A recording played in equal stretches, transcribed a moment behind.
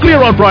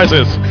better on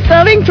prices.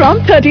 Serving from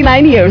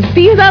 39 years.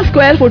 30,000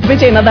 square foot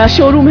ਵਿੱਚ ਇਹਨਾਂ ਦਾ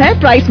showroom ਹੈ.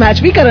 ਪ੍ਰਾਈਸ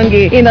ਮੈਚ ਵੀ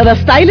ਕਰਨਗੇ. ਇਹਨਾਂ ਦਾ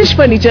ਸਟਾਈਲਿਸ਼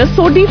ਫਰਨੀਚਰ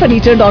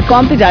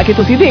sodifurniture.com ਤੇ ਜਾ ਕੇ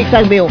ਤੁਸੀਂ ਦੇਖ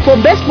ਸਕਦੇ ਹੋ. For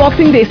best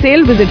Boxing Day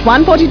sale, visit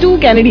 142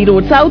 Kennedy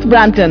Road South,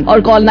 Brampton, or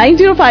call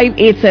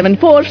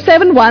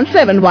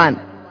 905-874-7171.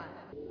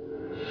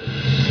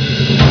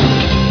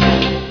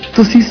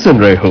 ਤੁਸੀਂ ਸੁਣ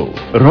ਰਹੇ ਹੋ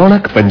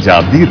ਰੌਣਕ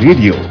ਪੰਜਾਬ ਦੀ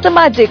ਰੇਡੀਓ।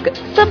 ਸਮਾਜਿਕ,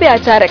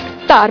 ਸੱਭਿਆਚਾਰਕ,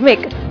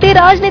 ਧਾਰਮਿਕ ਤੇ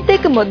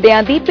ਰਾਜਨੀਤਿਕ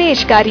ਮੁੱਦਿਆਂ ਦੀ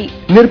ਪੇਸ਼ਕਾਰੀ।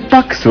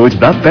 ਨਿਰਪੱਖ ਸੋਚ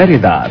ਦਾ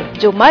ਪਹਿਰੇਦਾਰ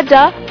ਜੋ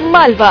ਮਾਝਾ,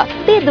 ਮਾਲਵਾ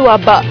ਤੇ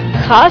ਦੁਆਬਾ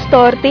ਖਾਸ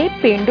ਤੌਰ ਤੇ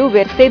ਪੇਂਡੂ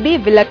ਵਿਰਸੇ ਦੀ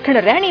ਵਿਲੱਖਣ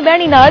ਰਹਿਣੀ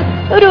ਬਹਿਣੀ ਨਾਲ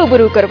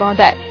ਰੂਬਰੂ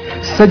ਕਰਵਾਉਂਦਾ ਹੈ।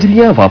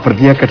 ਸਜਰੀਆਂ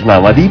ਵਾਪਰਦੀਆਂ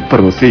ਘਟਨਾਵਾਂ ਦੀ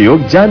ਭਰੋਸੇਯੋਗ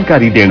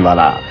ਜਾਣਕਾਰੀ ਦੇਣ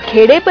ਵਾਲਾ।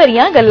 ਖੇੜੇ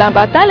ਭਰੀਆਂ ਗੱਲਾਂ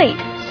ਬਾਤਾਂ ਲਈ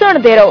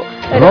ਸੁਣਦੇ ਰਹੋ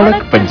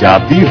ਰੌਣਕ ਪੰਜਾਬ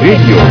ਦੀ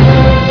ਰੇਡੀਓ।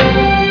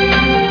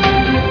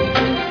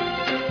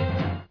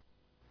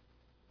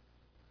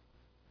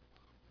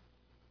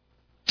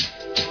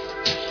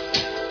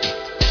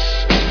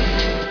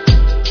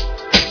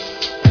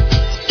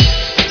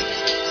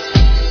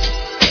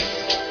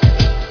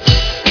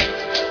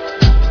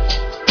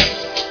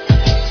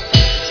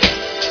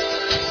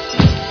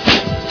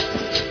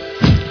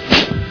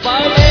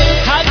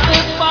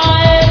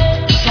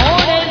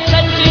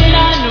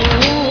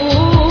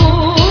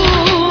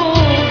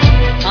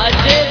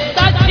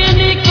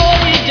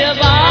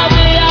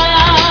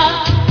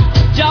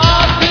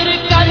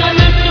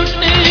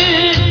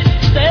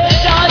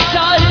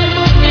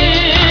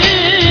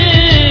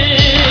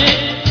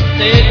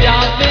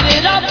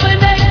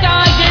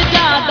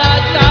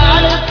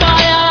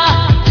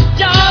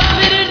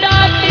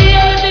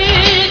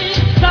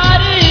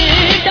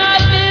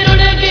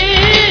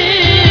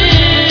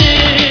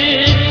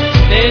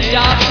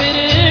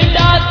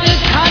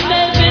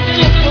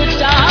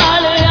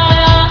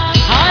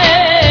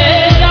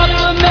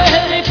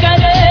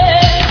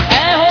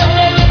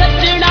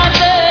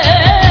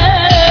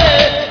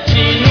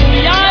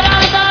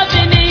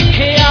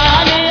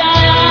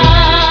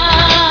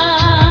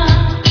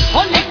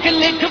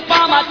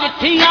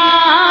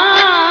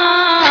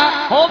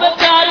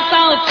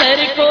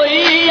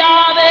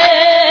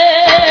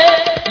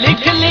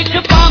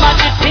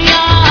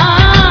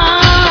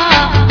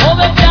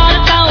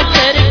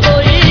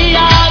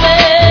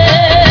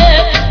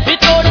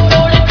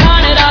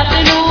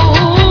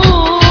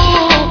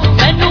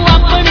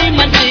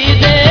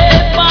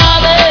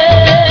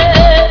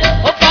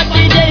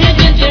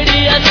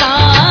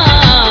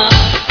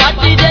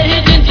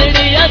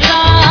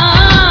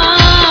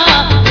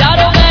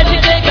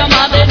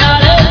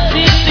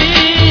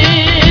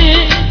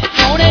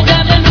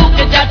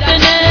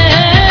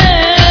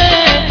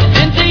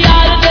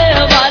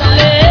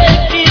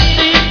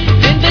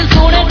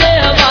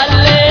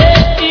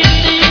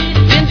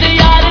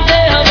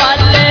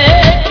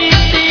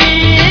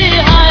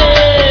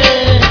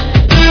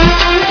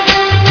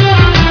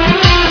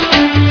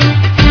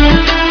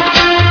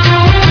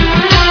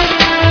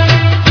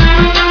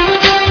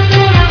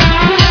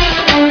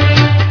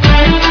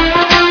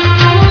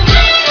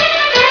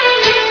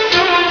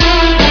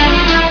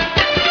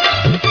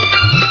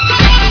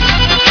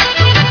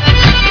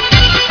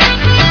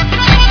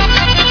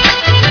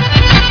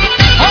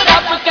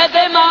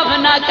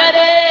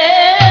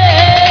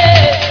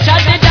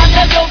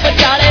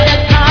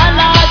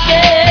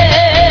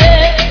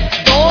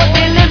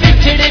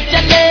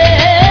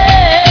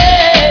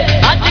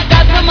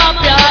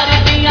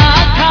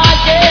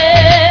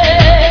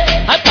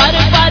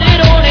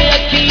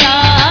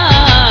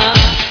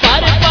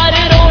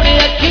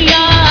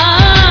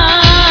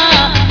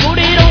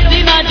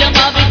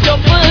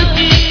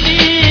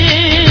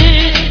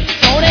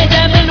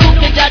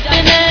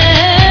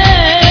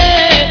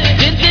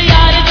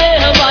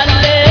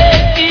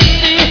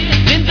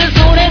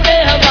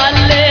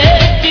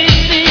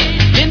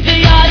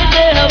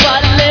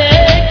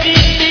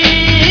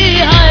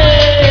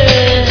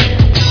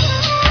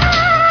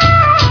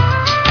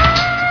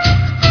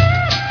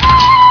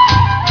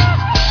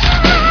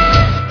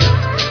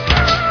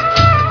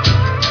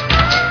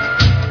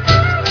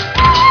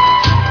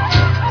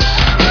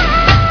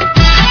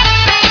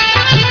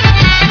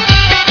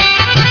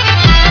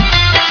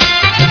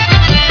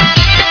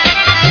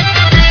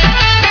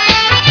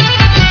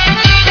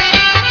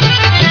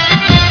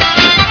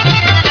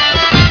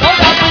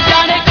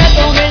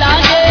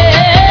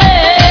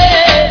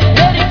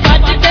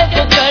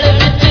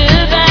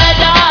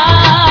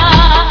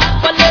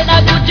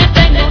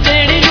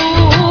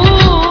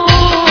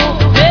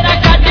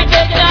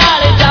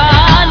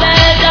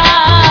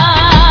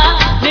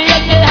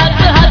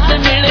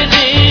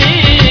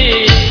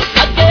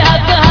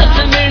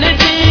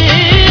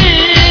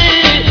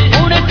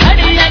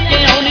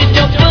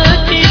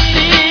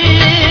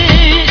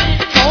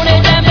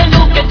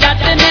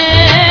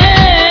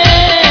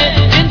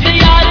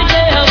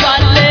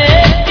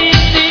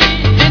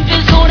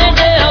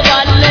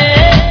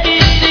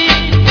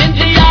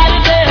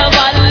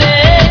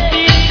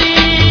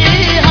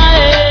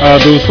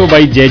 ਦੋਸਤੋ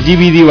ਬਾਈ ਜੈਜੀ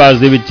ਵੀ ਦੀ ਆਵਾਜ਼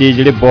ਦੇ ਵਿੱਚ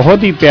ਜਿਹੜੇ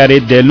ਬਹੁਤ ਹੀ ਪਿਆਰੇ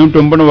ਦਿਲ ਨੂੰ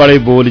ਟੁੰਬਣ ਵਾਲੇ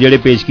ਬੋਲ ਜਿਹੜੇ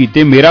ਪੇਸ਼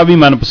ਕੀਤੇ। ਮੇਰਾ ਵੀ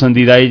ਮਨ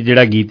ਪਸੰਦੀਦਾ ਇਹ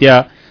ਜਿਹੜਾ ਗੀਤ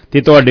ਆ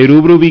ਤੇ ਤੁਹਾਡੇ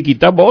ਰੂਬਰੂ ਵੀ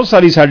ਕੀਤਾ। ਬਹੁਤ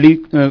ਸਾਰੀ ਸਾਡੀ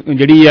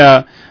ਜਿਹੜੀ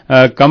ਆ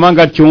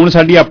ਕਵਾਂਗਾ ਚੋਣ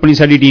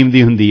ਸਾਡੀ ਟੀਮ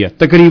ਦੀ ਹੁੰਦੀ ਆ,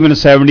 ਤਕਰੀਬਨ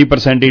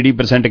 70%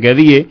 80% ਕਹਿ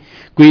ਦਈਏ।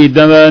 ਕੋਈ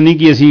ਇੱਦਾਂ ਦਾ ਨਹੀਂ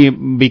ਕਿ ਅਸੀਂ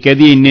ਵੀ ਕਹਿ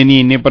ਦਈਏ ਇੰਨੇ ਨਹੀਂ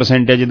ਇੰਨੇ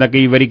ਪਰਸੈਂਟ ਹੈ, ਜਿੱਦਾਂ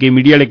ਕਈ ਵਾਰੀ ਕਈ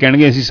ਮੀਡੀਆ ਵਾਲੇ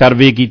ਕਹਿਣਗੇ ਅਸੀਂ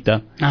ਸਰਵੇ ਕੀਤਾ।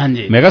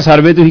 ਹਾਂਜੀ, ਮੈਂ ਕਿਹਾ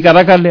ਸਰਵੇ ਤੁਸੀਂ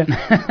ਕਾਹਦਾ ਕਰ ਲਿਆ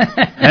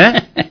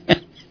ਹੈ?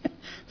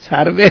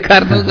 ਸਰਵੇ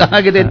ਕਰਨ ਨੂੰ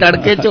ਕਹਾਂ ਕਿਤੇ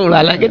ਤੜਕੇ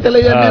ਝੋਲਾ ਲੈ ਕੇ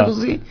ਚਲੇ ਜਾਂਦੇ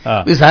ਤੁਸੀਂ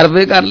ਵੀ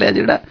ਸਰਵੇ ਕਰ ਲਿਆ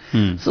ਜਿਹੜਾ।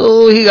 ਸੋ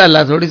ਉਹੀ ਗੱਲ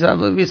ਆ ਥੋੜੀ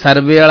ਸਾਹਿਬ ਵੀ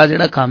ਸਰਵੇ ਵਾਲਾ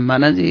ਜਿਹੜਾ ਕੰਮ ਆ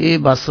ਨਾ ਜੀ, ਇਹ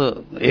ਬਸ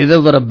ਇਹਦੇ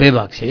ਉੱਪਰ ਰੱਬੇ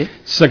ਬਖਸ਼ੇ।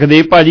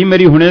 ਸੁਖਦੇਵ ਭਾਜੀ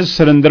ਮੇਰੀ ਹੁਣੇ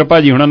ਸੁਰਿੰਦਰ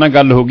ਭਾਜੀ ਹੁਣਾਂ ਨਾਲ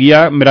ਗੱਲ ਹੋ ਗਈ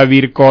ਆ, ਮੇਰਾ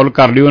ਵੀਰ ਕਾਲ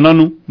ਕਰ ਲਿਓ ਉਹਨਾਂ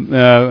ਨੂੰ,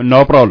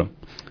 ਨੋ ਪ੍ਰੋਬਲਮ।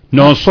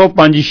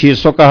 905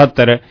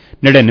 671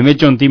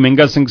 9934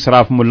 ਮਹਿੰਗਾ ਸਿੰਘ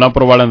ਸਰਾਫ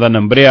ਮੁੱਲਾਂਪੁਰ ਵਾਲਿਆਂ ਦਾ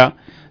ਨੰਬਰ ਆ,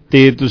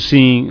 ਤੇ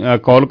ਤੁਸੀਂ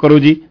ਕਾਲ ਕਰੋ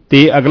ਜੀ।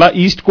 ਤੇ ਅਗਲਾ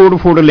ਈਸਟ ਕੋਟ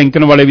ਫੋਰਡ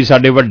ਲਿੰਕਨ ਵਾਲੇ ਵੀ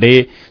ਸਾਡੇ ਵੱਡੇ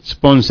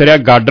ਸਪਾਂਸਰ ਆ,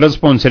 ਗਾਰਡਰ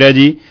ਸਪਾਂਸਰ ਆ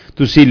ਜੀ।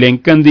 ਤੁਸੀਂ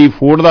ਲਿੰਕਨ ਦੀ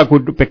ਫੋਰਡ ਦਾ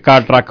ਕੋਈ ਪਿੱਕਾ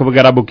ਟਰੱਕ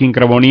ਵਗੈਰਾ ਬੁਕਿੰਗ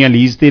ਕਰਵਾਉਣੀ ਆ,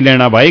 ਲੀਜ਼ ਤੇ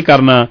ਲੈਣਾ, ਬਾਏ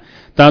ਕਰਨਾ,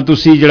 ਤਾਂ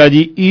ਤੁਸੀਂ ਜਿਹੜਾ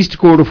ਜੀ ਈਸਟ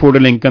ਕੋਟ ਫੋਰਡ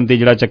ਲਿੰਕਨ ਤੇ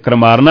ਜਿਹੜਾ ਚੱਕਰ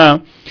ਮਾਰਨਾ।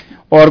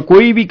 ਔਰ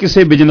ਕੋਈ ਵੀ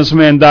ਕਿਸੇ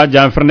ਬਿਜ਼ਨਸਮੈਨ ਦਾ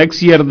ਜਾਂ ਫਿਰ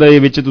ਨੈਕਸਟ ਈਅਰ ਦੇ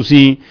ਵਿੱਚ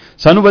ਤੁਸੀਂ,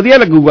 ਸਾਨੂੰ ਵਧੀਆ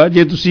ਲੱਗੂਗਾ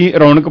ਜੇ ਤੁਸੀਂ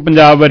ਰੌਣਕ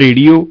ਪੰਜਾਬ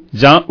ਰੇਡੀਓ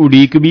ਜਾਂ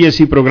ਉਡੀਕ ਵੀ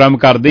ਅਸੀਂ ਪ੍ਰੋਗਰਾਮ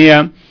ਕਰਦੇ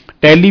ਆ,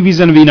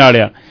 ਟੈਲੀਵਿਜ਼ਨ ਵੀ ਨਾਲ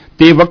ਆ,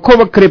 ਤੇ ਵੱਖੋ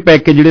ਵੱਖਰੇ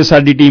ਪੈਕੇਜ ਜਿਹੜੇ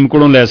ਸਾਡੀ ਟੀਮ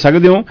ਕੋਲੋਂ ਲੈ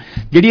ਸਕਦੇ ਹੋ।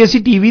 ਜਿਹੜੀ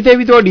ਅਸੀਂ ਟੀਵੀ ਤੇ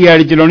ਵੀ ਤੁਹਾਡੀ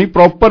ਐਡ ਚਲਾਉਣੀ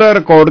ਪ੍ਰੋਪਰ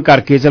ਰਿਕਾਰਡ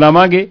ਕਰਕੇ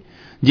ਚਲਾਵਾਂਗੇ।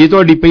 ਜੇ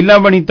ਤੁਹਾਡੀ ਪਹਿਲਾਂ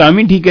ਬਣੀ ਤਾਂ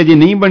ਵੀ ਠੀਕ ਹੈ, ਜੇ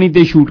ਨਹੀਂ ਬਣੀ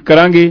ਤੇ ਸ਼ੂਟ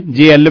ਕਰਾਂਗੇ।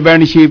 ਜੇ L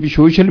band shape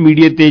social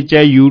media ਤੇ,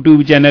 ਚਾਹੇ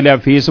YouTube ਚੈਨਲ ਆ,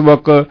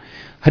 ਫੇਸਬੁੱਕ,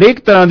 ਹਰੇਕ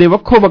ਤਰ੍ਹਾਂ ਦੇ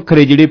ਵੱਖੋ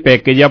ਵੱਖਰੇ ਜਿਹੜੇ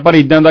ਪੈਕੇਜ ਆ। ਪਰ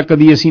ਇਦਾਂ ਦਾ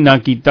ਕਦੀ ਅਸੀਂ ਨਾ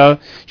ਕੀਤਾ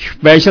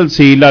ਸਪੈਸ਼ਲ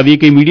ਸੇਲ ਲਾ ਦੀ।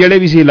 ਕਈ ਮੀਡੀਆ ਵਾਲੇ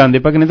ਵੀ ਸੇਲ ਲਾਉਂਦੇ,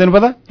 ਪਕਨੇ ਤੈਨੂੰ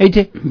ਪਤਾ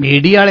ਇੱਥੇ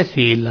ਮੀਡੀਆ ਵਾਲੇ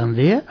ਸੇਲ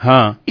ਲਾਉਂਦੇ ਆ।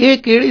 ਹਾਂ, ਇਹ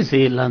ਕਿਹੜੀ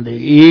ਸੇਲ ਲਾਉਂਦੇ?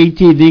 ਇਹ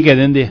ਇੱਥੇ ਇਦਾਂ ਹੀ ਕਹਿ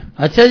ਦਿੰਦੇ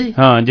ਆ। ਅੱਛਾ ਜੀ।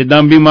 ਹਾਂ,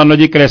 ਜਿੱਦਾਂ ਵੀ ਮੰਨ ਲਓ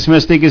ਜੀ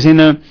ਕ੍ਰਿਸਮਸ ਤੇ ਕਿਸੇ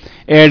ਨੇ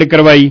ਐਡ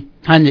ਕਰਵਾਈ,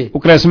 ਹਾਂਜੀ, ਉਹ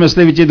ਕ੍ਰਿਸਮਸ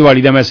ਦੇ ਵਿੱਚ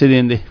ਦੀਵਾਲੀ ਦਾ ਮੈਸੇਜ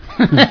ਦਿੰਦੇ।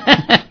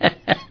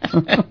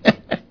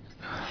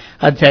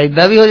 ਅੱਛਾ,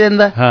 ਏਦਾਂ ਵੀ ਹੋ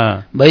ਜਾਂਦਾ।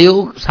 ਹਾਂ ਬਈ,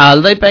 ਉਹ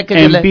ਸਾਲ ਦਾ ਹੀ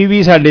ਪੈਕੇਜ। MP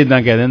ਵੀ ਸਾਡੇ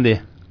ਇਦਾਂ ਕਹਿ ਦਿੰਦੇ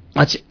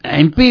ਆ। ਅੱਛਾ,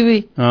 MP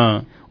ਵੀ?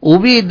 ਹਾਂ, ਉਹ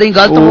ਵੀ ਇਦਾਂ ਹੀ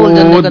ਗਲਤ ਬੋਲ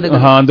ਜਾਂਦੇ ਕਦੇ।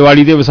 ਹਾਂ,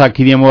 ਦੀਵਾਲੀ ਤੇ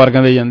ਵਿਸਾਖੀ ਦੀਆਂ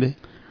ਮੁਬਾਰਕਾਂ ਦੇ ਜਾਂਦੇ।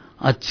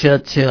 ਅੱਛਾ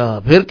ਅੱਛਾ,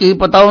 ਫਿਰ ਕੀ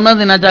ਪਤਾ ਉਹਨਾਂ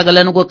ਦਿਨਾਂ ਚ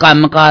ਅਗਲੇ ਨੂੰ ਕੋਈ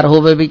ਕੰਮਕਾਰ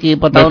ਹੋਵੇ, ਵੀ ਕੀ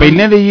ਪਤਾ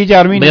ਪਹਿਲੇ ਦੇ ਜੀ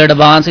 4 ਮਹੀਨੇ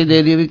ਐਡਵਾਂਸ ਹੀ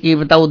ਦੇ ਦਈਏ, ਵੀ ਕੀ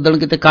ਪਤਾ ਉਦਣ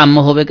ਕਿਤੇ ਕੰਮ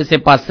ਹੋਵੇ, ਕਿਸੇ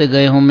ਪਾਸੇ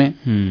ਗਏ ਹੋਵੇਂ,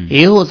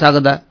 ਇਹ ਹੋ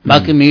ਸਕਦਾ।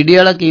 ਬਾਕੀ ਮੀਡੀਆ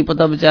ਵਾਲਾ ਕੀ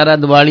ਪਤਾ ਵਿਚਾਰਾ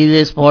ਦੀਵਾਲੀ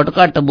ਦੇ ਸਪੌਟ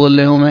ਘੱਟ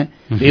ਬੋਲੇ ਹੋਵੇਂ,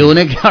 ਵੀ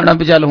ਉਹਨੇ ਕਿਹਾ ਹੋਣਾ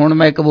ਵੀ ਚੱਲ ਹੁਣ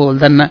ਮੈਂ ਇੱਕ ਬੋਲ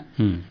ਦਿੰਨਾ।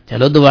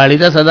 ਚਲੋ ਦੀਵਾਲੀ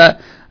ਦਾ ਸਦਾ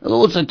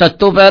ਉਹ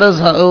ਚੱਤੋ ਪੈਰ,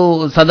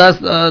 ਸਦਾ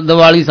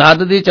ਦੀਵਾਲੀ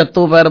ਸਾਧ ਦੀ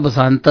ਚੱਤੋ ਪੈਰ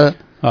ਬਸੰਤ।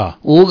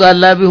 ਉਹ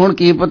ਗੱਲ ਹੈ ਵੀ ਹੁਣ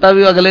ਕੀ ਪਤਾ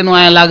ਵੀ ਅਗਲੇ ਨੂੰ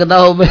ਐਂ ਲੱਗਦਾ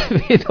ਹੋਵੇ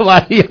ਵੀ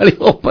ਦੀਵਾਲੀ ਵਾਲੀ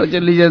ਉੱਪਰ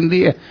ਚੱਲੀ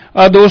ਜਾਂਦੀ ਹੈ।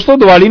 ਦੋਸਤੋ,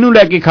 ਦੀਵਾਲੀ ਨੂੰ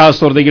ਲੈ ਕੇ ਖਾਸ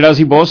ਤੌਰ ਤੇ ਜਿਹੜਾ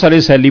ਅਸੀਂ ਬਹੁਤ ਸਾਰੇ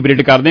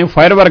ਸੈਲੀਬ੍ਰੇਟ ਕਰਦੇ ਹਾਂ।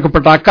 ਫਾਇਰਵਰਕ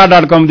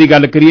ਪਟਾਕਾ.com ਦੀ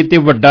ਗੱਲ ਕਰੀਏ ਤੇ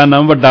ਵੱਡਾ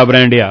ਨਾਮ, ਵੱਡਾ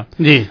ਬ੍ਰਾਂਡ ਆ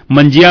ਜੀ।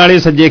 ਮੰਜਿਆਂ ਵਾਲੇ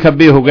ਸੱਜੇ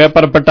ਖੱਬੇ ਹੋ ਗਏ,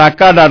 ਪਰ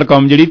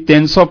ਪਟਾਕਾ.com ਜਿਹੜੀ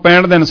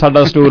 365 ਦਿਨ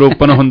ਸਾਡਾ ਸਟੋਰ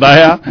ਓਪਨ ਹੁੰਦਾ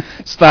ਆ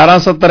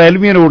 1770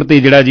 ਐਲਵੀਨ ਰੋਡ ਤੇ।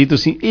 ਜਿਹੜਾ ਜੀ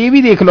ਤੁਸੀਂ ਇਹ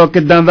ਵੀ ਦੇਖ ਲਓ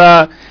ਕਿੱਦਾਂ ਦਾ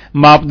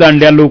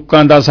ਮਾਪਦੰਡ ਆ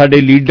ਲੋਕਾਂ ਦਾ,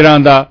 ਸਾਡੇ ਲੀਡਰਾਂ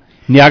ਦਾ।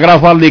 ਨਿਆਗਰਾ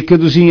ਫਾਲ ਦੇਖਿਓ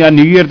ਤੁਸੀਂ, ਆ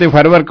ਨਿਊ ਈਅਰ ਤੇ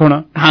ਫਾਇਰਵਰਕ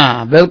ਹੋਣਾ।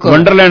 ਹਾਂ ਬਿਲਕੁਲ,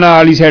 ਵੰਡਰਲੈਂਡ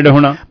ਵਾਲੀ ਸਾਈਡ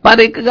ਹੋਣਾ। ਪਰ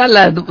ਇੱਕ ਗੱਲ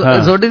ਹੈ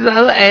ਛੋਟੀ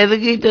ਸਾਹਿਬ,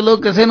 ਐਤਕੀ ਚਲੋ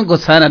ਕਿਸੇ ਨੂੰ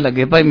ਗੁੱਸਾ ਨਾ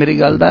ਲੱਗੇ ਭਾਈ ਮੇਰੀ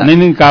ਗੱਲ ਦਾ। ਨਹੀਂ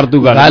ਨਹੀਂ, ਕਰ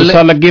ਤੂੰ ਗੱਲ,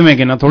 ਗੁੱਸਾ ਲੱਗੇ ਮੈਂ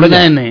ਕਹਿੰਦਾ ਥੋੜਾ ਜਿਹਾ।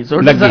 ਨਹੀਂ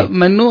ਨਹੀਂ,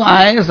 ਮੈਨੂੰ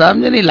ਆਏ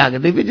ਸਮਝ ਨਹੀਂ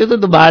ਲੱਗਦੀ ਵੀ ਜਦੋਂ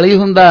ਦੀਵਾਲੀ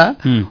ਹੁੰਦਾ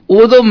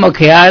ਉਦੋਂ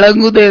ਮਖਿਆਲ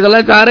ਵਾਂਗੂ ਦੇਖ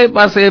ਲੈ ਚਾਰੇ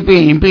ਪਾਸੇ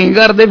ਭੀਂ ਭੀਂ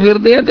ਕਰਦੇ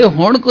ਫਿਰਦੇ ਆ, ਤੇ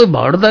ਹੁਣ ਕੋਈ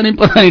ਬੌੜਦਾ ਨਹੀਂ,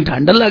 ਪਤਾ ਨਹੀਂ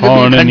ਠੰਡ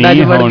ਲੱਗਦੀ ਠੰਡਾ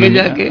ਚ ਵੜ ਕੇ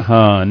ਜਾ ਕੇ।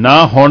 ਹਾਂ ਨਾ,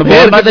 ਹੁਣ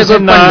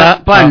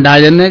ਭਾਂਡਾ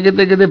ਜੰਨੇ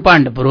ਕਿਤੇ ਕਿਤੇ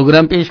ਭੰਡ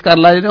ਪ੍ਰੋਗਰਾਮ ਪੇਸ਼ ਕਰ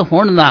ਲਾ ਜਾਂਦੇ,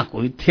 ਹੁਣ ਨਾ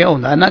ਕੋਈ ਇੱਥੇ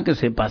ਆਉਂਦਾ ਨਾ ਕਿਸੇ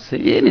ਪਾਸੇ।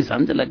 ਇਹ ਨਹੀਂ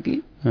ਸਮਝ ਲੱਗੀ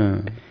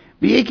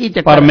ਵੀ ਇਹ ਕੀ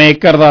ਚੱਕਰ। ਪਰ ਮੈਂ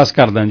ਇੱਕ ਅਰਦਾਸ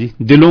ਕਰਦਾ ਜੀ,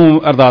 ਦਿਲੋਂ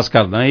ਅਰਦਾਸ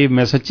ਕਰਦਾ, ਇਹ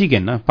ਮੈਂ ਸੱਚੀ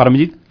ਕਹਿਣਾ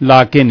ਪਰਮਜੀਤ,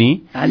 ਲਾ ਕੇ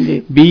ਨਹੀਂ,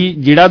 ਵੀ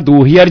ਜਿਹੜਾ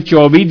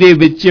 2024 ਦੇ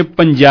ਵਿੱਚ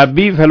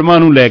ਪੰਜਾਬੀ ਫਿਲਮਾਂ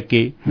ਨੂੰ ਲੈ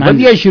ਕੇ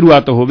ਵਧੀਆ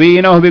ਸ਼ੁਰੂਆਤ ਹੋਵੇ।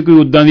 ਇਹ ਨਾ ਹੋਵੇ ਕੋਈ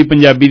ਉਦਾਂ ਦੀ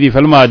ਪੰਜਾਬੀ ਦੀ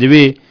ਫਿਲਮ ਆ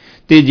ਜਾਵੇ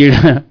ਤੇ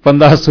ਜਿਹੜਾ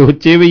ਬੰਦਾ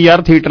ਸੋਚੇ ਵੀ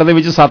ਯਾਰ ਥੀਏਟਰ ਦੇ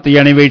ਵਿੱਚ 7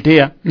 ਜਣੇ ਬੈਠੇ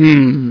ਆ,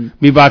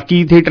 ਵੀ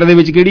ਬਾਕੀ ਥੀਏਟਰ ਦੇ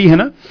ਵਿੱਚ ਕਿਹੜੀ ਹੈ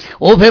ਨਾ।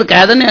 ਉਹ ਫਿਰ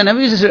ਕਹਿ ਦਿੰਦੇ ਆ ਨਾ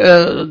ਵੀ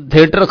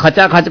ਥੀਏਟਰ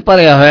ਖਚਾ ਖਚ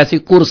ਭਰਿਆ ਹੋਇਆ ਸੀ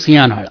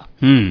ਕੁਰਸੀਆਂ ਨਾਲ।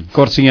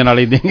 ਕੁਰਸੀਆਂ ਨਾਲ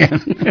ਹੀ ਦੇ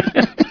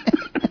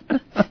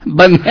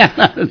ਬੰਦਿਆਂ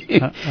ਨਾਲ,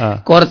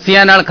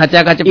 ਕੁਰਸੀਆਂ ਨਾਲ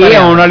ਖਚਾ ਖਚ। ਇਹ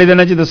ਆਉਣ ਵਾਲੇ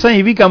ਦਿਨਾਂ ਚ ਦੱਸਾਂ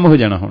ਇਹ ਵੀ ਕੰਮ ਹੋ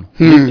ਜਾਣਾ। ਹੁਣ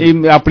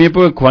ਇਹ ਆਪਣੀਆਂ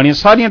ਭਵਿੱਖਬਾਣੀਆਂ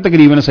ਸਾਰੀਆਂ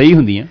ਤਕਰੀਬਨ ਸਹੀ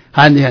ਹੁੰਦੀਆਂ।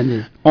 ਹਾਂਜੀ ਹਾਂਜੀ,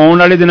 ਆਉਣ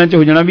ਵਾਲੇ ਦਿਨਾਂ ਚ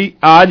ਹੋ ਜਾਣਾ ਵੀ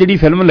ਆਹ ਜਿਹੜੀ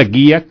ਫਿਲਮ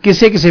ਲੱਗੀ ਆ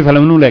ਕਿਸੇ ਕਿਸੇ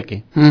ਫਿਲਮ ਨੂੰ ਲੈ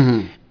ਕੇ,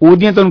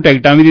 ਉਹਦੀਆਂ ਤੁਹਾਨੂੰ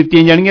ਟਿਕਟਾਂ ਵੀ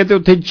ਦਿੱਤੀਆਂ ਜਾਣਗੀਆਂ ਤੇ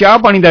ਉੱਥੇ ਚਾਹ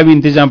ਪਾਣੀ ਦਾ ਵੀ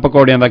ਇੰਤਜ਼ਾਮ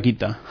ਪਕੌੜਿਆਂ ਦਾ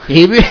ਕੀਤਾ।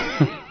 ਇਹ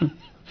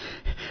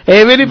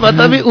ਵੀ ਨਹੀਂ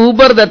ਪਤਾ ਵੀ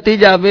ਊਬਰ ਦਿੱਤੀ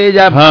ਜਾਵੇ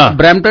ਜਾਂ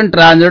ਬਰੈਂਪਟਨ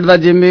ਟ੍ਰਾਂਜ਼ਿਟ ਦਾ,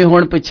 ਜਿਵੇਂ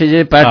ਹੁਣ ਪਿੱਛੇ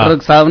ਜੇ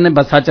ਪੈਟਰਿਕ ਸਾਹਿਬ ਨੇ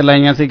ਬੱਸਾਂ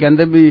ਚਲਾਈਆਂ ਸੀ,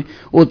 ਕਹਿੰਦੇ ਵੀ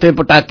ਉੱਥੇ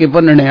ਪਟਾਕੇ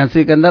ਭੰਨਣੇ ਆ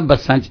ਸੀ, ਕਹਿੰਦਾ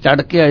ਬੱਸਾਂ 'ਚ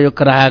ਚੜ੍ਹ ਕੇ ਆਇਓ,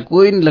 ਕਿਰਾਇਆ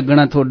ਕੋਈ ਨਹੀਂ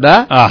ਲੱਗਣਾ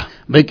ਤੁਹਾਡਾ।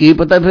 ਬਈ ਕੀ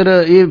ਪਤਾ ਫਿਰ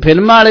ਇਹ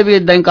ਫਿਲਮਾਂ ਵਾਲੇ ਵੀ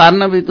ਏਦਾਂ ਹੀ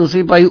ਕਰਨ ਵੀ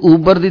ਤੁਸੀਂ ਭਾਈ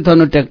ਊਬਰ ਦੀ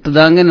ਤੁਹਾਨੂੰ ਟਿਕਟ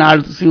ਦਾਂਗੇ,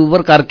 ਨਾਲ ਤੁਸੀਂ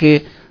ਊਬਰ ਕਰਕੇ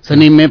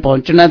ਸਿਨੇਮੇ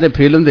ਪਹੁੰਚਣਾ ਤੇ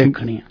ਫਿਲਮ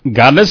ਦੇਖਣੀ ਆ।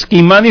 ਗੱਲ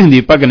ਸਕੀਮਾਂ ਦੀ ਹੁੰਦੀ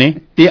ਭਗਨੇ,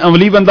 ਤੇ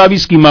ਅਮਲੀ ਬੰਦਾ ਵੀ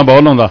ਸਕੀਮਾਂ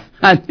ਬਹੁਤ ਲਾਉਂਦਾ।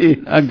 ਹਾਂਜੀ,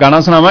 ਗਾਣਾ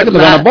ਸੁਣਾਵਾਂ, ਇੱਕ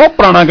ਗਾਣਾ ਬਹੁਤ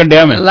ਪੁਰਾਣਾ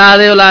ਕੱਢਿਆ ਮੈਂ। ਲਾ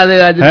ਦਿਓ ਲਾ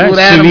ਦਿਓ, ਅੱਜ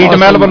ਪੂਰਾ ਸਵੀਟ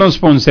ਮਹਿਲ ਵੱਲੋਂ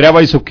ਸਪਾਂਸਰ ਆ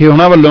ਬਾਈ ਸੁੱਖੇ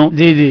ਹੋਣਾ ਵੱਲੋਂ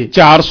ਜੀ ਜੀ।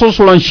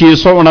 416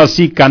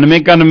 679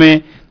 9191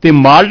 ਤੇ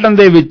ਮਾਲਟਨ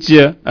ਦੇ ਵਿੱਚ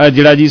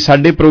ਜਿਹੜਾ ਜੀ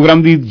ਸਾਡੇ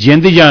ਪ੍ਰੋਗਰਾਮ ਦੀ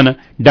ਜਿੰਦ ਜਾਨ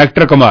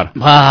ਡਾਕਟਰ ਕੁਮਾਰ।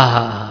 ਵਾਹ,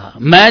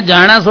 ਮੈਂ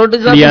ਜਾਣਾ ਤੁਹਾਡੇ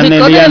ਸਾਥ, ਤੁਸੀਂ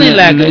ਕਦੇ ਨਹੀਂ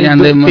ਲੈ ਕੇ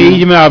ਜਾਂਦੇ।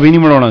 23 ਮੈਂ ਆਪ ਹੀ ਨਹੀਂ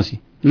ਬਣਾਉਣਾ ਸੀ।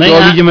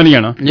 24 ਚ ਮਿਲ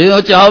ਜਾਣਾ। ਜੇ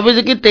ਉਹ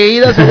 24 ਕਿ 23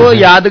 ਦਾ ਸਗੋਂ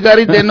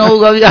ਯਾਦਗਾਰੀ ਦਿਨ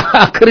ਹੋਊਗਾ ਵੀ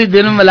ਆਖਰੀ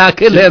ਦਿਨ ਮਿਲਾ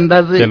ਕੇ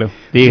ਲੈਂਦਾ ਸੀ। ਚਲੋ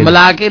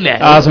ਮਿਲਾ ਕੇ ਲਿਆ।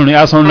 ਆ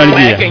ਸੁਣ ਵਾਲੀ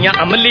ਕੀ ਹੈ।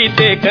 ਅਮਲੀ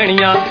ਤੇ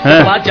ਕਣੀਆਂ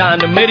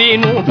ਬਾਜਾਨ ਮੇਰੀ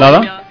ਨੂੰ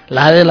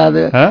ਲਾ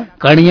ਦੇ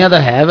ਕਣੀਆਂ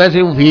ਤਾਂ ਹੈ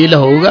ਵੈਸੇ ਫੀਲ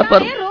ਹੋਊਗਾ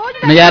ਪਰ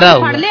ਨਜ਼ਾਰਾ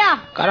ਹੋਊਗਾ।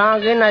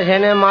 ਕਰਾਂਗੇ ਨਸ਼ੇ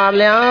ਨੇ ਮਾਰ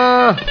ਲਿਆ।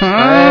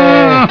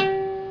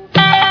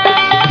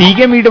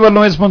 ਟੀਕੇ ਮੀਟ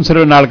ਵੱਲੋਂ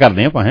ਸਪਾਂਸਰ ਨਾਲ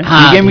ਕਰਦੇ ਆਪਾਂ।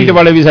 ਟੀਕੇ ਮੀਟ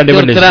ਵਾਲੇ ਵੀ ਸਾਡੇ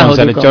ਵੱਡੇ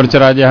ਸਪਾਂਸਰ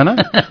ਚੁਰਚਰਾ ਜਿਹਾ ਹਨਾ।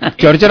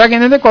 ਚੁਰਚਰਾ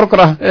ਕਹਿੰਦੇ ਨੇ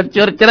ਕੁਰਕਰਾ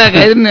ਚੁਰਚਰਾ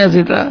ਕਹਿ ਦਿੰਦੇ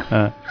ਅਸੀਂ ਤਾਂ।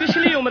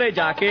 ਪਿਛਲੀ ਉਮਰੇ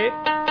ਜਾ ਕੇ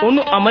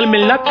ਉਹਨੂੰ ਅਮਲ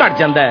ਮਿਲਣਾ ਘਟ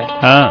ਜਾਂਦਾ ਹੈ।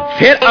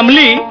 ਫਿਰ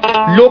ਅਮਲੀ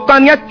ਲੋਕਾਂ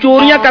ਦੀਆਂ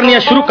ਚੋਰੀਆਂ ਕਰਨੀਆਂ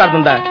ਸ਼ੁਰੂ ਕਰ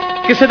ਦਿੰਦਾ ਹੈ।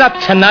 ਕਿਸੇ ਦਾ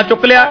ਛੰਨਾ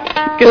ਚੁੱਕ ਲਿਆ,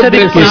 ਕਿਸੇ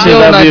ਦੇ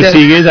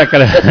ਸੀਗੇ ਚੱਕ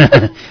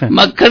ਲਿਆ,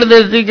 ਮੱਖਣ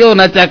ਦੇਸੀ ਘਿਓ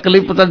ਨਾ ਚੱਕ ਲਈ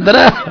ਪਤੰਦਰ।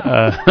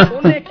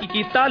 ਉਹਨੇ ਕੀ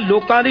ਕੀਤਾ,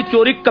 ਲੋਕਾਂ ਦੀ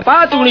ਚੋਰੀ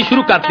ਕਪਾਹ ਚੁਗਣੀ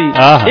ਸ਼ੁਰੂ ਕਰਤੀ।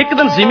 ਇੱਕ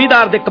ਦਿਨ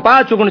ਜ਼ਿਮੀਦਾਰ ਦੇ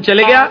ਕਪਾਹ ਚੁਗਣ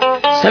ਚਲੇ ਗਿਆ।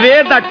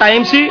 ਸਵੇਰ ਦਾ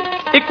ਟਾਈਮ ਸੀ,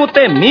 ਇੱਕ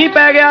ਉੱਤੇ ਮੀਂਹ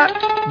ਪੈ ਗਿਆ,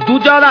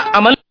 ਦੂਜਾ ਉਹਦਾ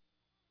ਅਮਲ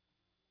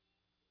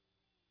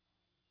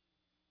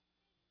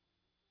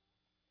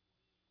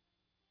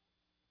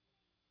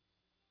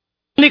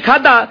ਨਹੀਂ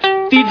ਖਾਧਾ।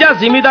 ਤੀਜਾ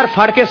ਜ਼ਿਮੀਦਾਰ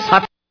ਫੜ ਕੇ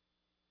 7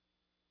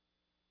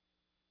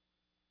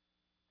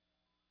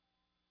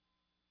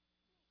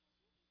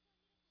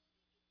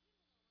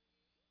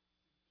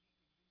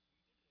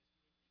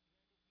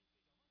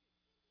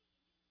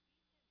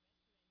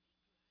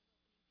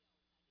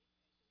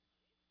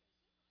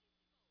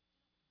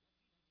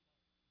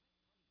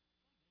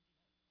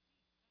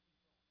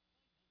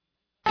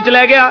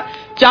 ਲੈ ਗਿਆ।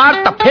 4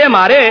 ਧੱਫੇ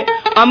ਮਾਰੇ।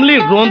 ਅਮਲੀ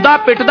ਰੋਂਦਾ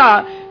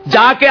ਪਿੱਟਦਾ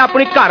ਜਾ ਕੇ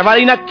ਆਪਣੀ ਘਰ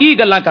ਵਾਲੀ ਨਾਲ ਕੀ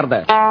ਗੱਲਾਂ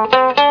ਕਰਦਾ।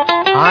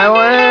 ਹਾਏ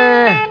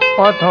ਓਏ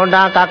ਉਹ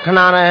ਤੁਹਾਡਾ ਕੱਖ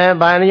ਨਾ ਰਹੇ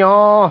ਬੈਣਿਓ।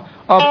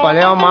 ਉਹ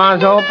ਭਲਿਓ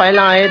ਮਾਨਸੋ,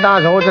 ਪਹਿਲਾਂ ਇਹ ਤਾਂ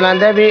ਸੋਚ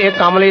ਲੈਂਦੇ ਵੀ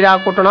ਇਹ ਅਮਲੀ ਦਾ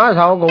ਕੁੱਟਣਾ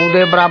 100 ਗਊ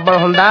ਦੇ ਬਰਾਬਰ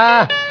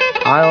ਹੁੰਦਾ।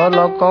 ਆਇਓ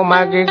ਲੋਕੋ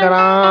ਮੈਂ ਕੀ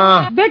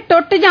ਕਰਾਂ ਵੇ।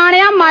 ਟੁੱਟ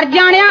ਜਾਣਿਆ ਮਰ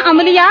ਜਾਣਿਆ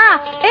ਅਮਲੀਆ,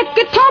 ਇਹ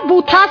ਕਿੱਥੋਂ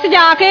ਬੂਥਾ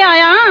ਸਜਾ ਕੇ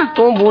ਆਇਆ।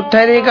 ਤੂੰ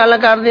ਬੂਥੇ ਦੀ ਗੱਲ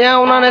ਕਰਦੀ ਆ,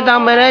 ਉਹਨਾਂ ਨੇ ਤਾਂ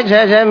ਮੇਰੇ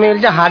 6-6 ਮੀਲ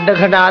ਚ ਹੱਡ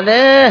ਖਡਾ ਦੇ।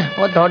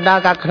 ਉਹ ਤੁਹਾਡਾ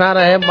ਕੱਖ ਨਾ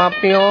ਰਹੇ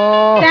ਬਾਪਿਓ।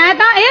 ਤੈਂ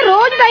ਤਾਂ ਇਹ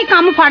ਰੋਜ਼ ਦਾ ਹੀ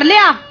ਕੰਮ ਫੜ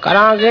ਲਿਆ।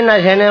 ਕਰਾਂਗੇ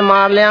ਨਸ਼ੇ ਨੇ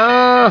ਮਾਰ ਲਿਆ।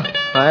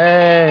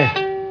 ਹਾਏ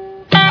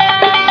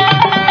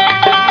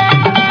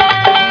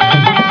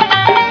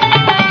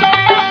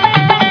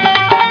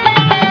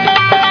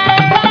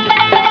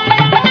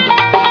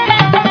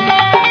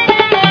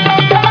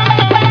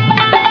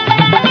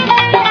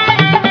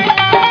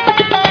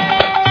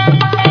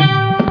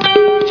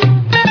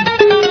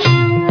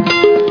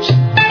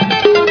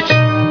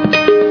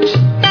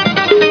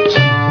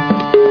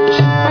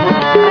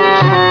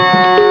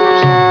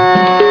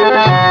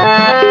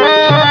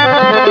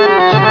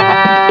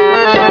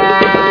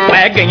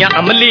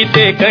ਅਮਲੀ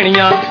ਤੇ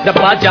ਕਣੀਆਂ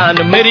ਡੱਬਾ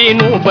ਜਾਨ ਮੇਰੀ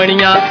ਨੂੰ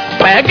ਬਣੀਆਂ।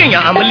 ਪੈ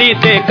ਗਈਆਂ ਅਮਲੀ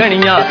ਤੇ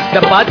ਕਣੀਆਂ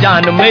ਡੱਬਾ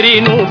ਜਾਨ ਮੇਰੀ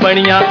ਨੂੰ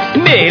ਬਣੀਆਂ।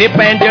 ਮੇਰੇ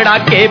ਪੈਂਜੜਾ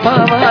ਕੇ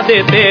ਬਾਵਾਂ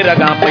ਦੇ ਤੇ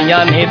ਰਗਾਂ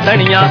ਪਈਆਂ ਨੇ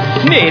ਤਣੀਆਂ।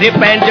 ਮੇਰੇ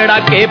ਪੈਂਜੜਾ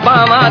ਕੇ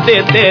ਬਾਵਾਂ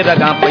ਦੇ ਤੇ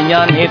ਰਗਾਂ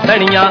ਪਈਆਂ ਨੇ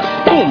ਤਣੀਆਂ।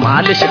 ਤੂੰ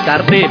ਮਾਲਿਸ਼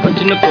ਕਰਦੇ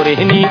ਬਚਨ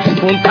ਕੁਰਹਨੀ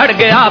ਤੂੰ ਖੜ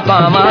ਗਿਆ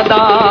ਬਾਵਾਂ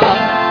ਦਾ।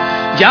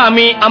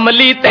 ਜਾਮੀ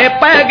ਅਮਲੀ ਤੇ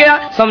ਪੈ ਗਿਆ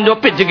ਸਮਝੋ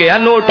ਭਿੱਜ ਗਿਆ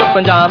ਨੋਟ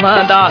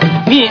 50 ਦਾ।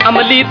 ਨੀ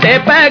ਅਮਲੀ ਤੇ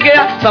ਪੈ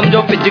ਗਿਆ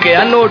ਸਮਝੋ ਭਿੱਜ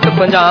ਗਿਆ ਨੋਟ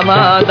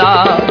 50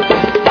 ਦਾ।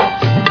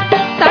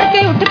 ਤੜਕੇ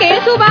ਉੱਠ ਕੇ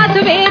ਸੁਬਾਹ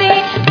ਸਵੇਰੇ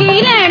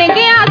ਕੀ ਲੈਣ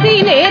ਗਿਆ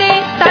ਸੀ ਨੇਰੇ।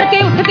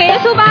 ਤੜਕੇ ਉੱਠ ਕੇ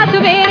ਸੁਬਾਹ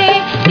ਸਵੇਰੇ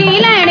ਕੀ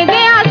ਲੈਣ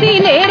ਗਿਆ ਸੀ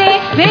ਨੇਰੇ।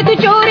 ਵੇ ਤੂੰ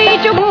ਚੋਰੀ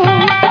ਚੁਗੂ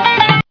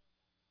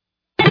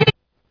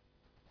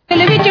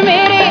ਦਿਲ ਵਿੱਚ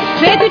ਮੇਰੇ।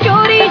 ਵੇ ਤੂੰ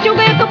ਚੋਰੀ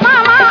ਚੁਗੇ ਤੂੰ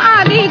ਪਾਵਾਂ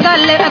ਆ ਗਈ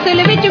ਗੱਲ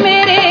ਅਸਲ ਵਿੱਚ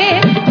ਮੇਰੇ।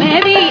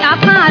 ਮੈਂ ਵੀ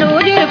ਆਖਾਂ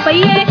ਰੋਜ਼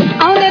ਰੁਪਈਏ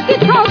ਆਉਂਦੇ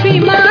ਕਿੱਥੋਂ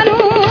ਫੀਮਾਂ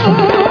ਨੂੰ।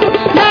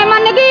 ਮੈਂ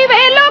ਮੰਨ ਗਈ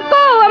ਵੇ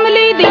ਲੋਕੋ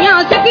ਅਮਲੀ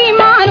ਦੀਆਂ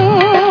ਸਕੀਮਾਂ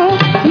ਨੂੰ।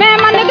 ਮੈਂ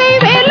ਮੰਨ ਗਈ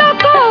ਵੇ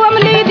ਲੋਕੋ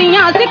ਅਮਲੀ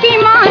ਦੀਆਂ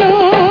ਸਕੀਮਾਂ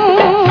ਨੂੰ।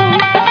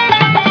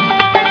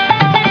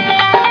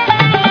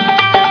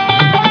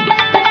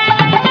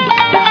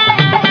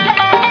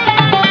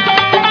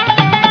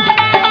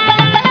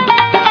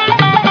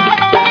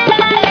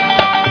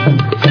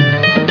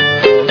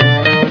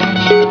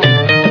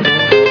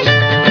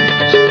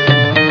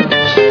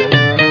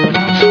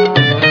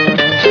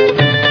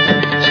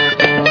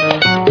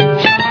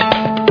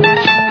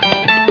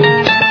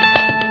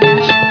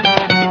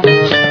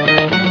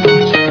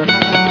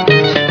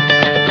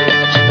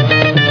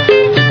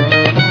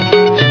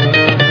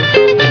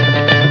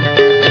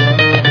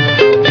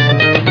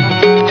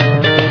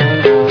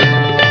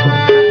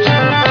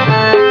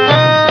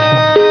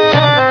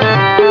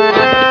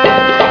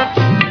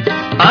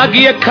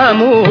 आगी अखा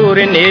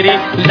मूरे नेरी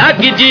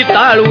लागी जी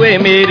तालुए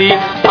मेरी।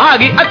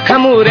 आगी अखा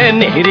मूरे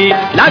नेरी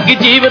लागी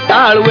जीव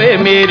तालुए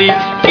मेरी।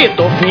 कि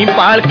तोफी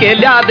पाल के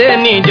लिया दे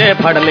नीजे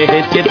फड़ ले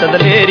चित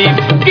दलेरी।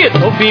 कि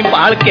तोफी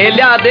पाल के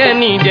लिया दे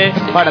नीजे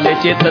फड़ ले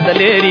चित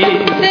दलेरी।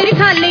 तेरी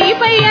खाली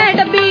पई है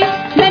डब्बी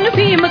मैनू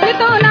फीम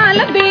कितों ना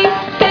लब्बी।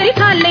 तेरी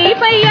खाली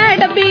पई है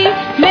डब्बी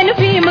मैनू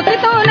फीम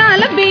कितों ना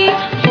लब्बी।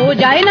 हो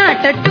जाए ना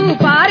टट्टू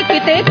पार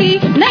किते की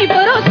नहीं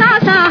भरोसा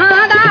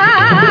साहां दा।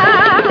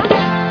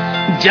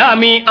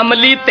 जामी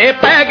अमली ते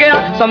पै गया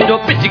समझो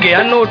पिच गया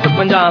नोट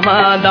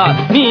 50 दा।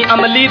 नी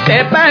अमली ते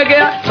पै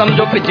गया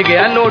समझो पिच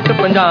गया नोट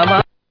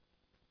 50।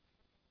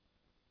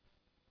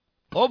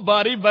 ਉਹ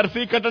ਬਾਰੀ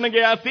ਬਰਫੀ ਖੱਟਣ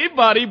ਗਿਆ ਸੀ,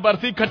 ਬਾਰੀ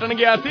ਬਰਫੀ ਖੱਟਣ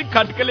ਗਿਆ ਸੀ,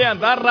 ਖੱਟ ਕੇ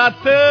ਲਿਆਂਦਾ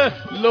ਰੱਥ।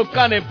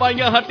 ਲੋਕਾਂ ਨੇ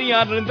ਪਾਈਆਂ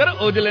ਹੱਟੀਆਂ, ਨਰਿੰਦਰ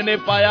ਔਜਲੇ ਨੇ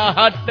ਪਾਇਆ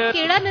ਹੱਟ।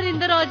 ਕਿਹੜਾ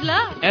ਨਰਿੰਦਰ ਔਜਲਾ?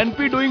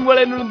 ਐਨਪੀ ਡੂਇੰਗ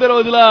ਵਾਲੇ ਨਰਿੰਦਰ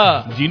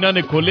ਔਜਲਾ, ਜਿਨ੍ਹਾਂ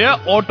ਨੇ ਖੋਲਿਆ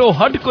ਆਟੋ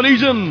ਹੱਟ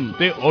ਕੋਲੀਜਨ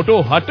ਤੇ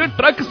ਆਟੋ ਹੱਟ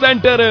ਟਰੱਕ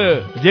ਸੈਂਟਰ।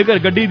 ਜੇਕਰ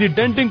ਗੱਡੀ ਦੀ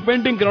ਡੈਂਟਿੰਗ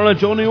ਪੇਂਟਿੰਗ ਕਰਾਉਣਾ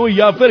ਚਾਹੁੰਦੇ ਹੋ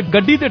ਜਾਂ ਫਿਰ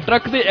ਗੱਡੀ ਤੇ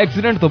ਟਰੱਕ ਦੇ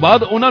ਐਕਸੀਡੈਂਟ ਤੋਂ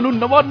ਬਾਅਦ ਉਹਨਾਂ ਨੂੰ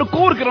ਨਵਾਂ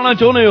ਨਕੋਰ ਕਰਾਉਣਾ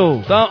ਚਾਹੁੰਦੇ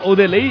ਹੋ ਤਾਂ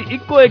ਉਹਦੇ ਲਈ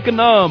ਇੱਕੋ ਇੱਕ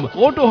ਨਾਮ,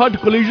 auto hut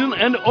collision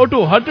and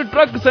auto hut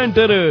truck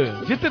centre,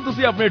 ਜਿੱਥੇ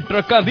ਤੁਸੀਂ ਆਪਣੇ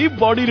ਟਰੱਕਾਂ ਦੀ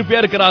ਬੋਡੀ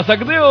ਰਿਪੇਅਰ ਕਰਾ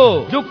ਸਕਦੇ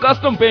ਹੋ, ਜੋ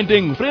custom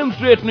painting, frame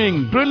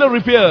straightening, trailer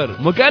repair,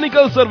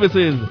 mechanical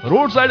services,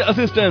 road side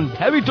assistance,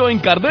 heavy towing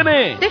ਕਰਦੇ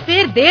ਨੇ। ਤੇ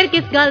ਫਿਰ ਦੇਰ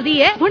ਕਿਸ ਗੱਲ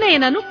ਦੀ ਹੈ, ਹੁਣੇ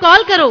ਇਹਨਾਂ ਨੂੰ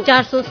ਕਾਲ ਕਰੋ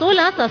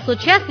 416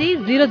 786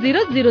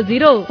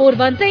 0000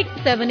 416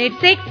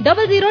 786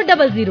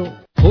 0000।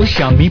 ਉਹ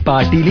ਸ਼ਾਮੀ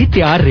ਪਾਰਟੀ ਲਈ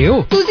ਤਿਆਰ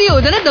ਰਹੋ। ਤੁਸੀਂ ਹੋ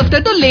ਜਾਣਾ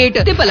ਦਫ਼ਤਰ ਤੋਂ ਲੇਟ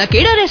ਤੇ ਭਲਾ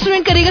ਕਿਹੜਾ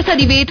ਰੈਸਟੋਰੈਂਟ ਕਰੇਗਾ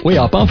ਸਾਡੀ ਵੇਟ? ਓਏ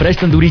ਆਪਾਂ ਫਰੈਸ਼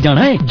ਤੰਦੂਰੀ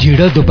ਜਾਣਾ ਹੈ,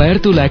 ਜਿਹੜਾ ਦੁਪਹਿਰ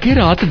ਤੋਂ ਲੈ ਕੇ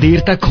ਰਾਤ ਦੇਰ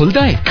ਤੱਕ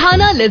ਖੁੱਲਦਾ ਹੈ।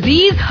 ਖਾਣਾ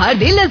ਲਜ਼ੀਜ਼, ਹਰ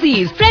ਦਿਨ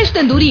ਲਜ਼ੀਜ਼। ਫਰੈਸ਼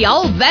ਤੰਦੂਰੀ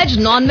ਆਓ, ਵੈਜ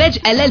ਨॉन ਵੈਜ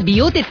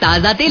LLBO ਤੇ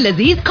ਤਾਜ਼ਾ ਤੇ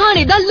ਲਜ਼ੀਜ਼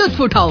ਖਾਣੇ ਦਾ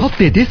ਲੁਤਫ ਉਠਾਓ।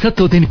 ਹਫਤੇ ਦੇ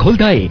 7 ਦਿਨ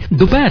ਖੁੱਲਦਾ ਹੈ,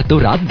 ਦੁਪਹਿਰ ਤੋਂ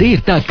ਰਾਤ ਦੇਰ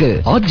ਤੱਕ।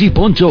 ਅੱਜ ਹੀ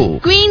ਪਹੁੰਚੋ।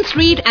 Queen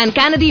street and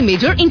Kennedy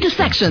major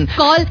intersection.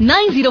 Call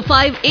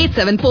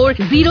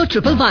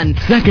 9058740111।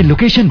 Second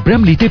location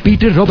Bramley ਤੇ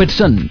ਪੀਟਰ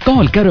ਰੋਬਰਟਸਨ।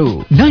 ਕਾਲ ਕਰੋ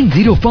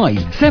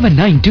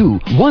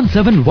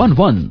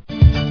 9057921711।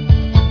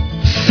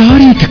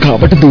 सारी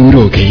थकावट दूर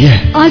हो गई है,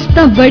 आज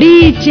तो बड़ी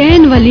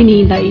चैन वाली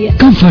नींद आई है।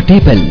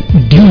 कंफर्टेबल,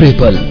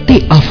 ड्यूरेबल ते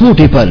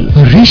अफोर्डेबल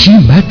ऋषि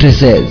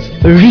मैट्रेसेस।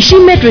 ऋषि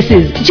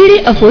मैट्रेसेस ਜਿਹੜੇ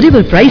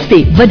ਅਫੋਰਡੇਬਲ ਪ੍ਰਾइस ਤੇ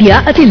ਵਧੀਆ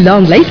ਅਤੇ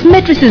ਲੌਂਗ ਲਾਈਫ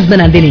ਮੈਟ੍ਰੈਸਸ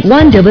ਬਣਾਉਂਦੇ ਨੇ।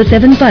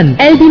 1771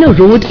 एल्बिनो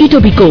रोड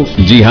इटोबिको।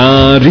 जी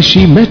हाँ,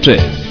 ऋषि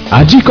मैट्रेस।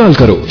 आज ही कॉल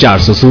करो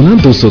 416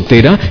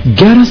 213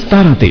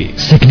 1117 ਤੇ।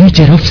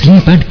 Signature of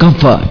sleep and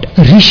comfort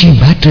Rishi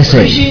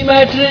mattresses.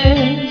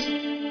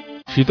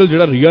 Sheetal,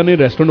 ਜਿਹੜਾ ਰੀਆ ਨੇ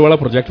ਰੈਸਟੋਰੈਂਟ ਵਾਲਾ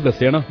ਪ੍ਰੋਜੈਕਟ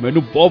ਦੱਸਿਆ ਨਾ,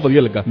 ਮੈਨੂੰ ਬਹੁਤ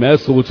ਵਧੀਆ ਲੱਗਾ। ਮੈਂ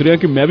ਸੋਚ ਰਿਹਾ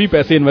ਕਿ ਮੈਂ ਵੀ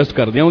ਪੈਸੇ ਇਨਵੈਸਟ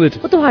ਕਰ ਦਿਆਂ ਉਹਦੇ 'ਚ।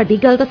 ਉਹ ਤੁਹਾਡੀ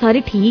ਗੱਲ ਤਾਂ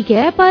ਸਾਰੀ ਠੀਕ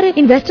ਹੈ, ਪਰ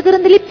ਇਨਵੈਸਟ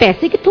ਕਰਨ ਦੇ ਲਈ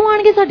ਪੈਸੇ ਕਿੱਥੋਂ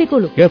ਆਣਗੇ ਸਾਡੇ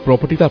ਕੋਲ? ਯਾਰ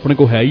ਪ੍ਰਾਪਰਟੀ ਤਾਂ ਆਪਣੇ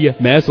ਕੋਲ ਹੈ ਹੀ ਹੈ।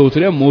 ਮੈਂ ਸੋਚ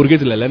ਰਿਹਾ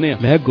ਮੋਰਗੇਜ ਲੈ ਲੈਨੇ ਆ।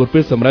 ਮੈਂ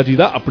ਗੁਰਪ੍ਰੀਤ ਸਮਰਾ ਜੀ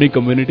ਦਾ ਆਪਣੀ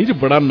ਕਮਿਊਨਿਟੀ 'ਚ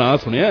ਬੜਾ ਨਾਂ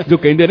ਸੁਣਿਆ, ਜੋ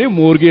ਕਹਿੰਦੇ ਨੇ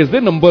ਮੋਰਗੇਜ ਦੇ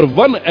ਨੰਬਰ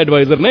 1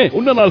 ਐਡਵਾਈਜ਼ਰ ਨੇ।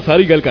 ਉਹਨਾਂ ਨਾਲ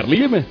ਸਾਰੀ ਗੱਲ ਕਰ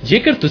ਲਈਏ ਮੈਂ।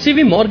 ਜੇਕਰ ਤੁਸੀਂ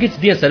ਵੀ ਮੋਰਗੇਜ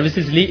ਦੀਆਂ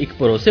ਸਰਵਿਸਿਜ਼ ਲਈ ਇੱਕ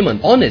ਭਰੋਸੇਮੰਦ,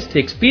 ਓਨੈਸਟ ਤੇ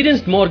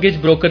ਐਕਸਪੀਰੀਅੰਸਡ ਮੋਰਗੇਜ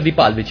ਬ੍ਰੋਕਰ ਦੀ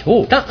ਭਾਲ ਵਿੱਚ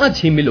ਹੋ ਤਾਂ ਅੱਜ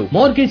ਹੀ ਮਿਲੋ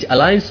ਮੋਰਗੇਜ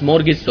ਅਲਾਇੰਸ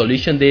ਮੋਰਗੇਜ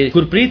ਸੋਲੂਸ਼ਨ ਦੇ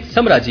ਗੁਰਪ੍ਰੀਤ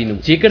ਸਮਰਾ ਜੀ ਨੂੰ।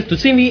 ਜੇਕਰ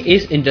ਤੁਸੀਂ ਵੀ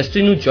ਇਸ ਇੰਡਸਟਰੀ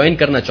ਨੂੰ ਜੁਆਇਨ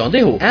ਕਰਨਾ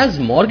ਚਾਹੁੰਦੇ ਹੋ ਐਜ਼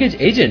ਮੋਰਗੇਜ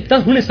ਏਜੰਟ ਤਾਂ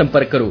ਹੁਣੇ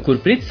ਸੰਪਰਕ ਕਰੋ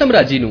ਗੁਰਪ੍ਰੀਤ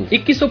ਸਮਰਾ ਜੀ ਨੂੰ।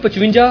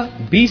 2155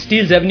 B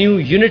ਸਟੀਲਜ਼ ਐਵਨਿਊ,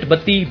 ਯੂਨਿਟ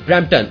 32,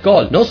 ਬ੍ਰੈਂਪਟਨ।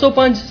 ਕਾਲ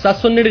 905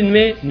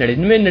 799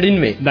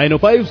 9999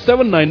 905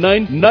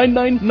 799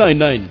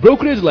 9999।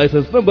 Brokerage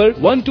licence number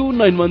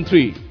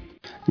 12913।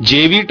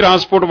 ਜੇਵੀ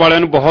ਟਰਾਂਸਪੋਰਟ ਵਾਲਿਆਂ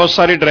ਨੂੰ ਬਹੁਤ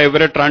ਸਾਰੇ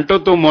ਡਰਾਈਵਰ ਟੋਰਾਂਟੋ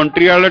ਤੋਂ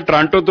ਮੌਂਟਰੀਅਲ,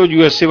 ਟੋਰਾਂਟੋ ਤੋਂ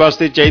USA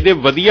ਵਾਸਤੇ ਚਾਹੀਦੇ।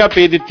 ਵਧੀਆ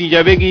ਪੇ ਦਿੱਤੀ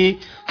ਜਾਵੇਗੀ।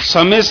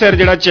 ਸਮੇਂ ਸਿਰ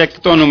ਜਿਹੜਾ ਚੈੱਕ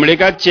ਤੁਹਾਨੂੰ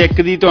ਮਿਲੇਗਾ।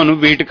 ਚੈੱਕ ਦੀ ਤੁਹਾਨੂੰ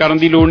ਵੇਟ ਕਰਨ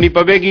ਦੀ ਲੋੜ ਨਹੀਂ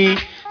ਪਵੇਗੀ।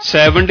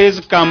 7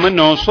 ਡੇਜ਼ ਕੰਮ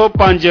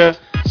 905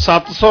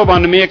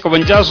 792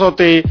 5100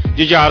 ਤੇ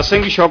ਜੁਝਾਰ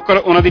ਸਿੰਘ ਸ਼ੌਕਰ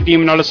ਉਹਨਾਂ ਦੀ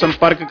ਟੀਮ ਨਾਲ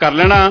ਸੰਪਰਕ ਕਰ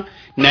ਲੈਣਾ।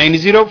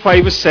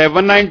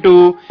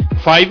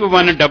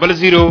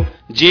 9057925100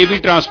 ਜੇਵੀ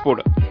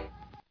ਟਰਾਂਸਪੋਰਟ।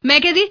 ਮੈਂ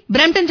ਕਿਹਾ ਜੀ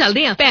ਬ੍ਰੈਂਪਟਨ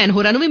ਚੱਲਦੇ ਆ, ਭੈਣ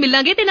ਹੋਰਾਂ ਨੂੰ ਵੀ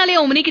ਮਿਲਾਂਗੇ ਤੇ ਨਾਲੇ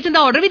ਓਮਨੀ ਕਿਚਨ ਦਾ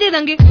ਆਰਡਰ ਵੀ ਦੇ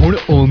ਦਾਂਗੇ। ਹੁਣ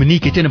ਓਮਨੀ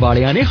ਕਿਚਨ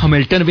ਵਾਲਿਆਂ ਨੇ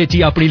ਹੈਮਿਲਟਨ ਵਿੱਚ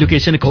ਹੀ ਆਪਣੀ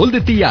ਲੋਕੇਸ਼ਨ ਖੋਲ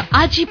ਦਿੱਤੀ ਆ।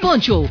 ਅੱਜ ਹੀ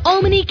ਪਹੁੰਚੋ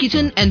Omni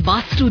kitchen and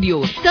bath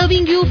studio,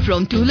 serving you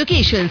from 2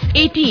 locations,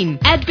 18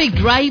 Advic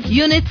Drive,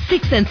 Unit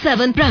 6 and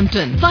 7,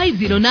 Brampton,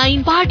 509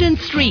 Barton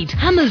Street,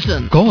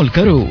 Hamilton। Call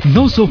करो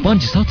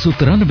 905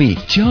 793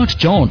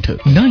 6464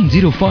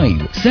 905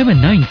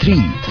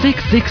 793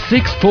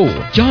 6664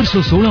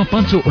 416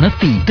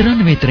 529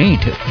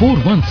 9363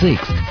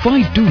 416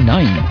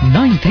 529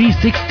 9363।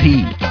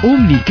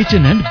 Omni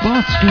kitchen and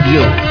bath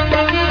studio.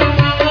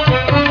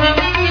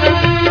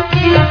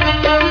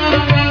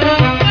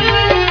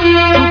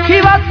 सुखी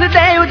वस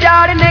दे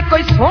उजाड़ने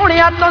कोई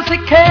सोहणिया तो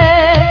सिखे,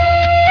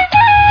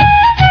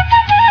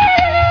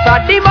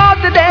 साडी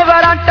मौत दे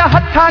वारंट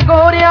हत्थां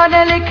गोरियां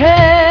ने लिखे।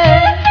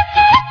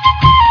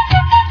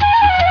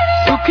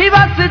 सुखी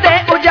वस दे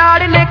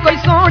उजाड़ने कोई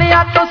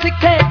सोहणिया तो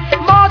सिखे,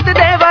 मौत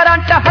दे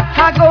वारंट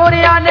हत्थां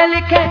गोरियां ने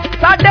लिखे।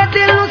 साडे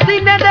दिल नूं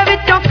सीने दे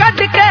विचों कढ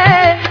के,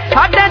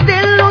 साडे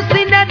दिल नूं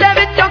सीने दे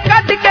विचों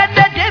कढ के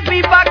ते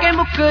जेबी पा के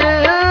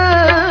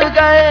मुकर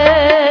गए।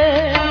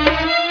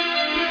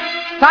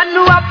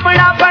 सानू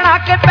अपना बना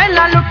के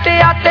पहला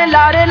लुटिया ते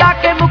लारे ला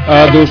के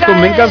मुकर। ਦੋਸਤੋ,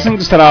 ਮਹਿੰਗਾ ਸਿੰਘ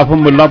ਸਰਾਫ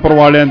ਮੁੱਲਾਂਪੁਰ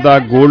ਵਾਲਿਆਂ ਦਾ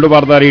골ਡ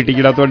ਬਾਰ ਦਾ ਰੇਟ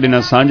ਜਿਹੜਾ ਤੁਹਾਡੇ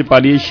ਨਾਲ ਸਾਂਝ ਪਾ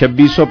ਲਈਏ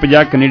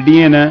 2650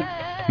 ਕੈਨੇਡੀਅਨ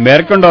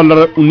ਅਮਰੀਕਨ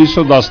ਡਾਲਰ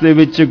 1910 ਦੇ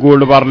ਵਿੱਚ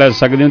골ਡ ਬਾਰ ਲੈ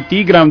ਸਕਦੇ ਹੋ।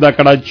 30 ਗ੍ਰਾਮ ਦਾ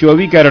ਕੜਾ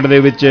 24 ਕੈਰਟ ਦੇ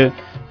ਵਿੱਚ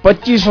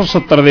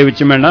 2570 ਦੇ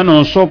ਵਿੱਚ ਮਿਲਣਾ।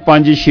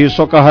 905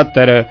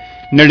 671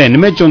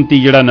 9934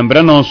 ਜਿਹੜਾ ਨੰਬਰ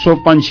ਹੈ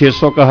 905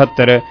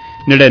 671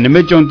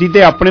 9934 ਤੇ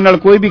ਆਪਣੇ ਨਾਲ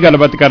ਕੋਈ ਵੀ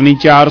ਗੱਲਬਾਤ ਕਰਨੀ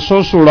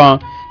 416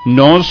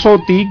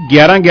 930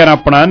 1111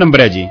 ਆਪਣਾ ਨੰਬਰ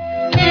ਹੈ ਜੀ।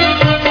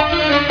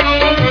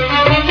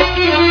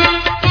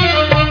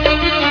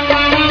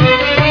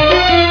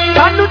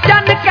 ਸਾਨੂੰ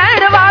ਚੰਨ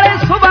ਕਹਿਣ ਵਾਲੇ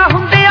ਸੁਬਾ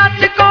ਹੁੰਦਿਆਂ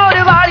ਚਕੋਰ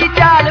ਵਾਲੀ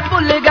ਚਾਲ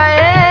ਭੁੱਲ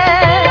ਗਏ।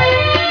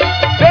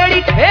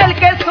 ਬੇੜੀ ਖੇਲ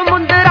ਕੇ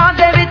ਸਮੁੰਦਰਾਂ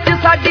ਦੇ ਵਿੱਚ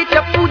ਸਾਡੀ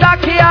ਚੱਪੂ ਦਾ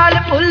ਖਿਆਲ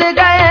ਭੁੱਲ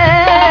ਗਏ।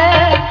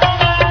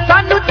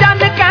 ਸਾਨੂੰ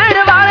ਚੰਨ ਕਹਿਣ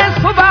ਵਾਲੇ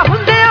ਸੁਬਾ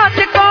ਹੁੰਦਿਆਂ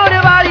ਚਕੋਰ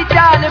ਵਾਲੀ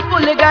ਚਾਲ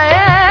ਭੁੱਲ ਗਏ।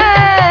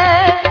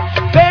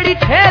 ਬੇੜੀ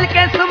ਖੇਲ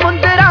ਕੇ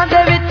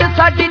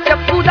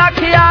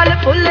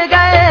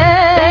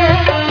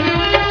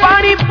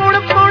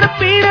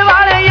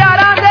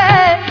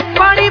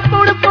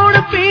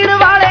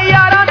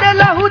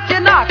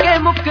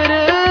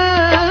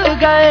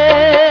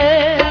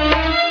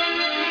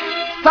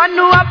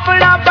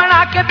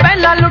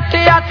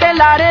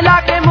ਲਾਰੇ ਲਾ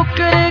ਕੇ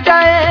ਮੁੱਕਰ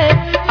ਗਏ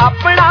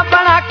ਆਪਣਾ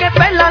ਬਣਾ ਕੇ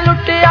ਪਹਿਲਾਂ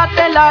ਲੁੱਟਿਆ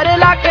ਤੇ ਲਾਰੇ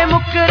ਲਾ ਕੇ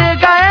ਮੁੱਕਰ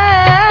ਗਏ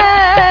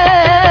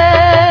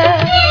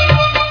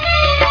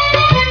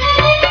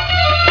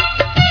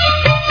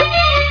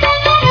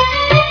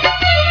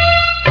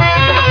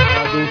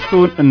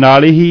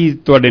ਨਾਲ ਹੀ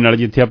ਤੁਹਾਡੇ ਨਾਲ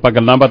ਜਿੱਥੇ ਆਪਾਂ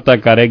ਗੱਲਾਂ ਬਾਤਾਂ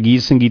ਕਰ ਰਹੇ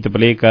ਗੀਤ ਸੰਗੀਤ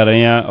ਪਲੇ ਕਰ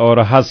ਰਹੇ ਹਾਂ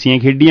ਔਰ ਹਾਸੀਆਂ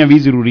ਖੇਡੀਆਂ ਵੀ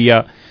ਜ਼ਰੂਰੀ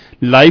ਆ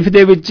ਲਾਈਫ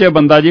ਦੇ ਵਿੱਚ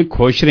ਬੰਦਾ ਜੇ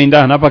ਖੁਸ਼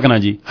ਰਹਿੰਦਾ ਹੈ ਨਾ ਪਕਣਾ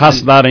ਜੀ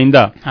ਹੱਸਦਾ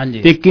ਰਹਿੰਦਾ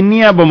ਤੇ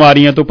ਕਿੰਨੀਆਂ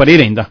ਬਿਮਾਰੀਆਂ ਤੋਂ ਪਰੇ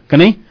ਰਹਿੰਦਾ ਕਿ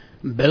ਨਹੀਂ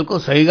ਬਿਲਕੁਲ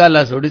ਸਹੀ ਗੱਲ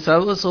ਹੈ ਸੋਢੀ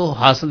ਸਾਹਿਬ ਸੋ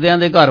ਹੱਸਦਿਆਂ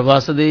ਦੇ ਘਰ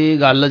ਵਸਦੀ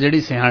ਗੱਲ ਜਿਹੜੀ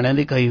ਸਿਆਣਿਆਂ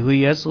ਦੀ ਕਹੀ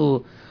ਹੋਈ ਹੈ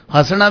ਸੋ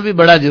ਹੱਸਣਾ ਵੀ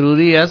ਬੜਾ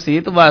ਜ਼ਰੂਰੀ ਹੈ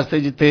ਸਿਹਤ ਵਾਸਤੇ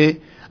ਜਿੱਥੇ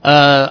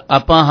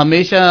ਆਪਾਂ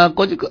ਹਮੇਸ਼ਾ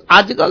ਕੁਝ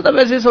ਅੱਜ ਕੱਲ ਤਾਂ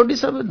ਵੈਸੇ ਸੋਢੀ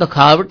ਸਾਹਿਬ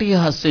ਦਿਖਾਵਟੀ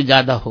ਹਾਸੇ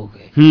ਜ਼ਿਆਦਾ ਹੋ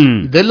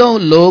ਗਏ ਦਿਲੋਂ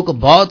ਲੋਕ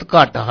ਬਹੁਤ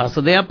ਘੱਟ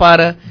ਹੱਸਦੇ ਆ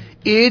ਪਰ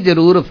ਇਹ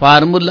ਜ਼ਰੂਰ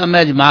ਫਾਰਮੂਲਾ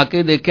ਮੈਂ ਅਜਮਾ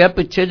ਕੇ ਦੇਖਿਆ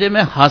ਪਿੱਛੇ ਜੇ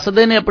ਮੈਂ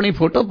ਹੱਸਦੇ ਨੇ ਆਪਣੀ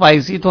ਫੋਟੋ ਪਾਈ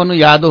ਸੀ ਤੁਹਾਨੂੰ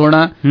ਯਾਦ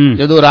ਹੋਣਾ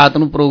ਜਦੋਂ ਰਾਤ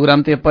ਨੂੰ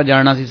ਪ੍ਰੋਗਰਾਮ ਤੇ ਆਪਾਂ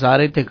ਜਾਣਾ ਸੀ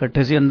ਸਾਰੇ ਇੱਥੇ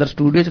ਇਕੱਠੇ ਸੀ ਅੰਦਰ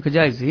ਸਟੂਡੀਓ 'ਚ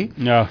ਖਿਚਾਈ ਸੀ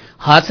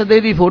ਹੱਸਦੇ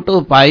ਦੀ ਫੋਟੋ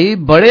ਪਾਈ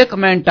ਬੜੇ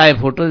ਕਮੈਂਟ ਆਏ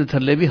ਫੋਟੋ ਦੇ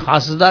ਥੱਲੇ ਵੀ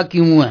ਹੱਸਦਾ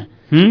ਕਿਉਂ ਹੈ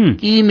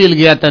ਕੀ ਮਿਲ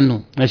ਗਿਆ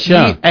ਤੈਨੂੰ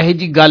ਅੱਛਾ ਇਹੋ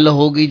ਜੀ ਗੱਲ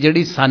ਹੋ ਗਈ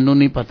ਜਿਹੜੀ ਸਾਨੂੰ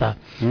ਨਹੀਂ ਪਤਾ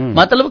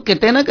ਮਤਲਬ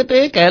ਕਿਤੇ ਨਾ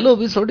ਕਿਤੇ ਕਹਿ ਲਓ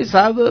ਵੀ ਸੋਢੀ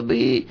ਸਾਹਿਬ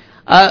ਵੀ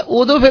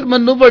ਉਦੋਂ ਫਿਰ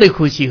ਮੈਨੂੰ ਬੜੀ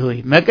ਖੁਸ਼ੀ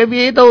ਹੋਈ ਮੈਂ ਕਿਹਾ ਵੀ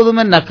ਇਹ ਤਾਂ ਉਦੋਂ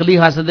ਮੈਂ ਨਕਲੀ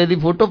ਹੱਸਦੇ ਦੀ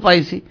ਫੋਟੋ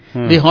ਪਾਈ ਸੀ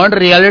ਵੀ ਹੁਣ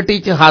ਰਿਐਲਿਟੀ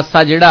 'ਚ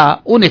ਹਾਸਾ ਜਿਹੜਾ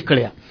ਉਹ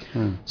ਨਿਕਲਿਆ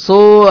ਸੋ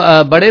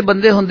ਬੜੇ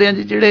ਬੰਦੇ ਹੁੰਦੇ ਆ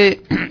ਜੀ ਜਿਹੜੇ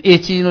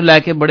ਇਸ ਚੀਜ਼ ਨੂੰ ਲੈ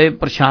ਕੇ ਬੜੇ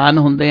ਪਰੇਸ਼ਾਨ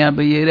ਹੁੰਦੇ ਆ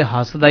ਵੀ ਇਹ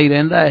ਹੱਸਦਾ ਹੀ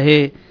ਰਹਿੰਦਾ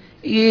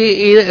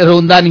ਇਹ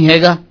ਰੋਂਦਾ ਨਹੀਂ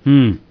ਹੈਗਾ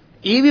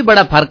ਇਹ ਵੀ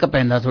ਬੜਾ ਫਰਕ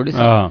ਪੈਂਦਾ ਥੋੜੀ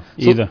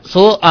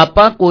ਸੋ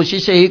ਆਪਾਂ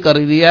ਕੋਸ਼ਿਸ਼ ਇਹੀ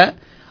ਕਰੀਦੀ ਹੈ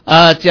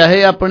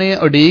ਚਾਹੇ ਆਪਣੀ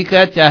ਉਡੀਕ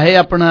ਹੈ ਚਾਹੇ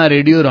ਆਪਣਾ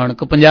ਰੇਡੀਓ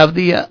ਰੌਣਕ ਪੰਜਾਬ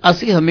ਦੀ ਆ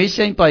ਅਸੀਂ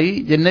ਹਮੇਸ਼ਾ ਹੀ ਭਾਈ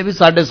ਜਿੰਨੇ ਵੀ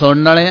ਸਾਡੇ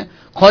ਸੁਣਨ ਵਾਲੇ ਆ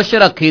ਖੁਸ਼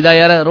ਰੱਖੀਦਾ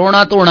ਯਾਰ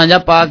ਰੋਣਾ ਧੋਣਾ ਜਾਂ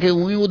ਪਾ ਕੇ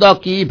ਉਹੀ ਉਹਦਾ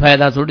ਕੀ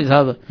ਫਾਇਦਾ ਥੋੜੀ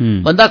ਸਾਹਿਬ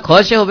ਬੰਦਾ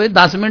ਖੁਸ਼ ਹੋਵੇ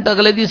 10 ਮਿੰਟ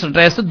ਅਗਲੇ ਦੀ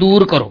ਸਟ੍ਰੈਸ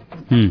ਦੂਰ ਕਰੋ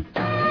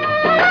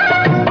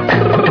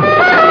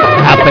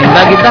ਆ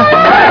ਪੈਂਦਾ ਕਿੱਦਾਂ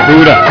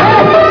ਦੂਰ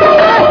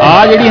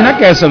ਆ ਜਿਹੜੀ ਹੈ ਨਾ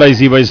ਕੈਸਟ ਆਈ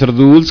ਸੀ ਬਾਈ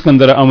ਸਰਦੂਲ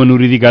ਸਿਕੰਦਰ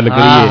ਅਮਨੂਰੀ ਦੀ ਗੱਲ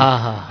ਕਰੀਏ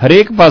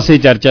ਹਰੇਕ ਪਾਸੇ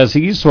ਚਰਚਾ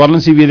ਸੀਗੀ ਸਵਰਨ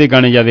ਸੀਵੀ ਦੇ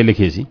ਗਾਣੇ ਜਿਆਦਾ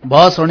ਲਿਖੇ ਸੀ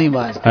ਬਹੁਤ ਸੋਹਣੀ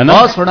ਆਵਾਜ਼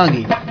ਬਹੁਤ ਸੋਹਣਾ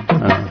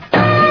ਗੀਤ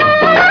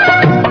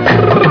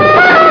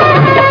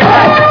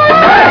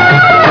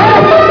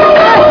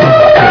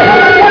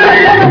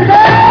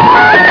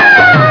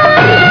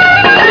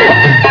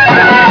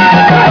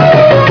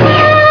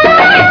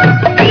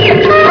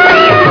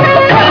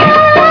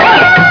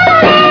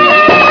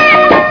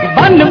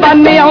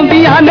ਬੰਨੇ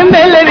ਆਉਂਦੀਆਂ ਨੇ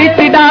ਮੇਲੇ ਵਿੱਚ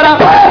ਡਾਰਾ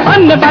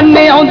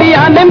ਬੰਨੇ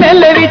ਆਉਂਦੀਆਂ ਨੇ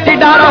ਮੇਲੇ ਵਿੱਚ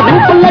ਡਾਰਾ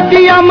ਰੂਪ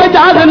ਲੱਗੀਆਂ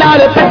ਮਜਾਦ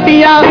ਨਾਲ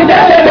ਪੱਟੀਆਂ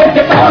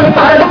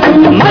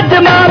ਮੱਝ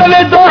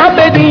ਮਾਰਵੇ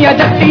ਦੁਆਬੇ ਦੀਆਂ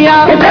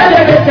ਜੱਟੀਆਂ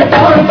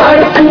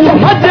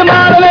ਮੱਝ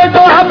ਮਾਰਵੇ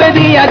ਦੁਆਬੇ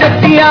ਦੀਆਂ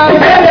ਜੱਟੀਆਂ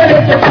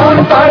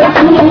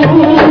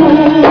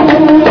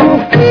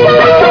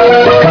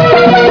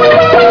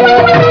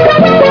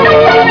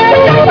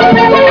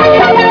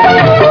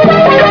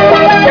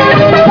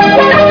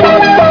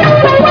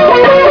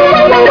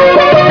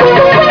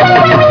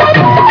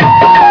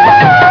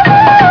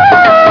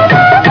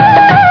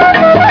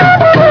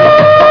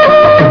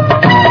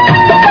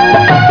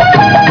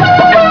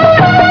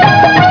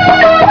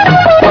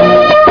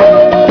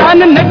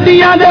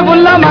ਦੇ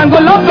ਬੁੱਲਾ ਮੰਗ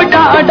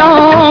ਲਪਟਾ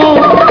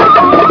ਡਾਉਣ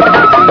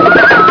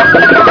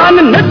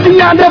ਕੰਨ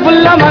ਨੱਤੀਆਂ ਦੇ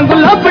ਬੁੱਲਾ ਮੰਗ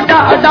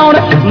ਲਪਟਾ ਡਾਉਣ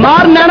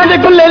ਮਾਰ ਨੈਣਾ ਦੇ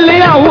ਗੁੱਲੇ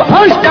ਲਿਆਉ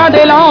ਹੌਸ਼ਟਾਂ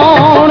ਦੇ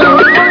ਲਾਉਣ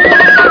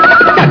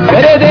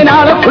ਘਰੇ ਦੇ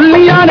ਨਾਲ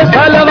ਫੁੱਲੀਆਂ ਨੇ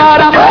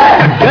ਸਲਵਾਰਾਂ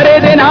ਘਰੇ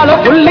ਦੇ ਨਾਲ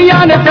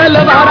ਫੁੱਲੀਆਂ ਨੇ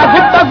ਸਲਵਾਰਾਂ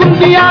ਗੁੱਟਾ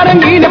ਗੁੰਦੀਆਂ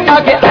ਰੰਗੀਨ ਪਾ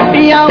ਕੇ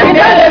ਅੱਟੀਆਂ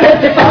ਮੇਰੇ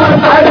ਵਿੱਚ ਕੌਣ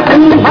ਫੜ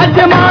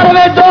ਮੱਝ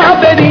ਮਾਰਵੇ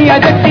ਦੁਆਬੇ ਦੀਆਂ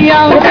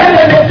ਜੱਟੀਆਂ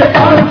ਮੇਰੇ ਵਿੱਚ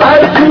ਕੌਣ ਫੜ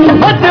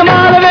ਮੱਝ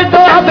ਮਾਰਵੇ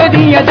ਦੁਆਬੇ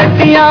ਦੀਆਂ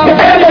ਜੱਟੀਆਂ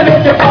ਮੇਰੇ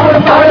ਵਿੱਚ ਕੌਣ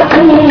ਫੜ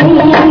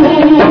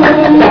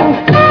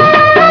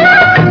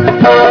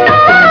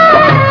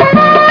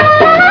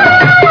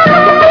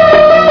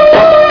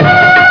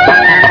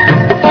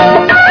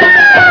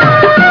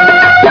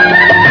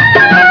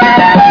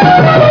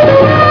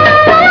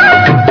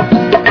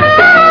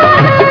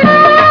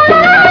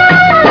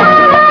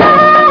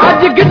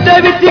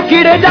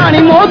ਕੀੜੇ ਜਾਣੀ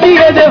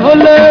ਮੋਦੀਏ ਦੇ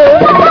ਫੁੱਲ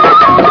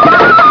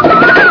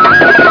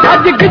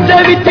ਅੱਜ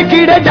ਗਿੱਧੇ ਵਿੱਚ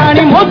ਕੀੜੇ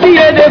ਜਾਣੀ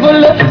ਮੋਦੀਏ ਦੇ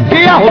ਫੁੱਲ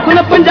ਕਿਆ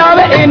ਹੁਕਮ ਪੰਜਾਬ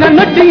ਇਹਨਾਂ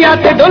ਨੱਡੀਆਂ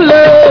ਤੇ ਡੁੱਲ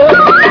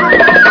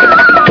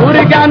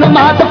ਮੁਰਗਾਂ ਨੂੰ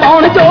ਮਾਤ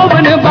ਪਾਉਣ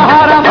ਜੋਬਨ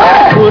ਬਹਾਰਾਂ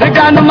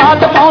ਮੁਰਗਾਂ ਨੂੰ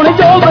ਮਾਤ ਪਾਉਣ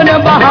ਜੋਬਨ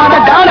ਬਹਾਰਾਂ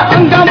ਜਾਣ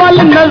ਅੰਗਾਂ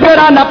ਵੱਲ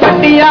ਨਜ਼ਰਾਂ ਨਾ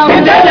ਪੱਟੀਆਂ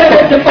ਜਿਹਦੇ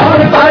ਵਿੱਚ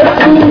ਪਾਉਣ ਪੜ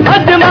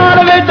ਅੱਜ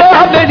ਮਾਰਵੇ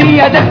ਦੁਆਬੇ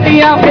ਦੀਆਂ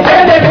ਜੱਟੀਆਂ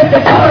ਜਿਹਦੇ ਵਿੱਚ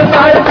ਪਾਉਣ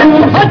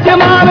ਪੜ ਅੱਜ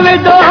ਮਾਰਵੇ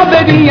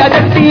ਦੁਆਬੇ ਦੀਆਂ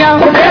ਜੱਟੀਆਂ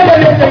ਜਿਹਦੇ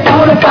ਵਿੱਚ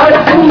ਪਾਉਣ ਪੜ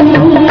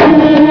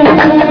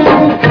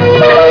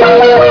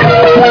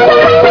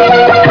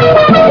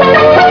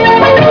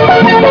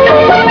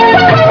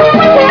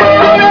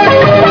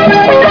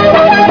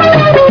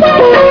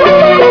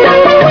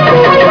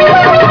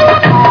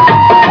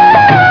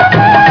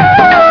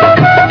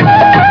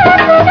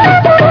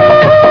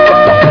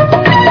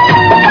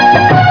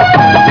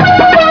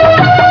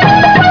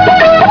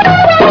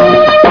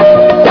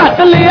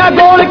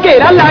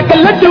ਘੇਰਾ ਲਾ ਕੇ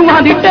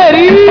ਲੱਡੂਆਂ ਦੀ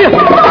ਢੇਰੀ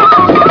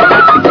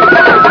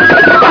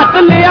ਕੱਟ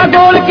ਲਿਆ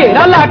ਗੋਲ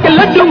ਘੇਰਾ ਲਾ ਕੇ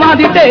ਲੱਡੂਆਂ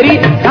ਦੀ ਢੇਰੀ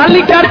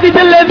ਖਾਲੀ ਕਰਤੀ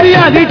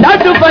ਜਲੇਬੀਆਂ ਦੀ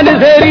ਢੱਡ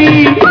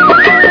ਬਨਸੇਰੀ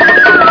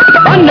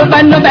बन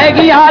बन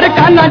बैगी यार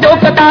काना जो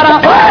कतारा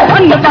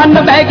बन बन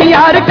बैगी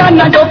यार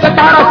काना जो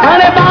कतारा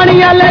खाने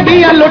बाणियां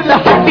लगियां लुट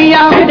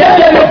हट्टियां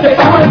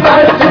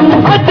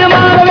मज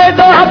मालवे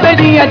दो हबे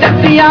दियां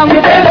जट्टियां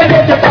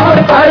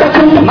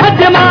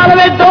मज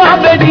मालवे दो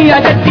हबे दियां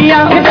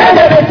जट्टियां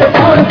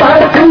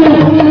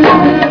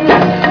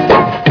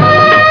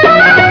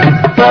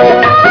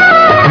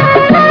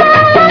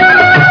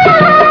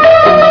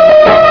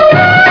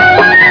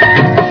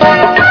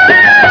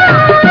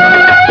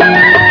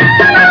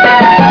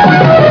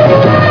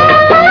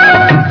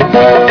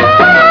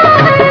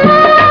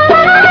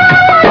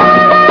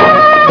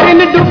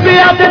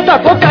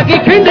तको तकी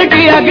खिंड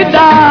गया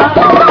गिद्दा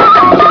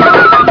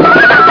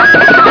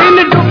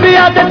दिन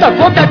डुबिया ते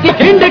तको तकी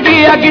खिंड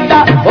गया गिद्दा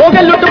हो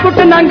गए लुट पुट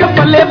नंग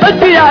पल्ले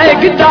बच आए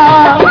गिद्दा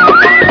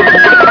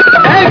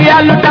है गया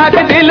लुटा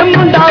के दिल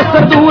मुंडा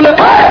सरदूल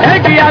है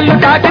गया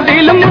लुटा के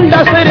दिल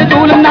मुंडा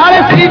सरदूल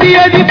नाले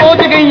सीधीए दी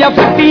पहुंच गई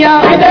फट्टियां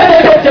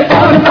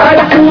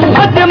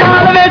मज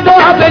मालवे दो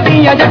हबे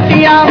दियां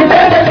जट्टियां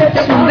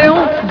सुनते हो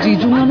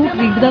जीजू ਨੂੰ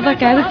ਖਰੀਦਦਾ ਤਾਂ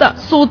ਕਹਿ ਦਿੱਤਾ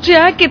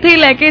ਸੋਚਿਆ ਕਿੱਥੇ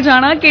ਲੈ ਕੇ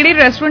ਜਾਣਾ ਕਿਹੜੇ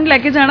ਰੈਸਟੋਰੈਂਟ ਲੈ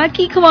ਕੇ ਜਾਣਾ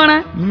ਕੀ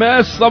ਖਵਾਣਾ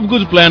ਮੈਂ ਸਭ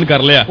ਕੁਝ ਪਲਾਨ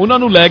ਕਰ ਲਿਆ ਉਹਨਾਂ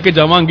ਨੂੰ ਲੈ ਕੇ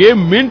ਜਾਵਾਂਗੇ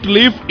mint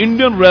leaf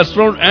Indian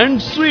restaurant and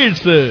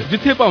sweets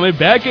ਜਿੱਥੇ ਭਾਵੇਂ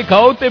ਬਹਿ ਕੇ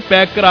ਖਾਓ ਤੇ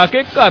ਪੈਕ ਕਰਾ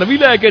ਕੇ ਘਰ ਵੀ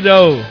ਲੈ ਕੇ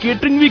ਜਾਓ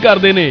ਕੇਟਰਿੰਗ ਵੀ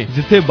ਕਰਦੇ ਨੇ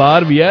ਜਿੱਥੇ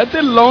ਬਾਰ ਵੀ ਹੈ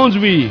ਤੇ ਲਾਉਂਜ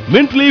ਵੀ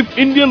mint leaf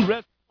Indian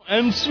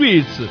and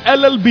Sweets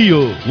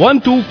LLBO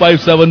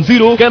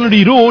 12570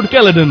 Kennedy Road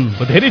Caledon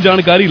ਵਧੇਰੇ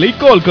ਜਾਣਕਾਰੀ ਲਈ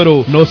ਕਾਲ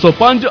ਕਰੋ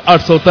 905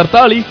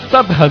 843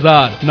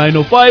 7000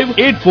 905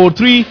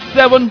 843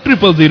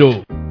 7000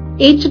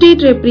 HD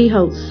Drapery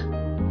House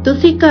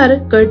ਤੁਸੀਂ ਘਰ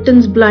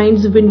curtains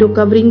blinds window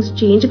coverings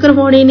change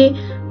ਕਰਵਾਉਣੇ ਨੇ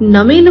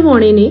ਨਵੇਂ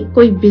ਲਵਾਉਣੇ ਨੇ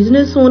ਕੋਈ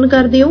ਬਿਜ਼ਨਸ ਓਨ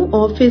ਕਰਦੇ ਹੋ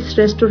ਆਫਿਸ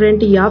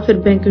ਰੈਸਟੋਰੈਂਟ ਜਾਂ ਫਿਰ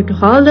ਬੈਂਕਟ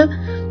ਹਾਲ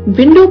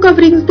ਵਿੰਡੋ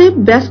ਕਵਰਿੰਗਸ ਦੇ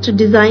best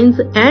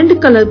designs and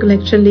colour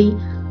collection ਲਈ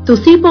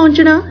ਤੁਸੀਂ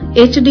ਪਹੁੰਚਣਾ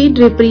HD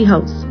Drapery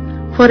House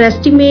For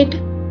estimate,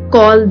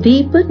 call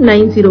Deep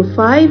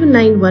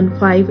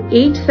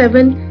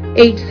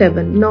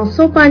 9059158787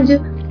 905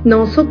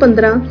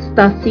 915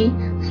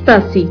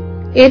 8787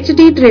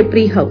 HD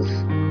Drapery House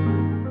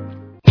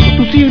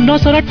ਤੁਸੀਂ ਇੰਨਾ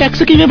ਸਾਰਾ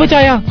ਟੈਕਸ ਕਿਵੇਂ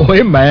ਬਚਾਇਆ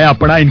ਓਏ ਮੈਂ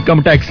ਆਪਣਾ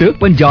income tax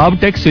Punjab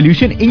tax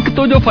solution Inc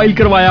ਤੋਂ ਜੋ ਫਾਈਲ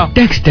ਕਰਵਾਇਆ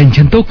ਟੈਕਸ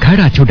ਟੈਨਸ਼ਨ ਤੋਂ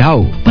ਖੜਾ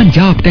ਛੁਡਾਓ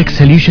ਪੰਜਾਬ ਟੈਕਸ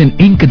ਸੋਲੂਸ਼ਨ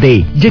ਇੰਕ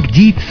ਦੇ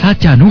ਜਗਜੀਤ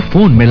ਸਾਚਾ ਨੂੰ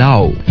ਫੋਨ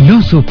ਮਿਲਾਓ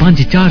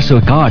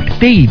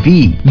 905461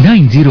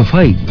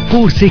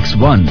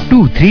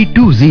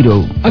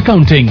 9054612320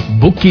 ਅਕਾਊਂਟਿੰਗ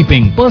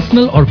ਬੁੱਕਕੀਪਿੰਗ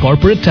ਪਰਸਨਲ ਔਰ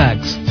corporate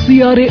tax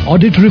CRA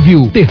audit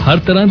review ਤੇ ਹਰ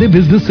ਤਰ੍ਹਾਂ ਦੇ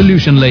ਬਿਜ਼ਨਸ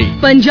ਸੋਲੂਸ਼ਨ ਲਈ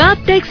Punjab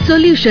tax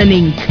solution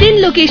Inc 3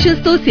 locations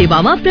ਤੋਂ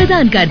ਸੇਵਾਵਾਂ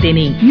ਪ੍ਰਦਾਨ ਕਰਦੇ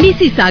ਨੇ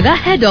Mississauga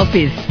head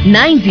office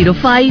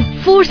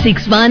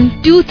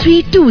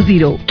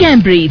 9054612320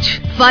 Cambridge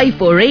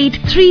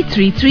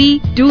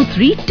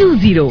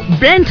 5483332320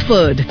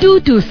 Brentford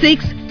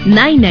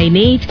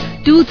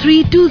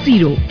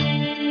 2269982320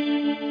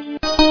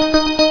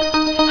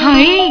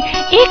 हाय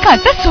एक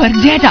आता स्वर्ग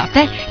जिहा जाता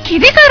है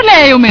किदे घर ले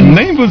आए हो मैंने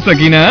नहीं पूछ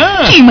सकी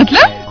ना की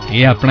मतलब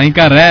ये अपना ही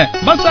घर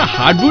है बस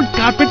हार्डवुड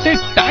कारपेट ते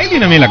टाइल ही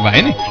नवे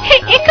लगवाए ने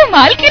एक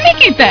कमाल किने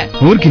कीता है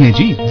और किने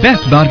जी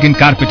best bargain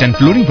carpet and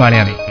flooring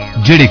वालियां ने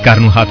ਜਿਹੜੇ ਘਰ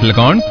ਨੂੰ ਹੱਥ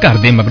ਲਗਾਉਣ ਘਰ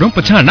ਦੇ ਮਗਰੋਂ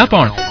ਪਛਾਣ ਨਾ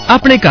ਪਾਉਣ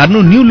ਆਪਣੇ ਘਰ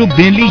ਨੂੰ ਨਿਊ ਲੁੱਕ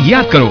ਦੇਣ ਲਈ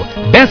ਯਾਦ ਕਰੋ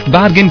best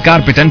bargain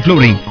carpet and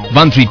flooring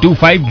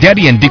 1325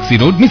 Derry and Dixie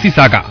road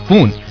Mississauga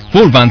phone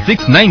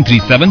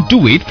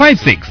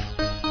 4169372856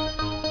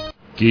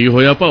 ਕੀ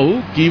ਹੋਇਆ ਭਾਊ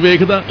ਕੀ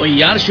ਵੇਖਦਾ ਓ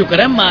ਯਾਰ ਸ਼ੁਕਰ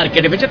ਹੈ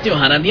ਮਾਰਕੀਟ ਵਿੱਚ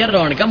ਤਿਉਹਾਰਾਂ ਦੀਆਂ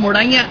ਰੌਣਕਾਂ ਮੁੜ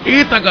ਆਈਆਂ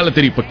ਇਹ ਤਾਂ ਗੱਲ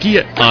ਤੇਰੀ ਪੱਕੀ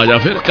ਹੈ ਆ ਜਾ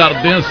ਫਿਰ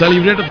ਕਰਦੇ ਆਂ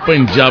ਸੈਲੀਬ੍ਰੇਟ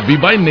ਪੰਜਾਬੀ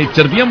ਬਾਈ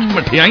ਨੇਚਰ ਦੀਆਂ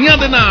ਮਠਿਆਈਆਂ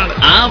ਦੇ ਨਾਲ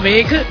ਆ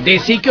ਵੇਖ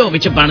ਦੇਸੀ ਘਿਓ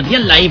ਵਿੱਚ ਬਣਦੀਆਂ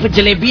ਲਾਈਵ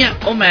ਜਲੇਬੀਆਂ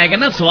ਉਹ ਮੈਂ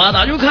ਕਹਿੰਦਾ ਸਵਾਦ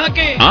ਆਜੂ ਖਾ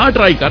ਕੇ ਆ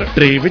ਟਰਾਈ ਕਰ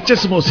ਟਰੇ ਵਿੱਚ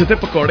ਸਮੋਸੇ ਤੇ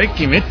ਪਕੌੜੇ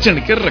ਕਿਵੇਂ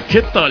ਚਿਣਕੇ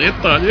ਰੱਖੇ ਤਾਜ਼ੇ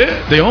ਤਾਜ਼ੇ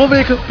ਤੇ ਉਹ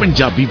ਵੇਖ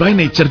ਪੰਜਾਬੀ ਬਾਈ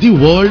ਨੇਚਰ ਦੀ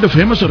ਵਰਲਡ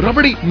ਫੇਮਸ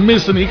ਰਬੜੀ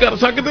ਮਿਸ ਨਹੀਂ ਕਰ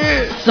ਸਕਦੇ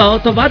 100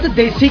 ਤੋਂ ਵੱਧ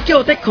ਦੇਸੀ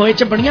ਘਿਓ ਤੇ ਖੋਏ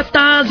ਚ ਬਣੀਆਂ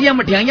ਤਾਜ਼ੀਆਂ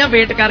ਮਠਿਆਈਆਂ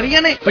ਵੇਟ ਕਰ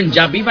ਰਹੀਆਂ ਨੇ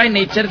ਪੰਜਾਬੀ ਬਾਈ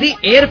ਨੇਚਰ ਦੀ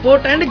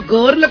에ਅਰਪੋਰਟ ਐਂਡ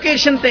ਗੋਰ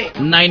ਲੋਕੇਸ਼ਨ ਤੇ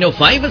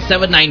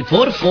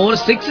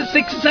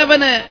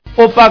 9057944667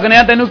 ਉਹ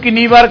ਪਗਨਿਆ ਤੈਨੂੰ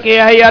ਕਿੰਨੀ ਵਾਰ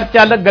ਕਿਹਾ ਯਾਰ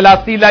ਚੱਲ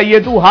ਗਲਾਸੀ ਲਾਈਏ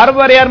ਤੂੰ ਹਰ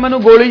ਵਾਰ ਯਾਰ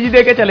ਮੈਨੂੰ ਗੋਲੀ ਜੀ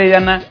ਦੇ ਕੇ ਚਲੇ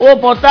ਜਾਣਾ ਉਹ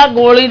ਪੋਤਾ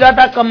ਗੋਲੀ ਦਾ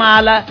ਤਾਂ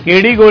ਕਮਾਲ ਹੈ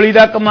ਕਿਹੜੀ ਗੋਲੀ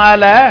ਦਾ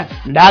ਕਮਾਲ ਹੈ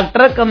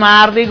ਡਾਕਟਰ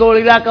ਕੁਮਾਰ ਦੀ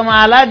ਗੋਲੀ ਦਾ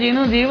ਕਮਾਲ ਹੈ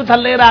ਜਿਹਨੂੰ ਜੀਭ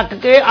ਥੱਲੇ ਰੱਖ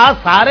ਕੇ ਆ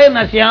ਸਾਰੇ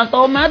ਨਸ਼ਿਆਂ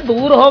ਤੋਂ ਮੈਂ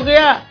ਦੂਰ ਹੋ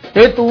ਗਿਆ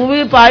ਤੇ ਤੂੰ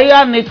ਵੀ ਭਾਈ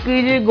ਆ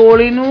ਨਿੱਕੀ ਜੀ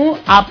ਗੋਲੀ ਨੂੰ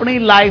ਆਪਣੀ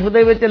ਲਾਈਫ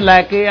ਦੇ ਵਿੱਚ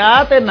ਲੈ ਕੇ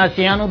ਆ ਤੇ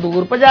ਨਸ਼ਿਆਂ ਨੂੰ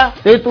ਦੂਰ ਭਜਾ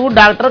ਤੇ ਤੂੰ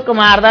ਡਾਕਟਰ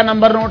ਕੁਮਾਰ ਦਾ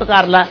ਨੰਬਰ ਨੋਟ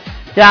ਕਰ ਲੈ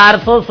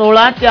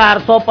 416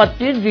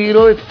 425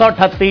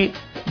 0138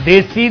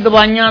 ਦੇਸੀ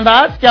ਦਵਾਈਆਂ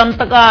ਦਾ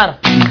ਚਮਤਕਾਰ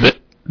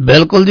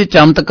ਬਿਲਕੁਲ ਜੀ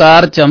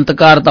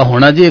ਚਮਤਕਾਰ ਤਾਂ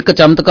ਹੋਣਾ ਜੀ ਇੱਕ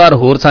ਚਮਤਕਾਰ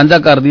ਹੋਰ ਸਾਂਝਾ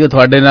ਕਰਦੀ ਹੈ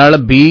ਤੁਹਾਡੇ ਨਾਲ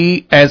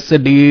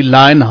BSD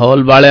ਲਾਈਨ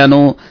ਹਾਲ ਵਾਲਿਆਂ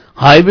ਨੂੰ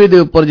ਹਾਈਵੇ ਦੇ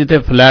ਉੱਪਰ ਜਿੱਥੇ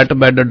ਫਲੈਟ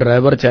ਬੈੱਡ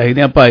ਡਰਾਈਵਰ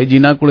ਚਾਹੀਦੇ ਆ ਭਾਈ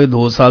ਜਿਨ੍ਹਾਂ ਕੋਲੇ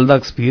 2 ਸਾਲ ਦਾ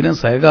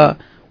ਐਕਸਪੀਰੀਅੰਸ ਹੈਗਾ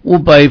ਉਹ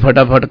ਭਾਈ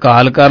ਫਟਾਫਟ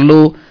ਕਾਲ ਕਰ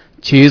ਲਓ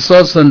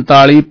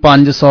 647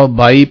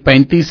 522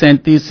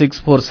 3537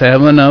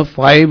 647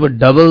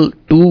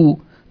 522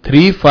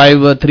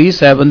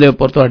 3537 ਦੇ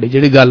ਉੱਪਰ ਤੁਹਾਡੀ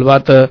ਜਿਹੜੀ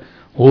ਗੱਲਬਾਤ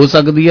ਹੋ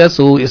ਸਕਦੀ ਹੈ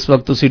ਸੋ ਇਸ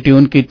ਵਕਤ ਤੁਸੀਂ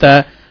ਟਿਊਨ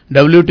ਕੀਤਾ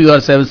WTR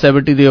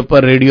 770 ਦੇ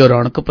ਉੱਪਰ ਰੇਡੀਓ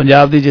ਰੌਣਕ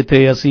ਪੰਜਾਬ ਦੀ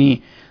ਜਿੱਥੇ ਅਸੀਂ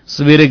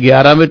ਸਵੇਰੇ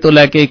 11 ਵਜੇ ਤੋਂ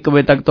ਲੈ ਕੇ 1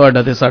 ਵਜੇ ਤੱਕ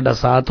ਤੁਹਾਡਾ ਤੇ ਸਾਡਾ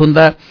ਸਾਥ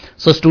ਹੁੰਦਾ।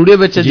 ਸੋ ਸਟੂਡੀਓ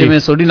ਵਿੱਚ ਜਿਵੇਂ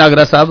ਸੋਢੀ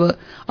ਨਾਗਰਾ ਸਾਹਿਬ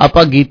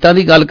ਆਪਾਂ ਗੀਤਾਂ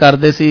ਦੀ ਗੱਲ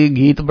ਕਰਦੇ ਸੀ,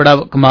 ਗੀਤ ਬੜਾ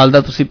ਕਮਾਲ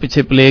ਦਾ ਤੁਸੀਂ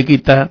ਪਿੱਛੇ ਪਲੇ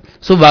ਕੀਤਾ।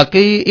 ਸੋ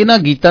ਵਾਕਈ ਇਹਨਾਂ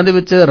ਗੀਤਾਂ ਦੇ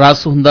ਵਿੱਚ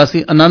ਰਸ ਹੁੰਦਾ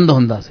ਸੀ, ਆਨੰਦ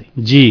ਹੁੰਦਾ ਸੀ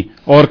ਜੀ।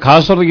 ਔਰ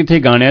ਖਾਸ ਤੌਰ ਤੇ ਕਿੱਥੇ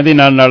ਗਾਣਿਆਂ ਦੇ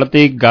ਨਾਲ ਨਾਲ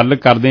ਤੇ ਗੱਲ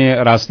ਕਰਦੇ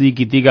ਰਸ ਦੀ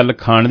ਕੀਤੀ, ਗੱਲ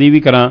ਖਾਣ ਦੀ ਵੀ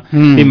ਕਰਾਂ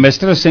ਤੇ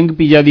ਮਿਸਟਰ ਸਿੰਘ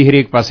ਪੀਜ਼ਾ ਦੀ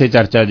ਹਰੇਕ ਪਾਸੇ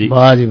ਚਰਚਾ ਜੀ।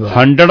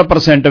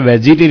 100%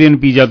 ਵੈਜੀਟੇਰੀਅਨ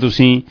ਪੀਜ਼ਾ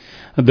ਤੁਸੀਂ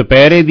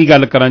ਦੁਪਹਿਰੇ ਦੀ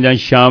ਗੱਲ ਕਰਾਂ ਜਾਂ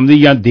ਸ਼ਾਮ ਦੀ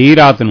ਜਾਂ ਦੇਰ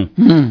ਰਾਤ ਨੂੰ,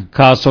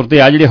 ਖਾਸ ਤੌਰ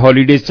ਤੇ ਆ ਜਿਹੜੇ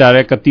ਹੌਲੀਡੇਜ਼ ਚੱਲ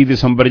ਰਹੇ 31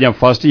 ਦਸੰਬਰ ਜਾਂ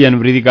 1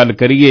 ਜਨਵਰੀ ਦੀ ਗੱਲ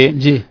ਕਰੀਏ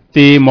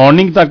ਤੇ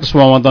ਮਾਰਨਿੰਗ ਤੱਕ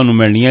ਸੇਵਾਵਾਂ ਤੁਹਾਨੂੰ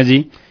ਮਿਲਣੀਆਂ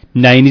ਜੀ।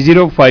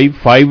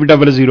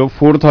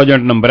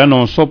 9055004000 ਨੰਬਰ ਹੈ,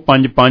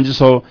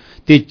 905-500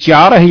 ਤੇ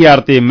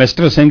 4000 ਤੇ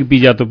ਮਿਸਟਰ ਸਿੰਘ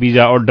ਪੀਜ਼ਾ ਤੋਂ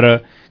ਪੀਜ਼ਾ ਆਰਡਰ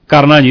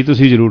ਕਰਨਾ ਜੀ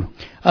ਤੁਸੀਂ ਜ਼ਰੂਰ।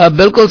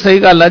 ਬਿਲਕੁਲ ਸਹੀ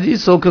ਗੱਲ ਆ ਜੀ।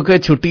 ਸੋ ਕਿਉਂਕਿ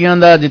ਛੁੱਟੀਆਂ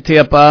ਦਾ ਜਿੱਥੇ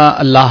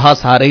ਆਪਾਂ ਲਾਹਾ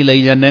ਸਾਰੇ ਹੀ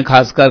ਲਈ ਜਾਂਦੇ,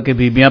 ਖਾਸ ਕਰਕੇ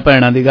ਬੀਬੀਆਂ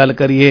ਭੈਣਾਂ ਦੀ ਗੱਲ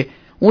ਕਰੀਏ,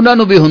 ਉਹਨਾਂ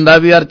ਨੂੰ ਵੀ ਹੁੰਦਾ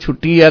ਵੀ ਯਾਰ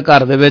ਛੁੱਟੀ ਆ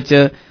ਘਰ ਦੇ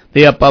ਵਿੱਚ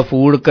ਤੇ ਆਪਾਂ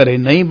ਫੂਡ ਘਰੇ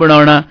ਨਹੀਂ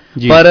ਬਣਾਉਣਾ।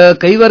 ਪਰ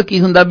ਕਈ ਵਾਰ ਕੀ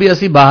ਹੁੰਦਾ ਵੀ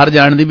ਅਸੀਂ ਬਾਹਰ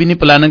ਜਾਣ ਦੀ ਵੀ ਨਹੀਂ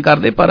ਪਲਾਨਿੰਗ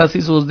ਕਰਦੇ, ਪਰ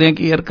ਅਸੀਂ ਸੋਚਦੇ ਹਾਂ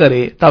ਕਿ ਯਾਰ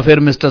ਘਰੇ ਤਾਂ ਫਿਰ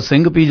ਮਿਸਟਰ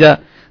ਸਿੰਘ ਪੀਜ਼ਾ।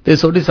 ਤੇ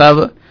ਸੋਢੀ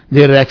ਸਾਹਿਬ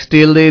ਜੇ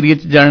ਰੈਕਸਡੇਲ ਦੇ ਏਰੀਏ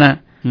 'ਚ ਜਾਣਾ,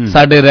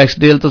 ਸਾਡੇ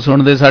ਰੈਕਸਡੇਲ ਤੋਂ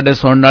ਸੁਣਦੇ ਸਾਡੇ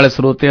ਸੁਣਨ ਵਾਲੇ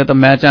ਸਰੋਤੇ ਆ, ਤਾਂ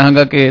ਮੈਂ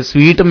ਚਾਹਾਂਗਾ ਕਿ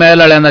ਸਵੀਟ ਮਹਿਲ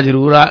ਵਾਲਿਆਂ ਦਾ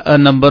ਜ਼ਰੂਰ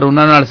ਨੰਬਰ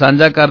ਉਹਨਾਂ ਨਾਲ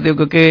ਸਾਂਝਾ ਕਰ ਦਿਓ,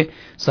 ਕਿਉਂਕਿ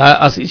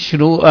ਅਸੀਂ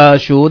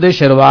ਸ਼ੋਅ ਦੇ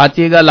ਸ਼ੁਰੂਆਤ 'ਚ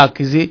ਇਹ ਗੱਲ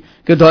ਆਖੀ ਸੀ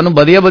ਕਿ ਤੁਹਾਨੂੰ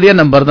ਵਧੀਆ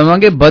ਨੰਬਰ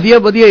ਦੇਵਾਂਗੇ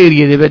ਵਧੀਆ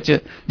ਏਰੀਏ ਦੇ ਵਿੱਚ,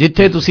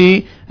 ਜਿੱਥੇ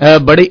ਤੁਸੀਂ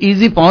ਬੜੇ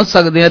ਈਜ਼ੀ ਪਹੁੰਚ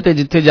ਸਕਦੇ ਆ ਤੇ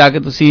ਜਿੱਥੇ ਜਾ ਕੇ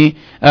ਤੁਸੀਂ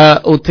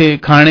ਉੱਥੇ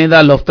ਖਾਣੇ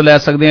ਦਾ ਲੁਫਤ ਲੈ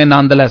ਸਕਦੇ ਆ,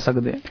 ਆਨੰਦ ਲੈ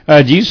ਸਕਦੇ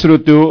ਆ ਜੀ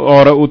ਸਰੋਤਿਓ।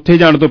 ਔਰ ਉੱਥੇ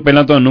ਜਾਣ ਤੋਂ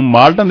ਪਹਿਲਾਂ ਤੁਹਾਨੂੰ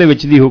ਮਾਲਟਨ ਦੇ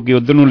ਵਿੱਚ ਦੀ ਹੋ ਕੇ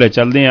ਉੱਧਰ ਨੂੰ ਲੈ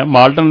ਚੱਲਦੇ ਆ।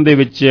 ਮਾਲਟਨ ਦੇ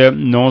ਵਿੱਚ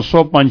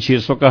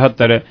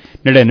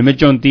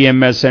 9056719934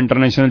 MS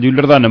ਇੰਟਰਨੈਸ਼ਨਲ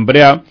ਜੂਲਰ ਦਾ ਨੰਬਰ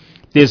ਆ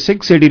ਤੇ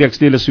 680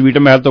 ਰੈਕਸਡੇਲ ਸਵੀਟ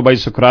ਮਹਿਲ ਤੋਂ ਬਾਈ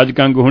ਸੁਖਰਾਜ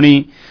ਕੰਗ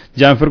ਹੋਣੀ,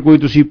 ਜਾਂ ਫਿਰ ਕੋਈ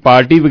ਤੁਸੀਂ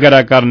ਪਾਰਟੀ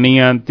ਵਗੈਰਾ ਕਰਨੀ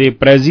ਆ ਤੇ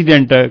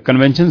ਪ੍ਰੈਜ਼ੀਡੈਂਟ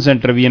ਕਨਵੈਨਸ਼ਨ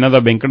ਸੈਂਟਰ ਵੀ ਇਹਨਾਂ ਦਾ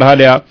ਬੈਂਕਟ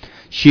ਹਾਲ ਆ।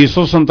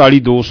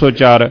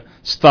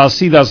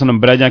 647-204-8710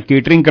 ਨੰਬਰ ਹੈ, ਜਾਂ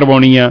ਕੇਟਰਿੰਗ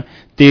ਕਰਵਾਉਣੀ ਆ।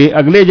 ਤੇ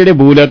ਅਗਲੇ ਜਿਹੜੇ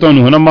ਬੋਲ ਆ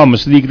ਤੁਹਾਨੂੰ ਹਨਾ ਮੁਹੰਮਦ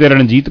ਸਦੀਕ ਤੇ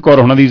ਰਣਜੀਤ ਕੌਰ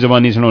ਉਹਨਾਂ ਦੀ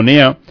ਜ਼ਬਾਨੀ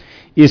ਸੁਣਾਉਂਦੇ ਆ।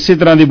 ਇਸੇ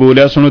ਤਰ੍ਹਾਂ ਦੇ ਬੋਲ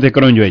ਆ, ਸੁਣੋ ਤੇ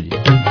ਕਰੋ ਇੰਜੋਏ ਜੀ।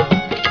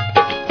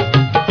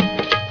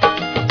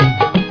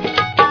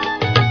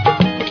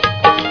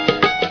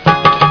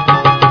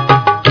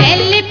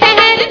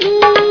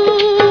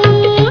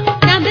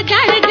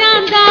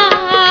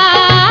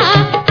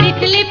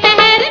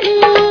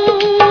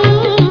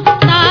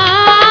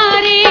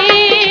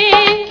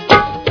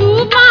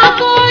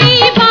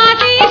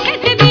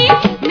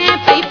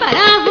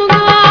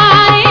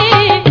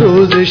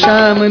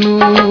 ਸ਼ਾਮ ਨੂੰ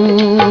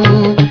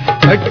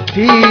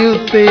ਠੱਠੀ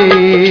ਉੱਤੇ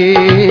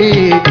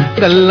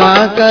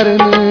ਗੱਲਾਂ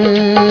ਕਰਨ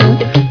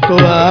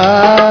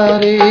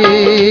ਕੁਆਰੇ,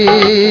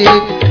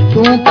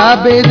 ਤੂੰ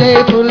ਤਾਬੇ ਦੇ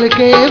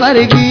ਫੁਲਕੇ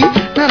ਵਰਗੀ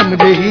ਨਰਮ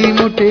ਦੇਹੀ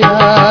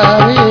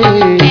ਮੁਟਿਆਰੇ।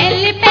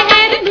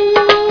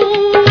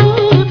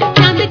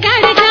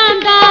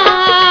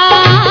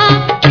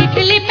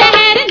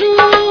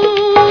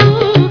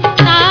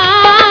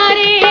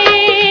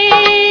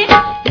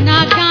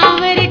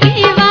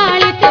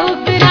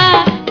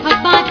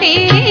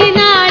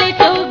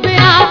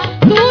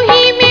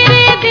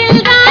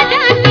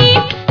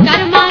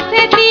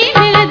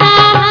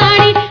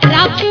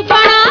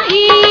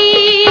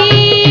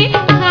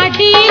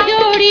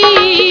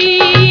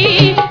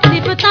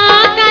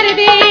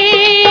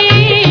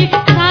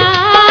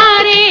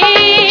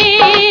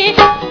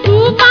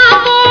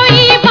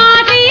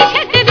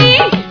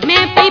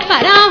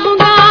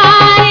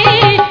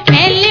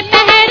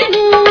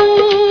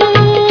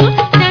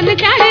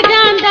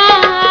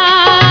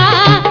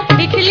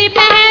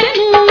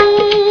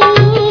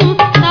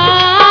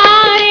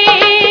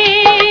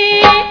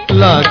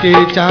 ਕੇ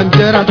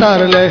ਚਾਂਜਰਾਂ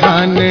ਧਰ ਲੈ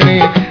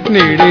ਹਾਨਣੇ,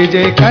 ਨੇੜੇ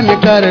ਜੇ ਕੰਨ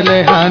ਕਰ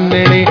ਲੈ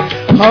ਹਾਨਣੇ।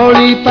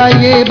 ਹੌਲੀ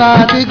ਪਾਈਏ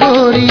ਬਾਤ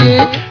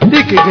ਗੋਰੀਏ,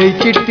 ਦਿਖ ਗਈ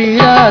ਚਿੱਟੀ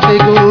ਰਾਤ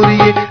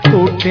ਗੋਰੀਏ।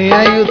 ਕੋਠਿਆਂ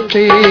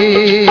ਉੱਤੇ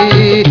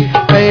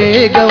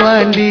ਪਏ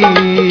ਗਵਾਂਢੀ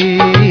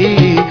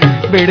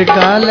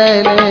ਬਿੜਕਾ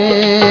ਲੈ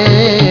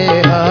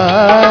ਲੈ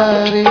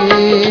ਹਾਰੇ,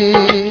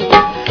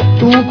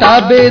 ਤੂੰ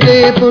ਤਾਬੇ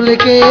ਦੇ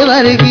ਫੁਲਕੇ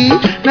ਵਰਗੀ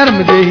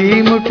ਨਰਮ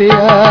ਦੇਹੀ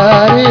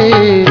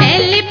ਮੁਟਿਆਰੇ।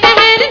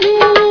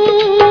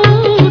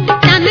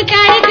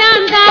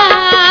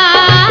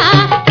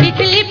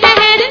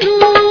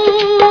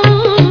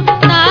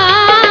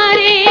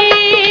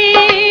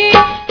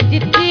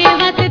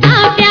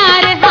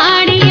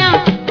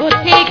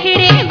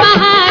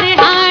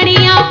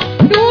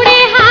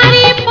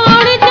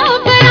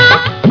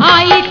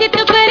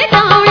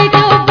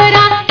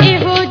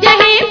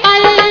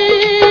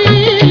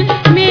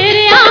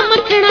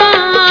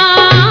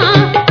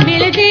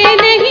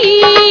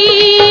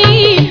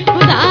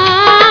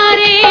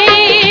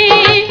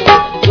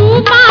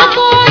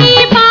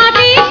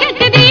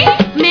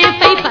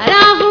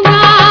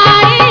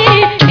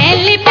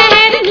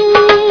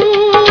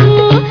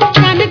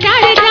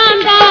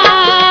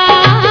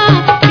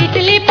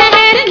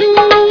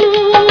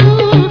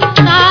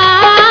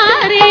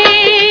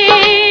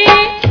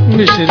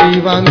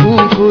 ਵਾਂਗੂ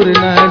ਖੁਰ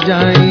ਨਾ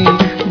ਜਾਈ,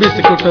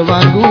 ਬਿਸਕੁਟ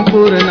ਵਾਂਗੂ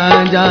ਪੁਰ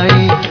ਨਾ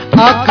ਜਾਈ।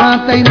 ਆਖਾਂ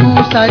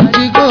ਤੈਨੂੰ ਸੱਚ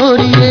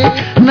ਗੋਰੀਏ,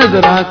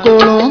 ਨਜ਼ਰਾਂ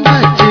ਕੋਲੋਂ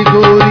ਮੱਚ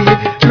ਗੋਰੀਏ।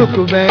 ਲੁਕ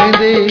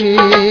ਬੈਂਦੇ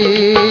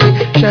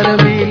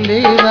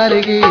ਸ਼ਰਮੀਲੇ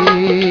ਵਰਗੇ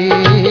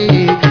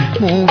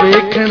ਮੂੰਹ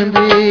ਵੇਖਣ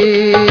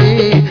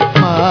ਦੇ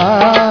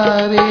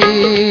ਮਾਰੇ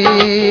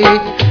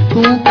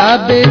ਤੂੰ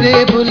ਕਾਬੇ ਦੇ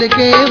ਭੁੱਲ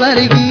ਕੇ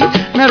ਵਰਗੀ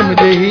ਨਰਮ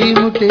ਜਿਹੀ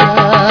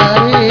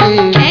ਮੁਟਿਆਰੇ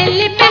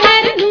ਪਹਿਲੇ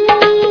ਪਹਿਰ ਨੂੰ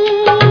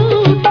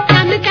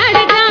ਚੰਨ ਚੜ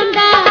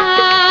ਜਾਂਦਾ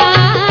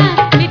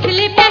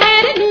ਪਿਛਲੇ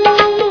ਪਹਿਰ ਨੂੰ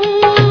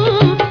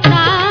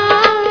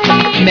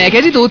मैं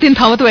कह जी 2-3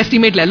 ਥਾਵਾਂ ਤੋਂ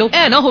ਐਸਟੀਮੇਟ ਲੈ ਲਓ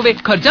ਐ ਨਾ ਹੋਵੇ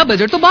ਖਰਚਾ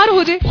ਬਜਟ ਤੋਂ ਬਾਹਰ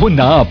ਹੋ ਜੇ ਉਹ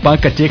ਨਾ ਆਪਾਂ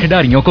ਕੱਚੇ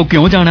ਖਿਡਾਰੀਆਂ ਕੋ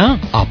ਕਿਉਂ ਜਾਣਾ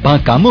ਆਪਾਂ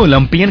ਕੰਮ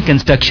올림픽ਨ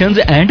ਕੰਸਟਰਕਸ਼ਨਜ਼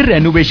ਐਂਡ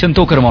ਰੈਨੋਵੇਸ਼ਨ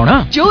ਤੋਂ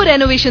ਕਰਵਾਉਣਾ ਜੋ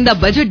ਰੈਨੋਵੇਸ਼ਨ ਦਾ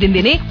ਬਜਟ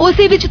ਦਿੰਦੇ ਨੇ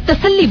ਉਸੇ ਵਿੱਚ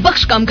ਤਸੱਲੀ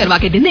ਬਖਸ਼ ਕੰਮ ਕਰਵਾ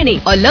ਕੇ ਦਿੰਦੇ ਨੇ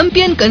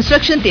올림픽ਨ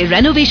ਕੰਸਟਰਕਸ਼ਨ ਤੇ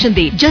ਰੈਨੋਵੇਸ਼ਨ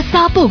ਦੇ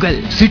ਜੱਸਾ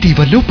ਭੋਗਲ ਸਿਟੀ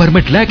ਵੱਲੋਂ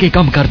ਪਰਮਿਟ ਲੈ ਕੇ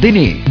ਕੰਮ ਕਰਦੇ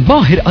ਨੇ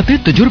ਮਾਹਿਰ ਅਤੇ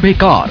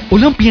ਤਜਰਬੇਕਾਰ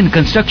올림픽ਨ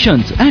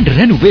ਕੰਸਟਰਕਸ਼ਨਜ਼ ਐਂਡ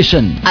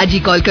ਰੈਨੋਵੇਸ਼ਨ ਅੱਜ ਹੀ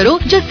ਕਾਲ ਕਰੋ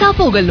ਜੱਸਾ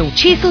ਭੋਗਲ ਨੂੰ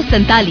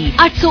 647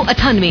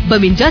 898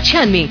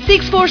 5296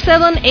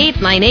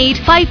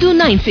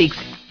 6478985296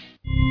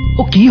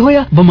 ਉਹ ਕੀ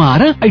ਹੋਇਆ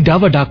ਬਿਮਾਰ ਆ ਐਡਾ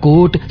ਵੱਡਾ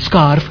ਕੋਟ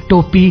ਸਕਾਰਫ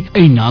ਟੋਪੀ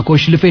ਇੰਨਾ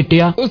ਕੁਛ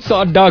ਲਪੇਟਿਆ ਉਹ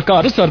ਸਾਡਾ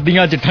ਘਰ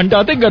ਸਰਦੀਆਂ 'ਚ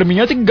ਠੰਡਾ ਤੇ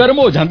ਗਰਮੀਆਂ 'ਚ ਗਰਮ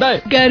ਹੋ ਜਾਂਦਾ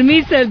ਹੈ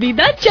ਗਰਮੀ ਸਰਦੀ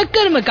ਦਾ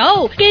ਚੱਕਰ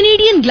ਮਕਾਓ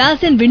Canadian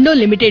glass and window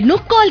limited ਨੂੰ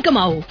ਕਾਲ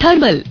ਕਮਾਓ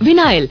thermal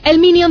vinyl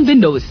aluminium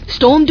windows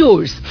stone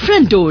doors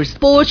front doors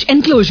porch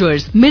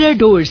enclosures mirror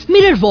doors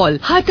mirror wall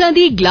ਹਰ ਤਰ੍ਹਾਂ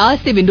ਦੀ ਗਲਾਸ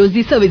ਤੇ ਵਿੰਡੋਜ਼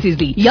ਦੀ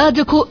ਸਰਵਿਸਿਜ਼ ਲਈ ਯਾਦ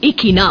ਰੱਖੋ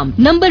ਇੱਕ ਹੀ ਨਾਮ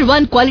number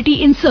 1 quality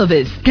in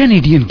service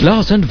Canadian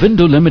glass and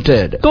window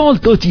limited call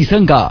Tochi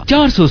Sanga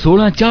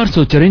 416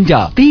 454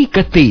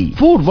 3031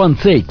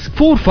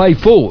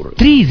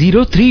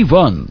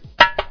 416-454-3031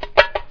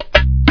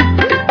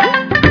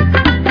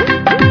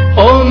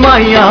 ਓ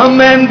ਮਾਇਆ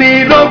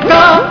ਮਹਿੰਦੀ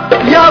ਰੋਕਾ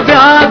ਜਾਂ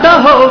ਵਿਆਹ ਦਾ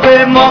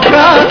ਹੋਵੇ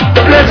ਮੌਕਾ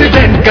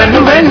ਪ੍ਰੈਜ਼ੀਡੈਂਟ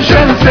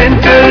ਕਨਵੈਨਸ਼ਨ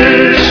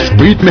ਸੈਂਟਰ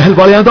ਸਵੀਟ ਮਹਿਲ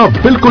ਵਾਲਿਆਂ ਦਾ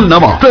ਬਿਲਕੁਲ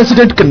ਨਵਾਂ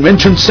ਪ੍ਰੈਜ਼ੀਡੈਂਟ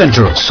ਕਨਵੈਨਸ਼ਨ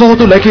ਸੈਂਟਰ 100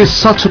 ਤੋਂ ਲੈ ਕੇ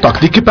 700 ਤੱਕ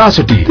ਦੀ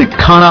ਕੈਪੈਸਿਟੀ ਤੇ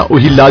ਖਾਣਾ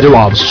ਉਹੀ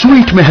ਲਾਜਵਾਬ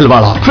ਸਵੀਟ ਮਹਿਲ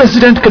ਵਾਲਾ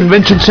ਪ੍ਰੈਜ਼ੀਡੈਂਟ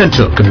ਕਨਵੈਨਸ਼ਨ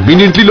ਸੈਂਟਰ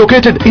ਕਨਵੀਨੀਐਂਟਲੀ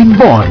ਲੋਕੇਟਡ ਇਨ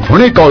ਬੌਂਡ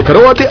ਹੁਣੇ ਕਾਲ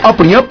ਕਰੋ ਅਤੇ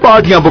ਆਪਣੀਆਂ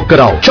ਪਾਰਟੀਆਂ ਬੁੱਕ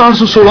ਕਰਾਓ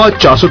 416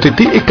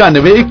 433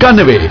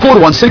 9191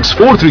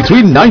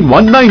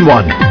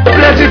 416-433-9191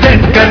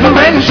 ਪ੍ਰੈਜ਼ੀਡੈਂਟ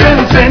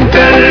ਕਨਵੈਨਸ਼ਨ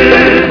ਸੈਂਟਰ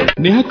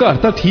ਨੇਹਾ ਘਰ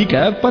ਤਾਂ ਠੀਕ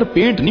ਹੈ ਪਰ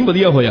ਪੇਂਟ ਨਹੀਂ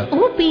ਵਧੀਆ ਹੋਇਆ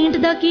ਉਹ ਪੇਂਟ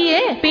ਦਾ ਕੀ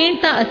ਹੈ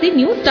ਪੇਂਟ ਤਾਂ ਅਸੀਂ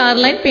ਨਿਊ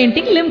ਸਟਾਰਲਾਈਨ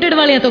ਪੇਂਟਿੰਗ ਲਿਮਟਿਡ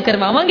ਵਾਲਿਆਂ ਤੋਂ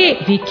ਕਰਵਾਵਾਂਗੇ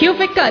ਵੇਖਿਓ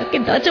ਫੇ ਘਰ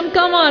ਕਿੱਦਾਂ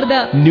ਚਮਕਾ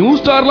ਮਾਰਦਾ ਨਿਊ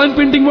ਸਟਾਰਲਾਈਨ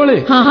ਪੇਂਟਿੰਗ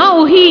ਵਾਲੇ ਹਾਂ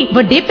ਉਹੀ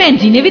ਵੱਡੇ ਭੈਣ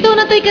ਜੀ ਨੇ ਵੀ ਤਾਂ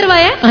ਉਹਨਾਂ ਤੋਂ ਹੀ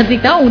ਕਰਵਾਇਆ ਅਸੀਂ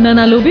ਤਾਂ ਉਹਨਾਂ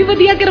ਨਾਲੋਂ ਵੀ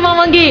ਵਧੀਆ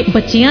ਕਰਵਾਵਾਂਗੇ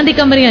ਬੱਚਿਆਂ ਦੇ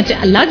ਕਮਰਿਆਂ 'ਚ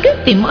ਅਲੱਗ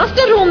ਤੇ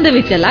ਮਾਸਟਰ ਰੂਮ ਦੇ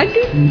ਵਿੱਚ ਅਲੱਗ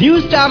ਨਿਊ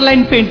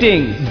ਸਟਾਰਲਾਈਨ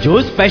ਪੇਂਟਿੰਗ ਜੋ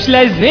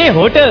ਸਪੈਸ਼ਲਾਈਜ਼ ਨੇ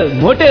hotel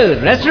motel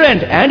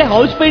restaurant and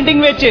house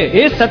painting ਵਿੱਚ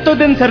ਇਹ 7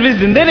 ਦਿਨ ਸਰਵਿਸ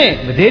ਦਿੰਦੇ ਨੇ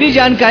ਵਧੇਰੀ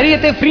ਜਾਣਕਾਰੀ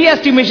ਅਤੇ ਫ੍ਰੀ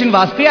ਐਸਟੀਮੇਸ਼ਨ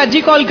ਵਾਸਤੇ ਅੱਜ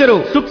ਹੀ ਕਾਲ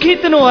ਕਰੋ ਸੁਖੀ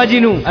ਧਨੋਆ ਜੀ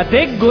ਨੂੰ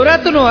ਅਤੇ ਗੋਰਾ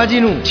ਧਨੋਆ ਜੀ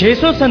ਨੂੰ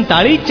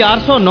 647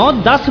 409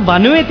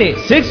 1092 ਤੇ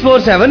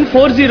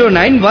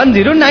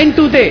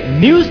 6474091092 ਤੇ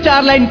ਨਿਊ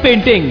ਸਟਾਰਲਾਈਨ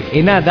ਪੇਂਟਿੰਗ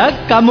ਇਹਨਾਂ ਦਾ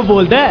ਕੰਮ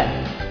ਬੋਲਦਾ ਹੈ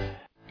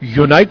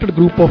United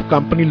Group of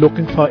Company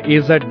looking for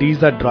AZ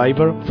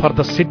driver for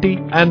the city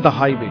and the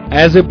highway.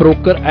 As a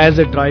broker, as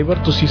a driver,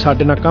 ਤੁਸੀਂ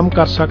ਸਾਡੇ ਨਾਲ ਕੰਮ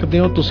ਕਰ ਸਕਦੇ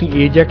ਹੋ। ਤੁਸੀਂ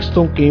AJAX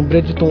ਤੋਂ,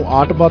 ਕੈਂਬਰਿਜ ਤੋਂ,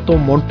 ਆਟਵਾ ਤੋਂ,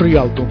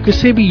 ਮੌਂਟਰੀਅਲ ਤੋਂ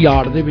ਕਿਸੇ ਵੀ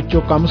ਯਾਰਡ ਦੇ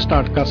ਵਿੱਚੋਂ ਕੰਮ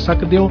ਸਟਾਰਟ ਕਰ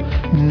ਸਕਦੇ ਹੋ।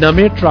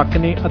 ਨਵੇਂ ਟਰੱਕ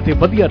ਨੇ ਅਤੇ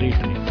ਵਧੀਆ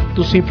ਰੇਟ ਨੇ।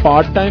 ਤੁਸੀਂ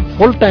ਪਾਰਟ ਟਾਈਮ,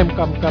 ਫੁੱਲ ਟਾਈਮ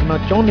ਕੰਮ ਕਰਨਾ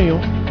ਚਾਹੁੰਦੇ ਹੋ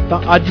ਤਾਂ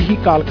ਅੱਜ ਹੀ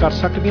ਕਾਲ ਕਰ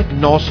ਸਕਦੇ ਹੋ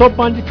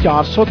 905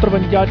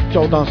 453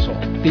 1400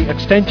 ਤੇ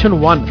ਐਕਸਟੈਂਸ਼ਨ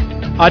 1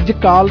 ਅੱਜ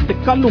ਕਾਲ ਤੇ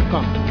ਕੱਲ ਨੂੰ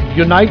ਕੰਮ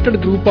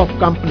United Group of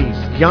Companies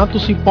ਜਾਂ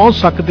ਤੁਸੀਂ ਪਹੁੰਚ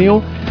ਸਕਦੇ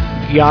ਹੋ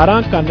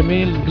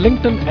 1191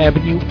 ਲਿੰਕਟਨ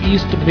avenue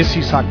east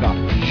Mississauga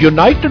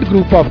United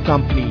Group of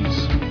Companies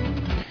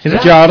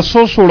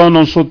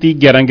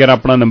 416-930-1111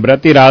 ਆਪਣਾ ਨੰਬਰ ਹੈ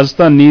ਤੇ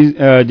ਰਾਜਧਾਨੀ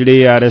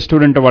ਜਿਹੜੇ ਆ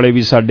ਰੈਸਟੋਰੈਂਟ ਵਾਲੇ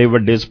ਵੀ ਸਾਡੇ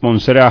ਵੱਡੇ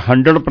ਸਪਾਂਸਰ ਆ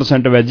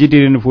 100%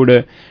 vegetarian food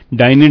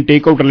dine in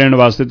take out ਲੈਣ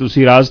ਵਾਸਤੇ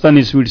ਤੁਸੀਂ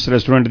ਰਾਜਧਾਨੀ ਸਵੀਟਸ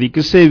ਰੈਸਟੋਰੈਂਟ ਦੀ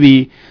ਕਿਸੇ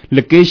ਵੀ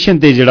ਲੋਕੇਸ਼ਨ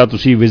ਤੇ ਜਿਹੜਾ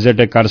ਤੁਸੀਂ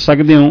ਵਿਜ਼ਿਟ ਕਰ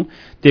ਸਕਦੇ ਹੋ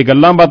ਤੇ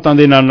ਗੱਲਾਂ ਬਾਤਾਂ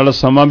ਦੇ ਨਾਲ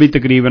ਸਮਾਂ ਵੀ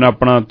ਤਕਰੀਬਨ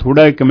ਆਪਣਾ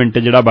ਥੋੜਾ 1 ਮਿੰਟ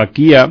ਜਿਹੜਾ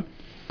ਬਾਕੀ ਆ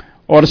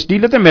ਔਰ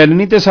ਸਟੀਲ ਅਤੇ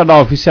ਮੈਲਨੀ ਤੇ ਸਾਡਾ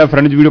ਆਫਿਸ ਹੈ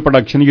ਫਰੈਂਚ ਵੀਡੀਓ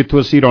ਪ੍ਰੋਡਕਸ਼ਨ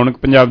ਜਿੱਥੋਂ ਅਸੀਂ ਰੌਣਕ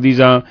ਪੰਜਾਬ ਦੀ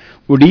ਜਾਂ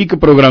ਉਡੀਕ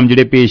ਪ੍ਰੋਗਰਾਮ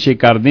ਜਿਹੜੇ ਪੇਸ਼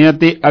ਕਰਦੇ ਹਾਂ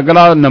ਤੇ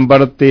ਅਗਲਾ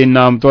ਨੰਬਰ ਤੇ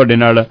ਨਾਮ ਤੁਹਾਡੇ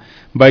ਨਾਲ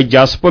ਬਾਈ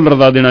ਜਸ ਭੁੱਲਰ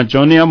ਦਾ ਦੇਣਾ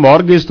ਚਾਹੁੰਦੇ ਹਾਂ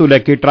ਮੌਰਗੇਜ ਤੋਂ ਲੈ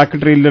ਕੇ ਟਰੱਕ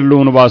ਟ੍ਰੇਲਰ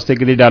ਲੋਨ ਵਾਸਤੇ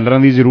ਕਿਤੇ ਡਾਲਰਾਂ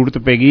ਦੀ ਜ਼ਰੂਰਤ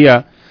ਪੈ ਗਈ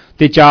ਆ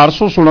ਤੇ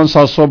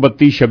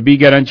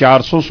 416-732-2611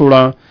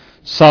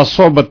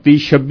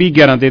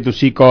 416-732-2611 ਤੇ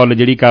ਤੁਸੀਂ ਕਾਲ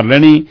ਜਿਹੜੀ ਕਰ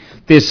ਲੈਣੀ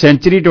ਤੇ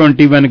ਸੈਂਚਰੀ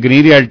 21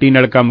 ਗ੍ਰੀਨ ਰਿਐਲਟੀ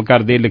ਨਾਲ ਕੰਮ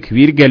ਕਰਦੇ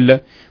ਲਖਵੀਰ ਗਿੱਲ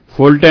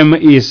ਫੁੱਲ ਟਾਈਮ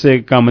ਇਸ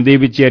ਕੰਮ ਦੇ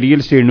ਵਿੱਚ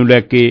ਰੀਅਲ ਸਟੇਟ ਨੂੰ ਲੈ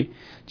ਕੇ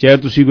ਚਾਹੇ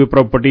ਤੁਸੀਂ ਕੋਈ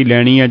ਪ੍ਰਾਪਰਟੀ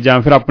ਲੈਣੀ ਹੈ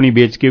ਜਾਂ ਫਿਰ ਆਪਣੀ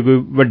ਵੇਚ ਕੇ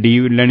ਕੋਈ ਵੱਡੀ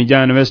ਲੈਣੀ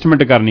ਜਾਂ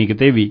ਇਨਵੈਸਟਮੈਂਟ ਕਰਨੀ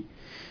ਕਿਤੇ ਵੀ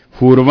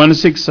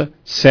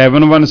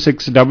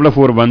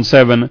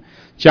 416-716-4417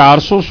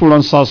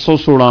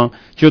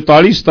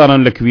 416-716-4417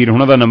 ਲਖਵੀਰ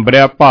ਉਹਨਾਂ ਦਾ ਨੰਬਰ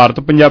ਹੈ ਭਾਰਤ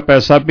ਪੰਜਾਬ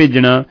ਪੈਸਾ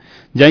ਭੇਜਣਾ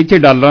ਜਾਂ ਇੱਥੇ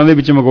ਡਾਲਰਾਂ ਦੇ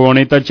ਵਿੱਚ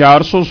ਮੰਗਵਾਉਣੇ ਤਾਂ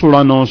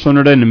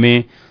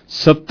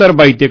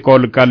 416-999-7022 ਤੇ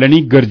ਕਾਲ ਕਰ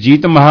ਲੈਣੀ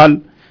ਗੁਰਜੀਤ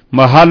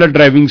ਮਹਾਲ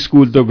ਡਰਾਈਵਿੰਗ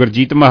ਸਕੂਲ ਤੋਂ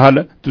ਗੁਰਜੀਤ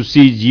ਮਹਾਲ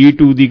ਤੁਸੀਂ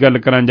G2 ਦੀ ਗੱਲ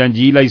ਕਰਾਂ ਜਾਂ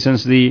G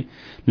ਲਾਇਸੈਂਸ ਦੀ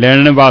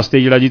ਲੈਣ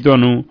ਵਾਸਤੇ ਜਿਹੜਾ ਜੀ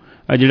ਤੁਹਾਨੂੰ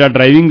ਜਿਹੜਾ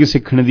ਡਰਾਈਵਿੰਗ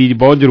ਸਿੱਖਣ ਦੀ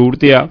ਬਹੁਤ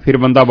ਜ਼ਰੂਰਤ ਆ ਫਿਰ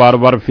ਬੰਦਾ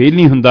ਵਾਰ-ਵਾਰ ਫੇਲ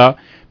ਨਹੀਂ ਹੁੰਦਾ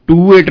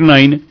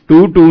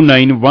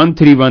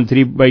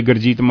 2892291313 ਬਾਈ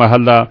ਗੁਰਜੀਤ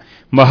ਮਹਾਲ ਦਾ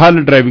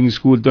ਮਹਾਲ ਡਰਾਈਵਿੰਗ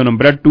ਸਕੂਲ ਤੋਂ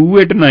ਨੰਬਰ ਹੈ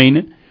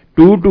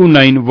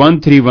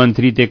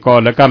 2892291313 ਤੇ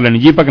ਕਾਲ ਕਰ ਲੈਣੀ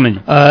ਜੀ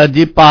ਪਕਣਾ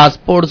ਜੀ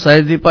ਪਾਸਪੋਰਟ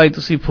ਸਾਈਜ਼ ਦੀ ਭਾਈ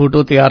ਤੁਸੀਂ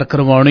ਫੋਟੋ ਤਿਆਰ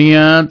ਕਰਵਾਉਣੀ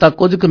ਆ ਤਾਂ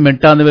ਕੁਝ ਕੁ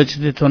ਮਿੰਟਾਂ ਦੇ ਵਿੱਚ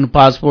ਤੁਹਾਨੂੰ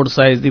ਪਾਸਪੋਰਟ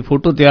ਸਾਈਜ਼ ਦੀ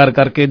ਫੋਟੋ ਤਿਆਰ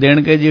ਕਰਕੇ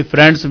ਦੇਣਗੇ ਜੀ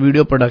ਫਰੈਂਡਸ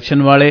ਵੀਡੀਓ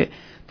ਪ੍ਰੋਡਕਸ਼ਨ ਵਾਲੇ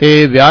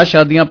ਤੇ ਵਿਆਹ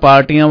ਸ਼ਾਦੀਆਂ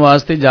ਪਾਰਟੀਆਂ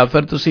ਵਾਸਤੇ ਜਾਂ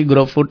ਫਿਰ ਤੁਸੀਂ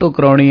ਗਰੁੱਪ ਫੋਟੋ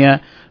ਕਰਾਉਣੀ ਹੈ,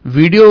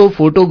 ਵੀਡੀਓ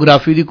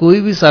ਫੋਟੋਗ੍ਰਾਫੀ ਦੀ ਕੋਈ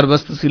ਵੀ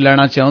ਸਰਵਿਸ ਤੁਸੀਂ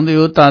ਲੈਣਾ ਚਾਹੁੰਦੇ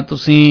ਹੋ ਤਾਂ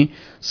ਤੁਸੀਂ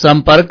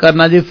ਸੰਪਰਕ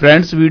ਕਰਨਾ ਜੀ।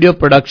 Friends video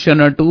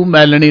production 2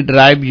 Melanie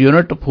drive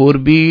unit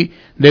 4B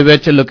ਦੇ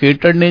ਵਿੱਚ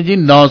ਲੋਕੇਟਡ ਨੇ ਜੀ।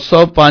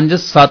 905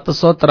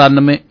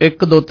 793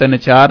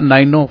 1234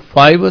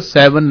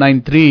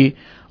 905793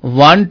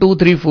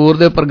 1234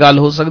 ਦੇ ਉੱਪਰ ਗੱਲ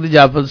ਹੋ ਸਕਦੀ,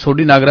 ਜਾਂ ਫਿਰ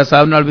ਸੋਢੀ ਨਾਗਰਾ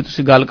ਸਾਹਿਬ ਨਾਲ ਵੀ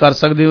ਤੁਸੀਂ ਗੱਲ ਕਰ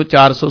ਸਕਦੇ ਹੋ।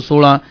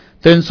 416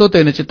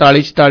 303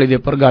 44 44 ਦੇ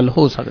ਉੱਪਰ ਗੱਲ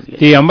ਹੋ ਸਕਦੀ ਹੈ।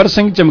 ਤੇ ਅਮਰ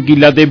ਸਿੰਘ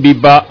ਚਮਕੀਲਾ ਤੇ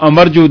ਬੀਬਾ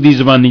ਅਮਰਜੋਤ ਦੀ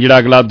ਜ਼ਬਾਨੀ ਜਿਹੜਾ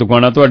ਅਗਲਾ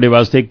ਦੁਕਾਨਾ ਤੁਹਾਡੇ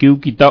ਵਾਸਤੇ ਕਿਉਂ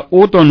ਕੀਤਾ,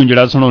 ਉਹ ਤੁਹਾਨੂੰ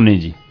ਜਿਹੜਾ ਸੁਣਾਉਣੇ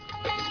ਜੀ।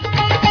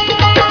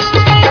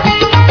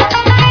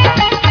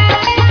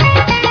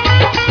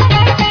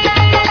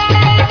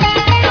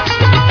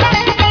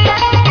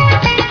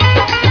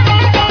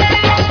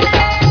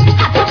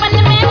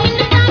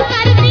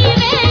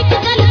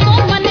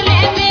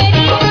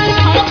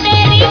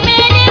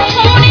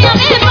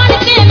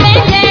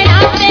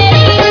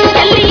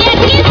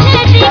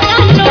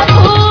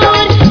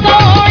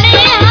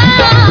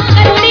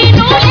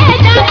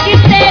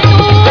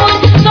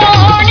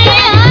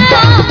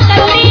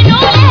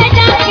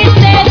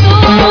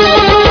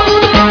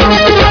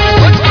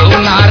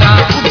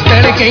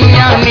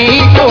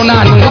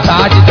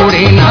 ਤਾਜ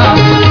ਤੁਰੇ ਨਾ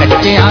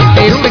ਕੱਚਿਆਂ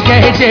ਤੇ ਰੁੜ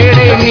ਗਏ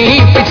ਜਿਹੜੇ ਨੀ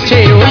ਪਿੱਛੇ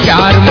ਉਹ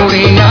ਯਾਰ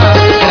ਮੁੜੇ ਨਾ।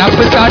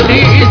 ਰੱਬ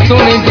ਸਾਡੀ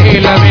ਸੁਣ ਦੇ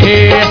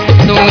ਲਵੇ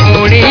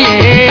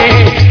ਸੋਹਣੀਏ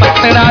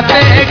ਪੱਤਣਾ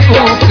ਤੇ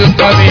ਕੂਕ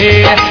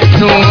ਪਵੇ,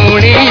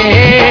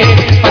 ਸੋਹਣੀਏ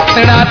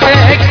ਪੱਤਣਾ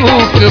ਤੇ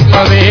ਕੂਕ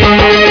ਪਵੇ।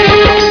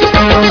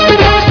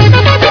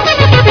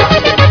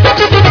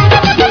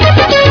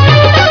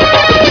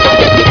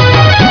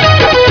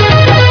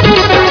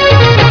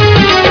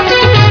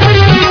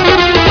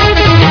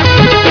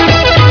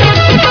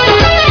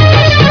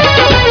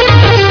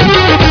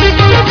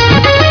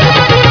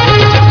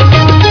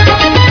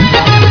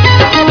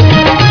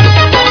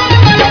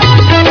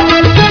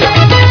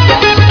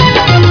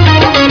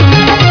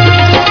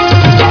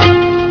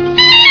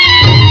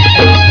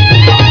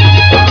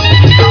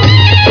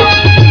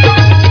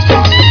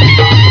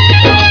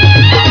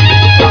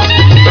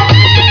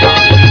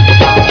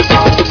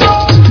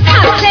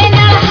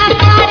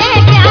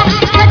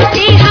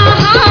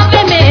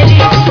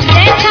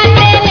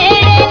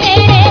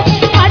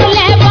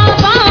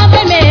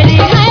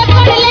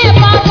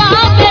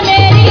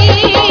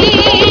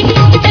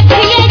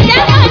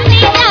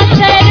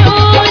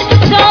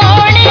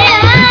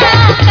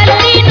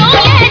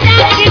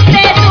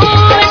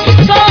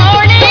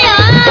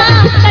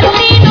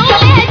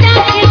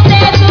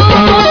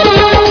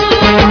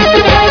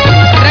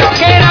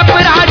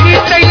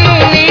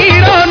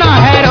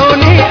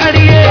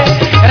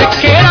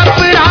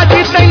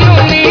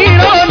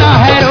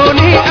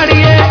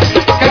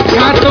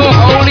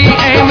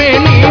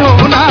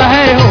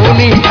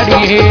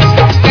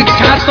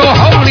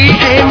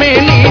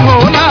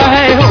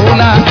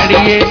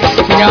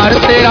 यार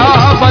तेरा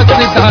बस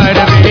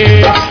धड़वे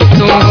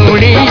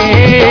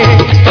सोहणीए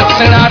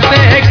पत्तना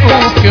ते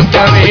कूक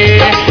पवे,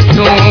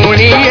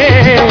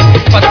 सोहणीए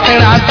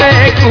पत्तना ते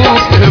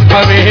कूक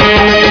पवे।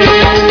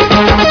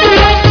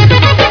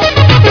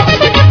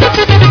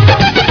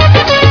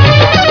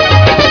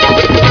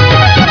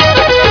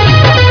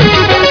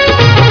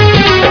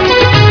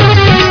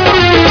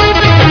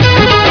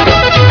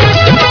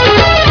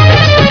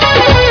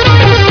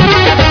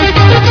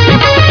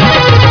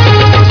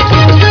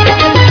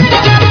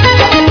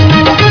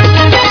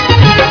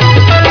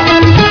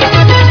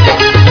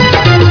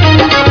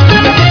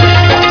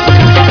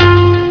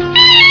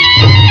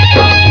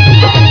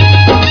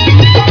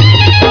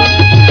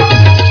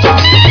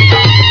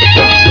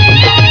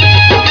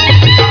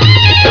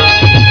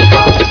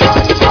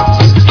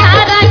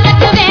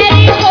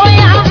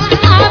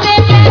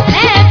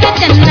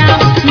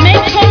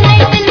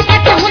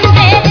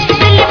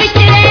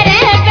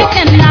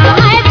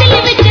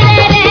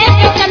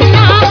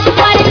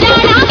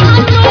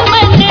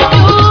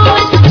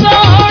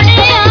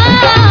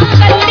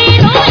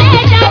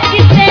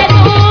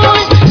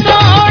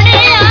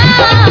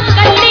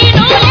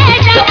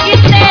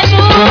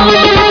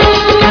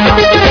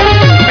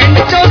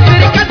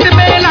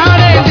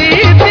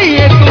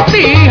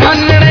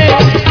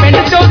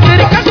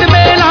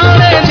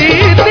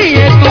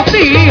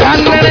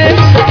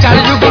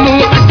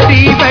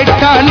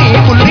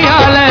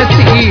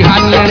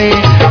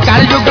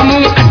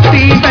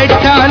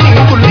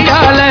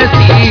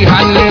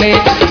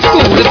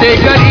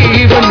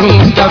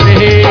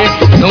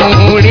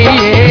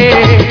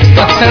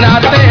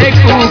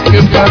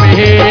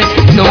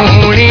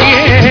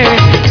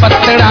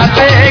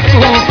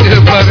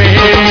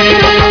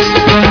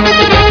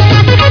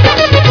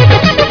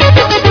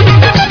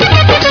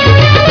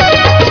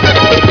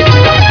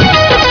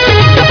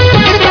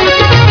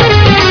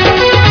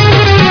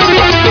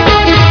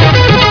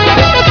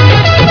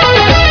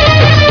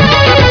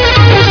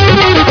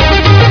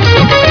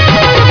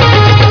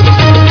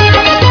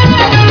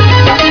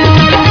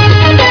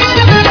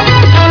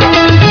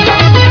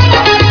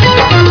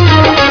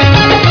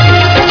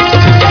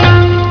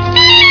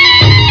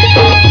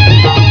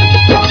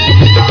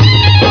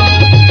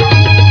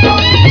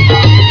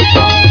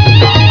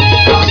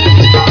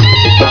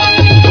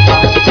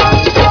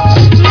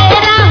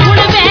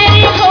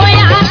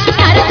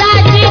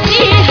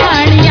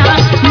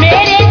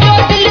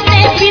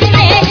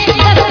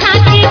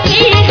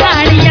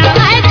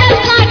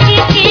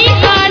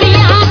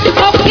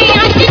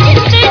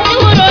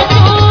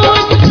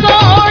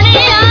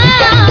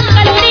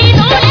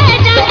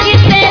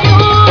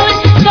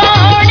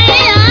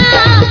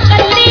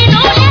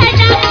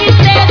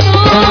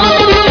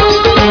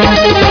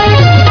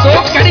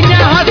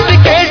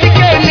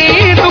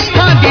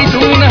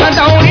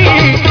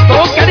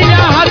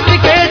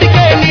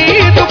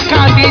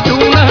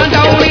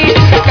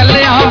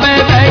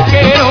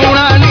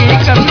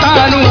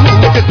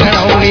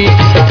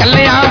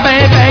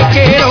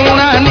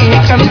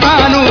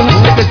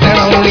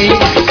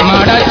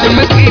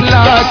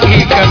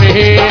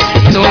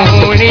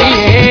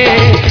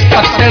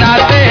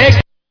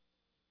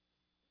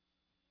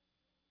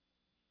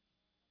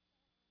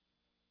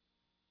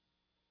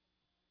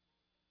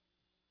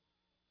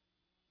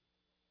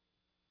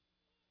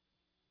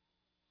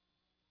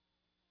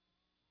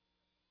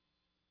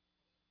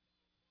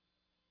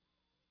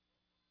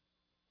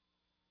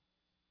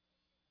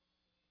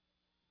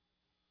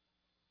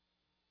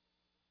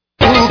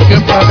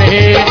 पवे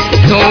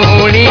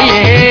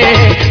सोहणीए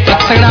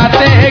पत्तड़ा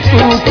ते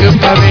कूक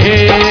पवे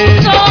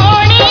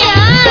सोहणिया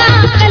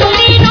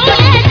कल्ली नू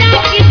ले जा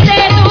किसे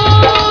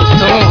दूर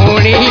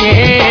सोहणीए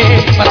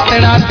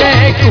पत्तड़ा ते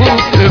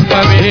कूक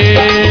पवे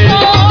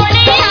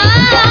सोहणिया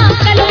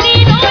कल्ली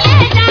नू ले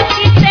जा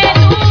किसे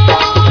दूर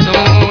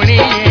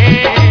सोहणीए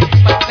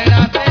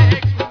पत्तड़ा ते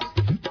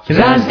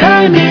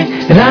राजधानी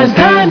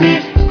राजधानी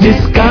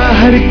जिसका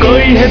हर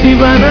कोई है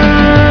दीवाना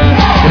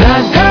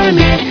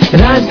राजधानी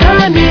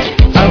राजधानी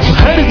अब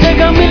हर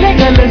जगह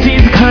मिलेगा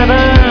लजीज खाना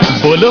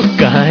बोलो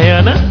कहाँ है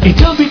आना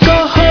इटोबिको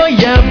हो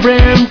या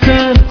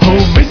ब्रैम्पटन हो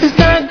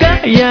मिसिसागा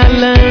या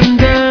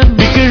लंदन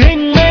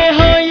बिकरिंग में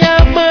हो या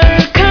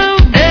बरकम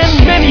and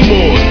many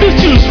more to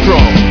choose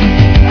from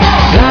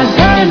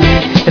राजधानी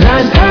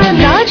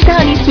राजधानी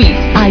राजधानी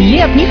स्वीट्स, आइए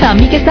अपनी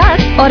फैमिली के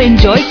साथ और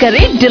एंजॉय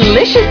करें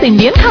डिलिशियस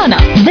इंडियन खाना।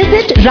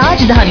 Visit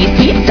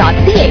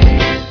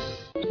rajdhanisweets.ca।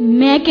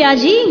 मैं क्या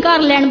जी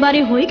घर लैण बारे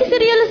होई किसी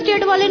रियल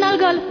एस्टेट वाले नाल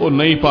गल ओ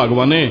नहीं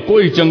भागवाने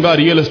कोई चंगा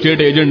रियल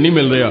एस्टेट एजेंट नहीं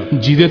मिल रहा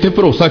जिदे ते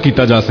भरोसा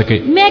कीता जा सके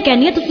मैं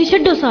कहनी है तुसी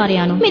छड्डो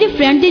सारियां नु मेरे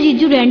फ्रेंड दे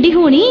जीजू रैंडी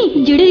होनी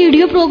ਜਿਹੜੇ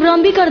रेडियो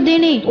प्रोग्राम भी करदे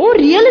ने ਉਹ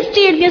रियल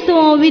एस्टेट ਦੀਆਂ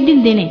ਸੇਵਾਵਾਂ ਵੀ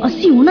ਦਿੰਦੇ ਨੇ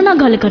ਅਸੀਂ ਉਹਨਾਂ ਨਾਲ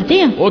ਗੱਲ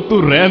ਕਰਦੇ ਆਂ ਉਹ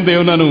ਤੂੰ ਰਹਿਣ ਦੇ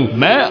ਉਹਨਾਂ ਨੂੰ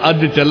ਮੈਂ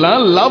ਅੱਜ ਚੱਲਾਂ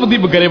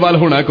ਲਵਦੀਪ ਗਰੇਵਾਲ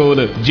ਹੋਣਾ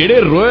ਕੋਲ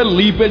ਜਿਹੜੇ ਰਾਇਲ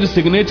ਲੀਪੇਜ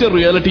ਸਿਗਨੇਚਰ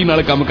ਰਿਐਲਿਟੀ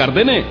ਨਾਲ ਕੰਮ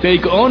ਕਰਦੇ ਨੇ ਤੇ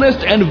ਇੱਕ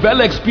honest and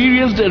well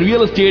experienced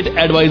real estate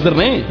advisor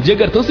ਨੇ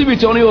ਜੇਕਰ ਤੁਸੀਂ ਵੀ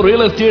ਚਾਹੁੰਦੇ ਹੋ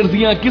ਰਿयल एस्टेट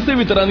ਦੀਆਂ ਕਿਸੇ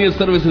ਵੀ ਤਰ੍ਹਾਂ ਦੀਆਂ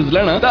ਸਰਵਿਸਿਜ਼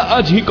ਲੈਣਾ ਤਾਂ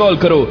ਅੱਜ ਹੀ ਕਾਲ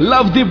ਕਰੋ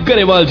ਲਵਦੀਪ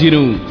ਗਰੇਵਾਲ ਜੀ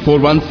ਨੂੰ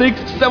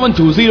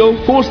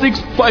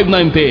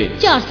 4167204659 ਤੇ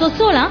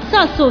 416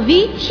 720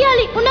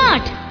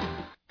 4659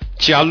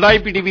 ਚੱਲਦਾ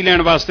ਆਈਪੀਟੀਵੀ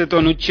ਲੈਣ ਵਾਸਤੇ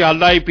ਤੁਹਾਨੂੰ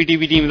ਚੱਲਦਾ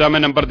ਆਈਪੀਟੀਵੀ ਟੀਮ ਦਾ ਮੈਂ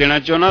ਨੰਬਰ ਦੇਣਾ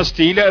ਚਾਹੁੰਦਾ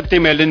ਸਟੀਲ ਅਤੇ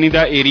ਮੈਲਨੀ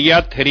ਦਾ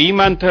ਏਰੀਆ 3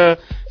 ਮੰਥ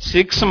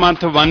 6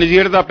 ਮੰਥ 1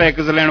 ਈਅਰ ਦਾ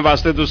ਪੈਕੇਜ ਲੈਣ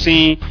ਵਾਸਤੇ ਤੁਸੀਂ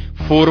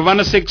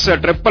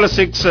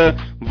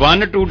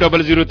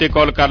 4166661200 ਤੇ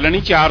ਕਾਲ ਕਰ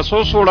ਲੈਣੀ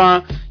 416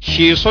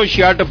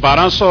 666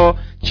 1200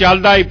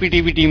 ਚੱਲਦਾ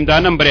ਆਈਪੀਟੀਵੀ ਟੀਮ ਦਾ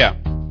ਨੰਬਰ ਆ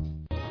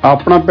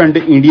ਆਪਣਾ ਪਿੰਡ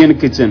ਇੰਡੀਅਨ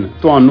ਕਿਚਨ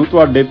ਤੁਹਾਨੂੰ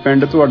ਤੁਹਾਡੇ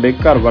ਪਿੰਡ ਤੁਹਾਡੇ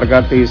ਘਰ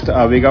ਵਰਗਾ ਟੇਸਟ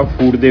ਆਵੇਗਾ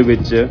ਫੂਡ ਦੇ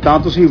ਵਿੱਚ ਤਾਂ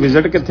ਤੁਸੀਂ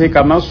ਵਿਜ਼ਿਟ ਕਿੱਥੇ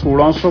ਕਰਨਾ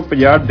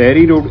 1650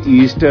 ਡੈਰੀ ਰੋਡ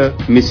ਈਸਟ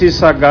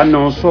ਮਿਸੀਸਾਗਾ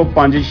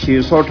 905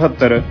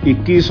 678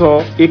 2100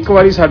 ਇੱਕ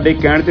ਵਾਰੀ ਸਾਡੇ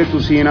ਕਹਿਣ ਤੇ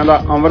ਤੁਸੀਂ ਇਹਨਾਂ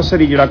ਦਾ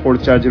ਅੰਮ੍ਰਿਤਸਰੀ ਜਿਹੜਾ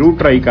ਕੁਲਚਾ ਜ਼ਰੂਰ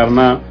ਟਰਾਈ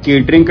ਕਰਨਾ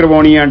ਕੇਟਰਿੰਗ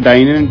ਕਰਵਾਉਣੀ ਆ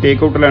ਡਾਈਨ ਐਂਡ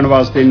ਟੇਕ ਆਊਟ ਲੈਣ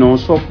ਵਾਸਤੇ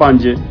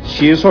 905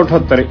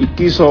 678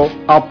 2100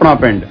 ਆਪਣਾ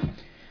ਪਿੰਡ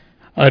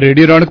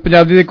ਰੇਡੀਓ ਰੌਣਕ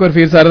ਪੰਜਾਬ ਦੀ ਇੱਕ ਵਾਰ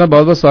ਫੇਰ ਸਾਰਿਆਂ ਦਾ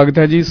ਬਹੁਤ ਬਹੁਤ ਸਵਾਗਤ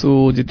ਹੈ ਜੀ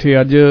ਸੋ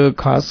ਜਿੱਥੇ ਅੱਜ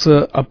ਖਾਸ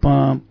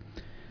ਆਪਾਂ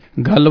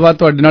ਗੱਲਬਾਤ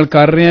ਤੁਹਾਡੇ ਨਾਲ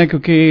ਕਰ ਰਹੇ ਹਾਂ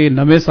ਕਿਉਂਕਿ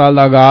ਨਵੇਂ ਸਾਲ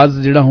ਦਾ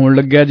ਆਗਾਜ਼ ਜਿਹੜਾ ਹੋਣ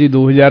ਲੱਗਿਆ ਜੀ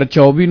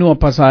 2024 ਨੂੰ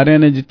ਆਪਾਂ ਸਾਰਿਆਂ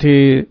ਨੇ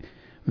ਜਿੱਥੇ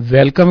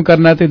ਵੈਲਕਮ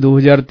ਕਰਨਾ ਤੇ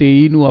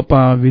 2023 ਨੂੰ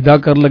ਆਪਾਂ ਵਿਦਾ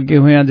ਕਰਨ ਲੱਗੇ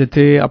ਹੋਏ ਹਾਂ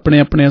ਜਿੱਥੇ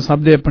ਆਪਣੇ ਸਭ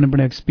ਦੇ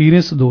ਆਪਣੇ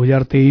ਐਕਸਪੀਰੀਅੰਸ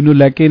 2023 ਨੂੰ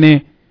ਲੈ ਕੇ ਨੇ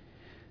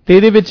ਤੇ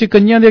ਇਹਦੇ ਵਿੱਚ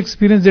ਕਈਆਂ ਦੇ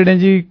ਐਕਸਪੀਰੀਅੰਸ ਜਿਹੜੇ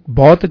ਜੀ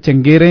ਬਹੁਤ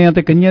ਚੰਗੇ ਰਹੇ ਆ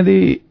ਤੇ ਕਈਆਂ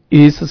ਦੇ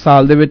ਇਸ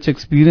ਸਾਲ ਦੇ ਵਿੱਚ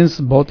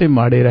ਐਕਸਪੀਰੀਅੰਸ ਬਹੁਤੇ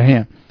ਮਾੜੇ ਰਹੇ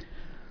ਆ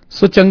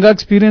ਸੋ ਚੰਗਾ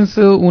ਐਕਸਪੀਰੀਅੰਸ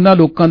ਉਹਨਾਂ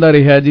ਲੋਕਾਂ ਦਾ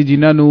ਰਿਹਾ ਜੀ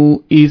ਜਿਨ੍ਹਾਂ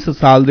ਨੂੰ ਇਸ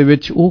ਸਾਲ ਦੇ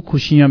ਵਿੱਚ ਉਹ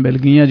ਖੁਸ਼ੀਆਂ ਮਿਲ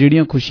ਗਈਆਂ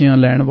ਜਿਹੜੀਆਂ ਖੁਸ਼ੀਆਂ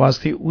ਲੈਣ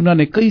ਵਾਸਤੇ ਉਹਨਾਂ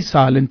ਨੇ ਕਈ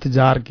ਸਾਲ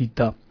ਇੰਤਜ਼ਾਰ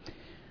ਕੀਤਾ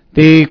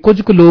ਤੇ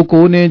ਕੁਝ ਕੁ ਲੋਕ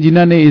ਉਹ ਨੇ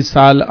ਜਿਨ੍ਹਾਂ ਨੇ ਇਸ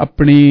ਸਾਲ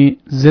ਆਪਣੀ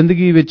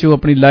ਜ਼ਿੰਦਗੀ ਵਿੱਚੋਂ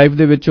ਆਪਣੀ ਲਾਈਫ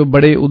ਦੇ ਵਿੱਚੋਂ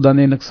ਬੜੇ ਉਦਾਂ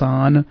ਦੇ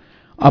ਨੁਕਸਾਨ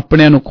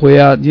ਆਪਣਿਆਂ ਨੂੰ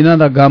ਖੋਇਆ ਜਿਨ੍ਹਾਂ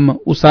ਦਾ ਗਮ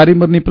ਉਹ ਸਾਰੀ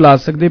ਉਮਰ ਨਹੀਂ ਭੁਲਾ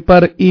ਸਕਦੇ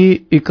ਪਰ ਇਹ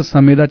ਇੱਕ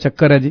ਸਮੇਂ ਦਾ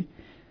ਚੱਕਰ ਹੈ ਜੀ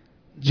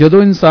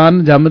ਜਦੋਂ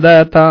ਇਨਸਾਨ ਜੰਮਦਾ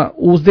ਹੈ ਤਾਂ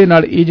ਉਸ ਦੇ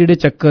ਨਾਲ ਇਹ ਜਿਹੜੇ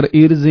ਚੱਕਰ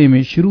ਇਹ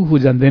ਰਜ਼ੇਵੇਂ ਸ਼ੁਰੂ ਹੋ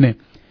ਜਾਂਦੇ ਨੇ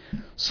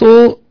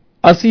ਸੋ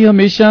ਅਸੀਂ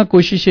ਹਮੇਸ਼ਾ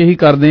ਕੋਸ਼ਿਸ਼ ਇਹੀ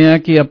ਕਰਦੇ ਹਾਂ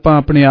ਕਿ ਆਪਾਂ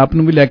ਆਪਣੇ ਆਪ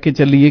ਨੂੰ ਵੀ ਲੈ ਕੇ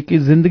ਚੱਲੀਏ ਕਿ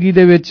ਜ਼ਿੰਦਗੀ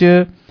ਦੇ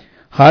ਵਿੱਚ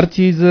ਹਰ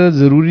ਚੀਜ਼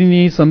ਜ਼ਰੂਰੀ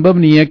ਨਹੀਂ ਸੰਭਵ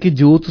ਨਹੀਂ ਹੈ ਕਿ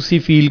ਜੋ ਤੁਸੀਂ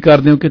ਫੀਲ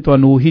ਕਰਦੇ ਹੋ ਕਿ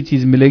ਤੁਹਾਨੂੰ ਉਹੀ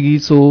ਚੀਜ਼ ਮਿਲੇਗੀ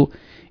ਸੋ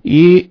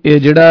ਇਹ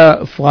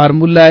ਜਿਹੜਾ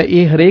ਫਾਰਮੂਲਾ ਹੈ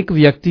ਇਹ ਹਰੇਕ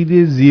ਵਿਅਕਤੀ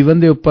ਦੇ ਜੀਵਨ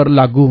ਦੇ ਉੱਪਰ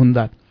ਲਾਗੂ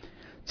ਹੁੰਦਾ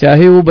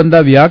ਚਾਹੇ ਉਹ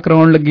ਬੰਦਾ ਵਿਆਹ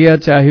ਕਰਾਉਣ ਲੱਗਿਆ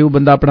ਚਾਹੇ ਉਹ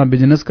ਬੰਦਾ ਆਪਣਾ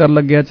ਬਿਜ਼ਨਸ ਕਰਨ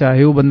ਲੱਗਿਆ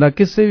ਚਾਹੇ ਉਹ ਬੰਦਾ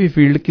ਕਿਸੇ ਵੀ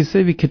ਫੀਲਡ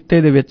ਕਿਸੇ ਵੀ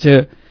ਖਿੱਤੇ ਦੇ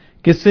ਵਿੱਚ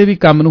ਕਿਸੇ ਵੀ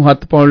ਕੰਮ ਨੂੰ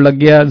ਹੱਥ ਪਾਉਣ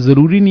ਲੱਗਿਆ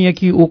ਜ਼ਰੂਰੀ ਨਹੀਂ ਹੈ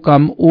ਕਿ ਉਹ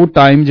ਕੰਮ ਉਹ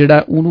ਟਾਈਮ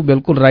ਜਿਹੜਾ ਉਹਨੂੰ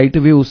ਬਿਲਕੁਲ ਰਾਈਟ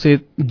ਵੇ ਉਸੇ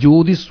ਜੋ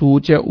ਉਹਦੀ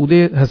ਸੋਚ ਹੈ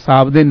ਉਹਦੇ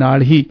ਹਿਸਾਬ ਦੇ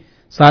ਨਾਲ ਹੀ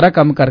ਸਾਰਾ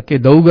ਕੰਮ ਕਰਕੇ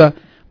ਦਊਗਾ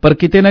ਪਰ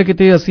ਕਿਤੇ ਨਾ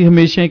ਕਿਤੇ ਅਸੀਂ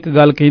ਹਮੇਸ਼ਾ ਇੱਕ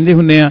ਗੱਲ ਕਹਿੰਦੇ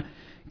ਹੁੰਦੇ ਆ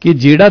ਕਿ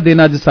ਜਿਹੜਾ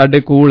ਦਿਨ ਅੱਜ ਸਾਡੇ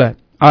ਕੋਲ ਹੈ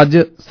ਅੱਜ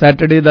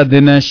ਸੈਟਰਡੇ ਦਾ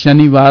ਦਿਨ ਹੈ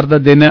ਸ਼ਨੀਵਾਰ ਦਾ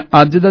ਦਿਨ ਹੈ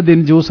ਅੱਜ ਦਾ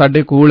ਦਿਨ ਜੋ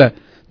ਸਾਡੇ ਕੋਲ ਹੈ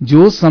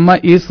ਜੋ ਸਮਾਂ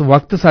ਇਸ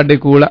ਵਕਤ ਸਾਡੇ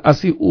ਕੋਲ ਹੈ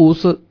ਅਸੀਂ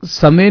ਉਸ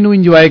ਸਮੇਂ ਨੂੰ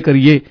ਇੰਜੋਏ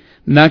ਕਰੀਏ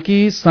ਨਾ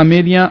ਕਿ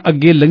ਸਮੇਂ ਦੀਆਂ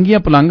ਅੱਗੇ ਲੰਘੀਆਂ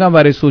ਪਲਾਂਘਾਂ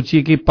ਬਾਰੇ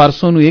ਸੋਚੀਏ ਕਿ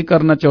ਪਰਸੋਂ ਨੂੰ ਇਹ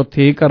ਕਰਨਾ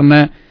ਚੌਥੇ ਇਹ ਕਰਨਾ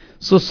ਹੈ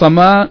ਸੋ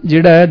ਸਮਾਂ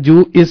ਜਿਹੜਾ ਹੈ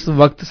ਜੋ ਇਸ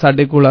ਵਕਤ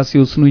ਸਾਡੇ ਕੋਲ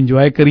ਅਸੀਂ ਉਸ ਨੂੰ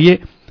ਇੰਜੋਏ ਕਰੀਏ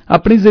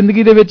ਆਪਣੀ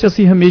ਜ਼ਿੰਦਗੀ ਦੇ ਵਿੱਚ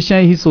ਅਸੀਂ ਹਮੇਸ਼ਾ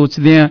ਇਹੀ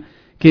ਸੋਚਦੇ ਹਾਂ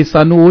ਕਿ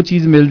ਸਾਨੂੰ ਉਹ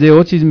ਚੀਜ਼ ਮਿਲ ਜੇ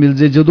ਉਹ ਚੀਜ਼ ਮਿਲ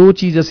ਜੇ ਜਦੋਂ ਉਹ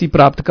ਚੀਜ਼ ਅਸੀਂ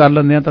ਪ੍ਰਾਪਤ ਕਰ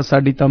ਲੈਂਦੇ ਹਾਂ ਤਾਂ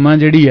ਸਾਡੀ ਤਮਾ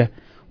ਜਿਹੜੀ ਹੈ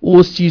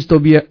ਉਸ ਚੀਜ਼ ਤੋਂ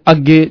ਵੀ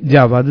ਅੱਗੇ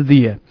ਜਾ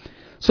ਵੱਧਦੀ ਹੈ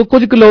ਸੋ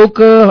ਕੁਝ ਕੁ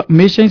ਲੋਕ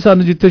ਹਮੇਸ਼ਾ ਹੀ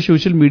ਸਾਨੂੰ ਜਿੱਥੇ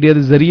ਸੋਸ਼ਲ ਮੀਡੀਆ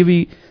ਦੇ ਜ਼ਰੀਏ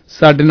ਵੀ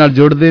ਸਾਡੇ ਨਾਲ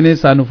ਜੁੜਦੇ ਨੇ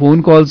ਸਾਨੂੰ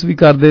ਫੋਨ ਕਾਲਸ ਵੀ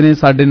ਕਰਦੇ ਨੇ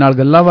ਸਾਡੇ ਨਾਲ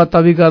ਗੱਲਾਂ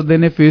ਬਾਤਾਂ ਵੀ ਕਰਦੇ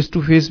ਨੇ ਫੇਸ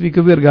ਟੂ ਫੇਸ ਵੀ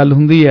ਕਈ ਵਾਰ ਗੱਲ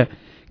ਹੁੰਦੀ ਹੈ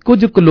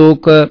ਕੁਝ ਕੁ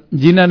ਲੋਕ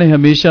ਜਿਨ੍ਹਾਂ ਨੇ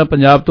ਹਮੇਸ਼ਾ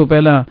ਪੰਜਾਬ ਤੋਂ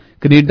ਪਹਿਲਾਂ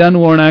ਕੈਨੇਡਾ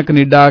ਨੂੰ ਆਉਣਾ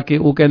ਕੈਨੇਡਾ ਆ ਕੇ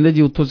ਉਹ ਕਹਿੰਦੇ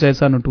ਜੀ ਉੱਥੋਂ ਚਾਹੇ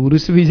ਸਾਨੂੰ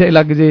ਟੂਰਿਸਟ ਵੀਜ਼ਾ ਹੀ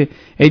ਲੱਗ ਜੇ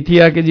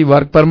ਇੱਥੇ ਆ ਕੇ ਜੀ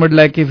ਵਰਕ ਪਰਮਿਟ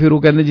ਲੈ ਕੇ ਫਿਰ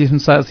ਉਹ ਕਹਿੰਦੇ ਜੀ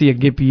ਅਸੀਂ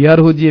ਅੱਗੇ ਪੀਆਰ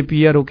ਹੋ ਜਾਈਏ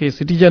ਪੀਆਰ ਹੋ ਕੇ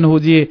ਸਿਟੀਜ਼ਨ ਹੋ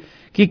ਜਾਈਏ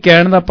ਕੀ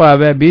ਕਹਿਣ ਦਾ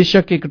ਭਾਵ ਹੈ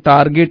ਬੇਸ਼ੱਕ ਇੱਕ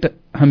ਟਾਰਗੇਟ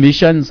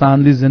ਹਮੇਸ਼ਾ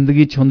ਇਨਸਾਨ ਦੀ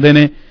ਜ਼ਿੰਦਗੀ 'ਚ ਹੁੰਦੇ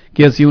ਨੇ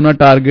ਕਿ ਅਸੀਂ ਉਹਨਾਂ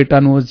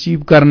ਟਾਰਗੇਟਾਂ ਨੂੰ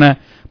ਅਚੀਵ ਕਰਨਾ ਹੈ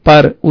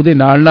ਪਰ ਉਹਦੇ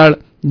ਨਾਲ ਨਾਲ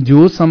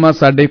ਜੋ ਸਮਾਂ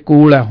ਸਾਡੇ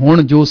ਕੋਲ ਹੈ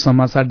ਹੁਣ ਜੋ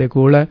ਸਮਾਂ ਸਾਡੇ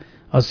ਕੋਲ ਹੈ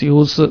ਅਸੀਂ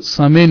ਉਸ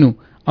ਸਮੇਂ ਨੂੰ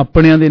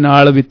ਆਪਣਿਆਂ ਦੇ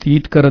ਨਾਲ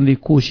ਬਤੀਤ ਕਰਨ ਦੀ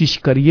ਕੋਸ਼ਿਸ਼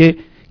ਕਰੀਏ,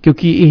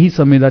 ਕਿਉਂਕਿ ਇਹੀ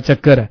ਸਮੇਂ ਦਾ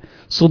ਚੱਕਰ ਹੈ।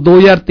 ਸੋ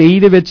 2023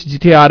 ਦੇ ਵਿੱਚ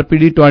ਜਿੱਥੇ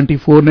RPD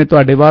 24 ਨੇ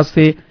ਤੁਹਾਡੇ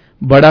ਵਾਸਤੇ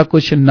ਬੜਾ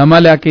ਕੁਝ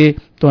ਨਵਾਂ ਲਿਆ ਕੇ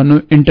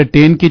ਤੁਹਾਨੂੰ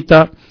ਐਂਟਰਟੇਨ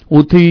ਕੀਤਾ,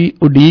 ਉੱਥੇ ਹੀ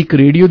ਉਡੀਕ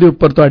ਰੇਡੀਓ ਦੇ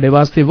ਉੱਪਰ ਤੁਹਾਡੇ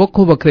ਵਾਸਤੇ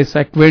ਵੱਖੋ ਵੱਖਰੇ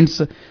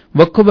ਸੈਕਵੈਂਟਸ,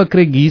 ਵੱਖੋ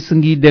ਵੱਖਰੇ ਗੀਤ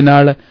ਸੰਗੀਤ ਦੇ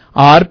ਨਾਲ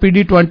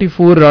RPD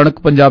 24 ਰੌਣਕ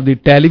ਪੰਜਾਬ ਦੀ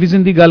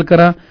ਟੈਲੀਵਿਜ਼ਨ ਦੀ ਗੱਲ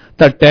ਕਰਾਂ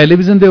ਤਾਂ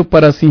ਟੈਲੀਵਿਜ਼ਨ ਦੇ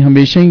ਉੱਪਰ ਅਸੀਂ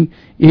ਹਮੇਸ਼ਾ ਹੀ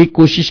ਇਹ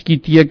ਕੋਸ਼ਿਸ਼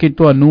ਕੀਤੀ ਹੈ ਕਿ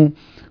ਤੁਹਾਨੂੰ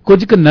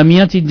ਕੁਝ ਕੁ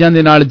ਨਵੀਆਂ ਚੀਜ਼ਾਂ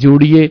ਦੇ ਨਾਲ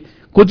ਜੋੜੀਏ।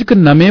 ਕੁਝ ਕੁ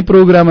ਨਵੇਂ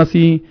ਪ੍ਰੋਗਰਾਮ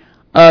ਅਸੀਂ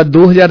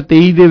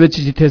 2023 ਦੇ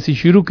ਵਿੱਚ ਜਿੱਥੇ ਅਸੀਂ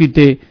ਸ਼ੁਰੂ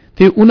ਕੀਤੇ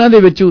ਤੇ ਉਹਨਾਂ ਦੇ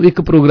ਵਿੱਚੋਂ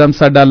ਇੱਕ ਪ੍ਰੋਗਰਾਮ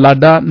ਸਾਡਾ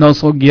ਲਾਡਾ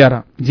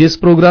 911, ਜਿਸ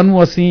ਪ੍ਰੋਗਰਾਮ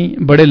ਨੂੰ ਅਸੀਂ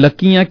ਬੜੇ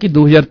ਲੱਕੀ ਹਾਂ ਕਿ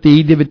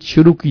 2023 ਦੇ ਵਿੱਚ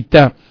ਸ਼ੁਰੂ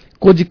ਕੀਤਾ।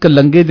 ਕੁਝ ਕੁ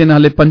ਲੰਘੇ ਦਿਨ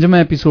ਹਾਲੇ 5ਵਾਂ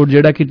ਐਪੀਸੋਡ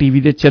ਜਿਹੜਾ ਕਿ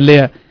ਟੀਵੀ ਤੇ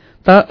ਚੱਲਿਆ,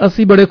 ਤਾਂ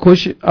ਅਸੀਂ ਬੜੇ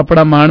ਖੁਸ਼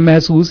ਆਪਣਾ ਮਾਣ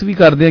ਮਹਿਸੂਸ ਵੀ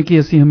ਕਰਦੇ ਹਾਂ ਕਿ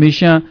ਅਸੀਂ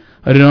ਹਮੇਸ਼ਾ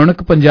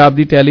ਰੌਣਕ ਪੰਜਾਬ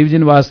ਦੀ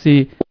ਟੈਲੀਵਿਜ਼ਨ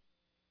ਵਾਸਤੇ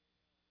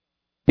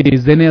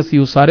ਭੇਜਦੇ ਨੇ। ਅਸੀਂ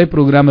ਉਹ ਸਾਰੇ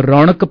ਪ੍ਰੋਗਰਾਮ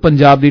ਰੌਣਕ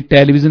ਪੰਜਾਬ ਦੀ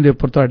ਟੈਲੀਵਿਜ਼ਨ ਦੇ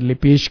ਉੱਪਰ ਤੁਹਾਡੇ ਲਈ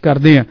ਪੇਸ਼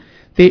ਕਰਦੇ ਹਾਂ।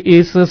 ਤੇ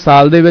ਇਸ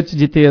ਸਾਲ ਦੇ ਵਿੱਚ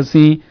ਜਿੱਥੇ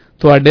ਅਸੀਂ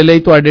ਤੁਹਾਡੇ ਲਈ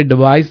ਤੁਹਾਡੇ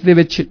ਡਿਵਾਈਸ ਦੇ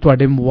ਵਿੱਚ,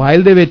 ਤੁਹਾਡੇ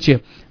ਮੋਬਾਈਲ ਦੇ ਵਿੱਚ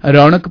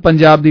ਰੌਣਕ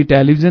ਪੰਜਾਬ ਦੀ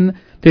ਟੈਲੀਵਿਜ਼ਨ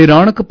ਤੇ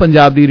ਰੌਣਕ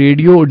ਪੰਜਾਬ ਦੀ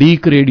ਰੇਡੀਓ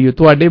ਉਡੀਕ ਰੇਡੀਓ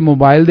ਤੁਹਾਡੇ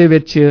ਮੋਬਾਈਲ ਦੇ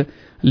ਵਿੱਚ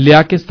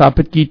ਲਿਆ ਕੇ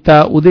ਸਥਾਪਿਤ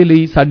ਕੀਤਾ, ਉਹਦੇ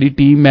ਲਈ ਸਾਡੀ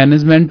ਟੀਮ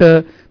ਮੈਨੇਜਮੈਂਟ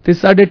ਤੇ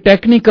ਸਾਡੇ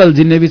ਟੈਕਨੀਕਲ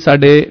ਜਿੰਨੇ ਵੀ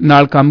ਸਾਡੇ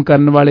ਨਾਲ ਕੰਮ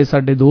ਕਰਨ ਵਾਲੇ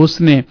ਸਾਡੇ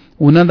ਦੋਸਤ ਨੇ,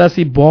 ਉਹਨਾਂ ਦਾ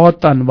ਅਸੀਂ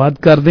ਬਹੁਤ ਧੰਨਵਾਦ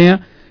ਕਰਦੇ ਹਾਂ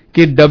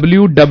ਕਿ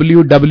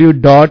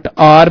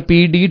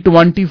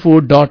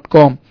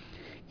www.rpd24.com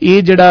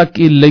ਇਹ ਜਿਹੜਾ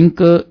ਕਿ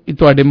ਲਿੰਕ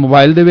ਤੁਹਾਡੇ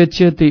ਮੋਬਾਈਲ ਦੇ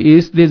ਵਿੱਚ ਤੇ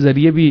ਇਸ ਦੇ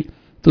ਜ਼ਰੀਏ ਵੀ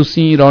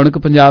ਤੁਸੀਂ ਰੌਣਕ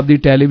ਪੰਜਾਬ ਦੀ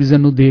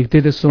ਟੈਲੀਵਿਜ਼ਨ ਨੂੰ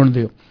ਦੇਖਦੇ ਤੇ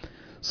ਸੁਣਦੇ ਹੋ।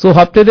 ਸੋ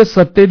ਹਫ਼ਤੇ ਦੇ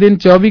 7 ਦਿਨ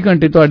 24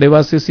 ਘੰਟੇ ਤੁਹਾਡੇ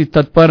ਵਾਸਤੇ ਅਸੀਂ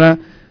ਤਤਪਰ ਹਾਂ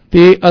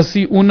ਤੇ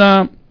ਅਸੀਂ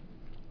ਉਹਨਾਂ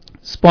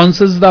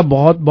ਸਪਾਂਸਰਸ ਦਾ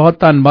ਬਹੁਤ ਬਹੁਤ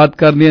ਧੰਨਵਾਦ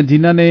ਕਰਦੇ ਹਾਂ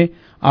ਜਿਨ੍ਹਾਂ ਨੇ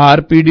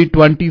RPD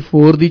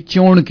 24 ਦੀ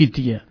ਚੋਣ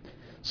ਕੀਤੀ ਹੈ।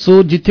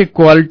 ਸੋ ਜਿੱਥੇ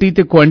ਕੁਆਲਿਟੀ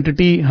ਤੇ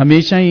ਕੁਆਂਟੀਟੀ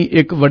ਹਮੇਸ਼ਾ ਹੀ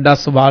ਇੱਕ ਵੱਡਾ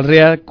ਸਵਾਲ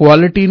ਰਿਹਾ,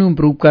 ਕੁਆਲਿਟੀ ਨੂੰ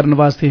ਇੰਪਰੂਵ ਕਰਨ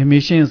ਵਾਸਤੇ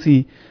ਹਮੇਸ਼ਾ ਹੀ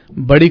ਅਸੀਂ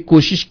ਬੜੀ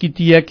ਕੋਸ਼ਿਸ਼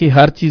ਕੀਤੀ ਹੈ ਕਿ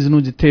ਹਰ ਚੀਜ਼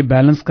ਨੂੰ ਜਿੱਥੇ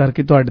ਬੈਲੈਂਸ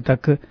ਕਰਕੇ ਤੁਹਾਡੇ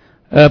ਤੱਕ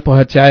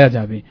ਪਹੁੰਚਾਇਆ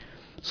ਜਾਵੇ।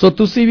 ਸੋ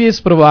ਤੁਸੀਂ ਵੀ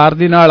ਇਸ ਪਰਿਵਾਰ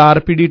ਦੇ ਨਾਲ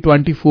RPD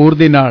 24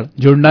 ਦੇ ਨਾਲ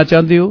ਜੁੜਨਾ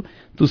ਚਾਹੁੰਦੇ ਹੋ,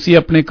 ਤੁਸੀਂ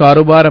ਆਪਣੇ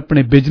ਕਾਰੋਬਾਰ,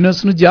 ਆਪਣੇ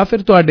ਬਿਜ਼ਨਸ ਨੂੰ, ਜਾਂ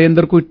ਫਿਰ ਤੁਹਾਡੇ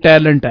ਅੰਦਰ ਕੋਈ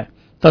ਟੈਲੈਂਟ ਹੈ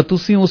ਤਾਂ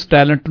ਤੁਸੀਂ ਉਸ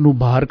ਟੈਲੈਂਟ ਨੂੰ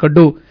ਬਾਹਰ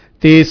ਕੱਢੋ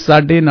ਤੇ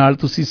ਸਾਡੇ ਨਾਲ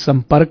ਤੁਸੀਂ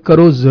ਸੰਪਰਕ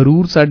ਕਰੋ।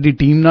 ਜ਼ਰੂਰ ਸਾਡੀ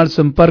ਟੀਮ ਨਾਲ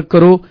ਸੰਪਰਕ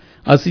ਕਰੋ।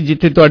 ਅਸੀਂ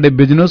ਜਿੱਥੇ ਤੁਹਾਡੇ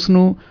ਬਿਜ਼ਨਸ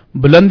ਨੂੰ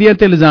ਬੁਲੰਦੀਆਂ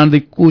ਤੇ ਲਿਜਾਣ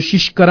ਦੀ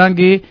ਕੋਸ਼ਿਸ਼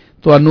ਕਰਾਂਗੇ,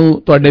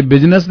 ਤੁਹਾਨੂੰ ਤੁਹਾਡੇ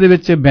ਬਿਜ਼ਨਸ ਦੇ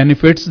ਵਿੱਚ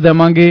ਬੈਨੀਫਿਟਸ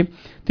ਦੇਵਾਂਗੇ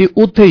ਤੇ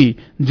ਉੱਥੇ ਹੀ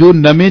ਜੋ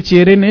ਨਵੇਂ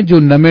ਚਿਹਰੇ ਨੇ, ਜੋ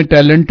ਨਵੇਂ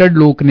ਟੈਲੈਂਟਡ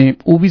ਲੋਕ ਨੇ,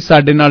 ਉਹ ਵੀ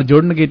ਸਾਡੇ ਨਾਲ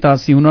ਜੁੜਨਗੇ ਤਾਂ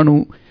ਅਸੀਂ ਉਹਨਾਂ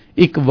ਨੂੰ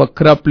ਇੱਕ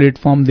ਵੱਖਰਾ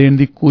ਪਲੇਟਫਾਰਮ ਦੇਣ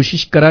ਦੀ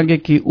ਕੋਸ਼ਿਸ਼ ਕਰਾਂਗੇ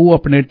ਕਿ ਉਹ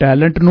ਆਪਣੇ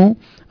ਟੈਲੈਂਟ ਨੂੰ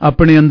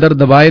ਆਪਣੇ ਅੰਦਰ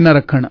ਦਬਾਏ ਨਾ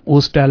ਰੱਖਣ,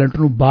 ਉਸ ਟੈਲੈਂਟ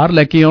ਨੂੰ ਬਾਹਰ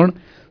ਲੈ ਕੇ ਆਉਣ।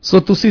 ਸੋ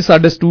ਤੁਸੀਂ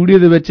ਸਾਡੇ ਸਟੂਡੀਓ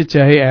ਦੇ ਵਿੱਚ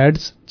ਚਾਹੇ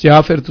ਐਡਸ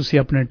ਜਾਂ ਫਿਰ ਤੁਸੀਂ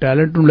ਆਪਣੇ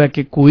ਟੈਲੈਂਟ ਨੂੰ ਲੈ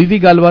ਕੇ ਕੋਈ ਵੀ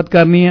ਗੱਲਬਾਤ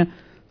ਕਰਨੀ ਹੈ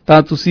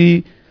ਤਾਂ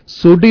ਤੁਸੀਂ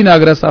ਸੋਢੀ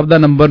ਨਾਗਰਾ ਸਾਹਿਬ ਦਾ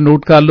ਨੰਬਰ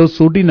ਨੋਟ ਕਰ ਲਓ।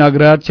 ਸੋਢੀ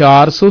ਨਾਗਰਾ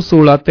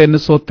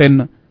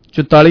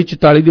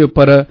 4163034444 ਦੇ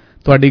ਉੱਪਰ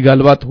ਤੁਹਾਡੀ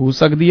ਗੱਲਬਾਤ ਹੋ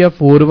ਸਕਦੀ ਹੈ।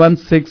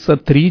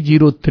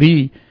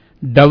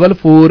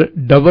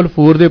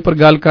 4163034444 ਦੇ ਉੱਪਰ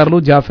ਗੱਲ ਕਰ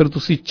ਲਓ, ਜਾਂ ਫਿਰ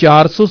ਤੁਸੀਂ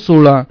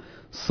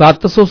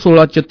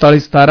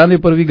 4167164417 ਦੇ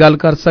ਉੱਪਰ ਵੀ ਗੱਲ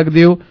ਕਰ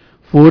ਸਕਦੇ ਹੋ।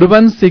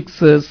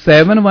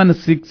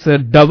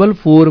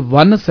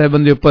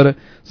 4167164417 ਦੇ ਉੱਪਰ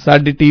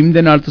ਸਾਡੀ ਟੀਮ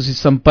ਦੇ ਨਾਲ ਤੁਸੀਂ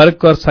ਸੰਪਰਕ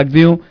ਕਰ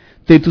ਸਕਦੇ ਹੋ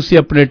ਤੇ ਤੁਸੀਂ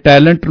ਆਪਣੇ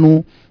ਟੈਲੈਂਟ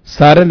ਨੂੰ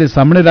ਸਾਰਿਆਂ ਦੇ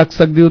ਸਾਹਮਣੇ ਰੱਖ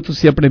ਸਕਦੇ ਹੋ।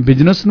 ਤੁਸੀਂ ਆਪਣੇ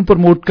ਬਿਜ਼ਨਸ ਨੂੰ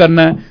ਪ੍ਰਮੋਟ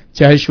ਕਰਨਾ ਹੈ,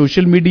 ਚਾਹੇ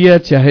ਸੋਸ਼ਲ ਮੀਡੀਆ,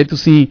 ਚਾਹੇ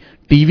ਤੁਸੀਂ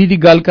ਟੀਵੀ ਦੀ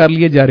ਗੱਲ ਕਰ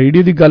ਲਈਏ ਜਾਂ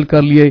ਰੇਡੀਓ ਦੀ ਗੱਲ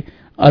ਕਰ ਲਈਏ,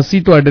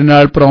 ਅਸੀਂ ਤੁਹਾਡੇ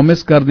ਨਾਲ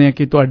ਪ੍ਰੋਮਿਸ ਕਰਦੇ ਹਾਂ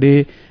ਕਿ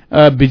ਤੁਹਾਡੇ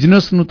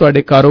ਬਿਜ਼ਨਸ ਨੂੰ,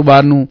 ਤੁਹਾਡੇ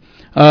ਕਾਰੋਬਾਰ ਨੂੰ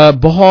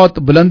ਬਹੁਤ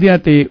ਬੁਲੰਦੀਆਂ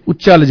ਤੇ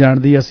ਉੱਚਾ ਲਿਜਾਣ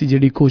ਦੀ ਅਸੀਂ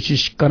ਜਿਹੜੀ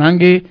ਕੋਸ਼ਿਸ਼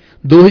ਕਰਾਂਗੇ।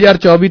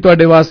 2024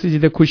 ਤੁਹਾਡੇ ਵਾਸਤੇ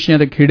ਜਿੱਥੇ ਖੁਸ਼ੀਆਂ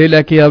ਦੇ ਖੇੜੇ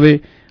ਲੈ ਕੇ ਆਵੇ,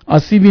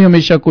 ਅਸੀਂ ਵੀ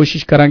ਹਮੇਸ਼ਾ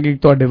ਕੋਸ਼ਿਸ਼ ਕਰਾਂਗੇ ਕਿ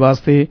ਤੁਹਾਡੇ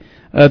ਵਾਸਤੇ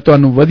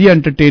ਤੁਹਾਨੂੰ ਵਧੀਆ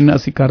ਐਂਟਰਟੇਨ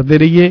ਅਸੀਂ ਕਰਦੇ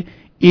ਰਹੀਏ।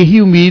 ਇਹੀ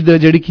ਉਮੀਦ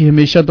ਜਿਹੜੀ ਕਿ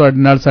ਹਮੇਸ਼ਾ ਤੁਹਾਡੇ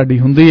ਨਾਲ ਸਾਡੀ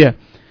ਹੁੰਦੀ ਹੈ।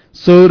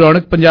 ਸੋ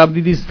ਰੌਣਕ ਪੰਜਾਬ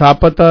ਦੀ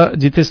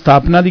ਜਿੱਥੇ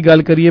ਸਥਾਪਨਾ ਦੀ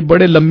ਗੱਲ ਕਰੀਏ,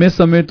 ਬੜੇ ਲੰਮੇ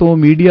ਸਮੇਂ ਤੋਂ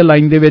ਮੀਡੀਆ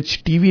ਲਾਈਨ ਦੇ ਵਿੱਚ,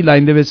 ਟੀਵੀ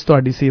ਲਾਈਨ ਦੇ ਵਿੱਚ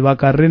ਤੁਹਾਡੀ ਸੇਵਾ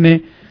ਕਰ ਰਹੇ ਨੇ।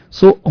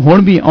 ਸੋ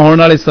ਹੁਣ ਵੀ ਆਉਣ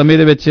ਵਾਲੇ ਸਮੇਂ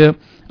ਦੇ ਵਿੱਚ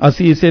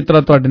ਅਸੀਂ ਇਸੇ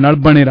ਤਰ੍ਹਾਂ ਤੁਹਾਡੇ ਨਾਲ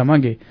ਬਣੇ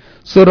ਰਵਾਂਗੇ।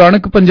 ਸੋ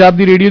ਰੌਣਕ ਪੰਜਾਬ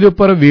ਦੀ ਰੇਡੀਓ ਦੇ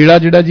ਉੱਪਰ ਵੇਲਾ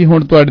ਜਿਹੜਾ ਜੀ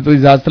ਹੁਣ ਤੁਹਾਡੇ ਤੋਂ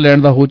ਇਜਾਜ਼ਤ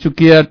ਲੈਣ ਦਾ ਹੋ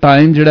ਚੁੱਕੀ ਹੈ।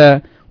 ਟਾਈਮ ਜਿਹੜਾ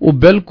ਉਹ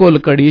ਬਿਲਕੁਲ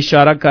ਘੜੀ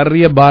ਇਸ਼ਾਰਾ ਕਰ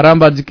ਰਹੀ ਹੈ,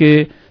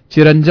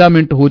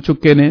 12:54 ਹੋ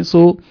ਚੁੱਕੇ ਨੇ।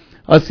 ਸੋ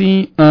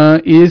ਅਸੀਂ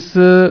ਇਸ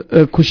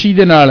ਖੁਸ਼ੀ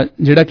ਦੇ ਨਾਲ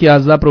ਜਿਹੜਾ ਕਿ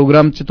ਅੱਜ ਦਾ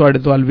ਪ੍ਰੋਗਰਾਮ 'ਚ ਤੁਹਾਡੇ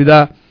ਤੋਂ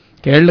ਅਲਵਿਦਾ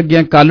ਕਹਿਣ ਲੱਗੇ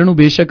ਹਾਂ। ਕੱਲ੍ਹ ਨੂੰ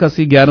ਬੇਸ਼ੱਕ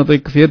ਅਸੀਂ 11 ਤੋਂ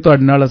 1 ਫੇਰ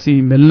ਤੁਹਾਡੇ ਨਾਲ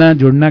ਅਸੀਂ ਮਿਲਣਾ,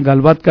 ਜੁੜਨਾ,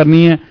 ਗੱਲਬਾਤ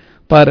ਕਰਨੀ ਹੈ,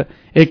 ਪਰ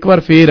ਇੱਕ ਵਾਰ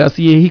ਫੇਰ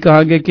ਅਸੀਂ ਇਹੀ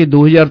ਕਹਾਂਗੇ ਕਿ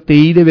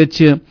 2023 ਦੇ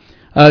ਵਿੱਚ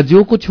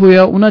ਜੋ ਕੁਝ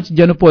ਹੋਇਆ ਉਹਨਾਂ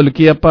ਚੀਜ਼ਾਂ ਨੂੰ ਭੁੱਲ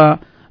ਕੇ ਆਪਾਂ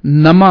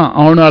ਨਵਾਂ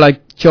ਆਉਣ ਵਾਲਾ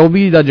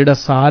 24 ਦਾ ਜਿਹੜਾ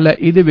ਸਾਲ ਹੈ,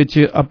 ਇਹਦੇ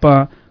ਵਿੱਚ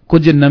ਆਪਾਂ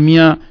ਕੁਝ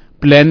ਨਵੀਆਂ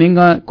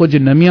ਪਲੈਨਿੰਗਾਂ, ਕੁਝ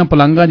ਨਵੀਆਂ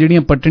ਪਲੰਘਾਂ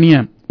ਜਿਹੜੀਆਂ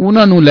ਪੱਟਣੀਆਂ,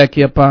 ਉਹਨਾਂ ਨੂੰ ਲੈ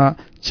ਕੇ ਆਪਾਂ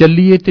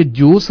ਚੱਲੀਏ ਤੇ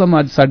ਜੋ ਸਮਾਂ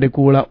ਅੱਜ ਸਾਡੇ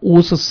ਕੋਲ ਆ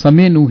ਉਸ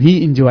ਸਮੇਂ ਨੂੰ ਹੀ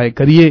ਇੰਜੋਏ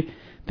ਕਰੀਏ।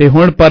 ਤੇ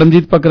ਹੁਣ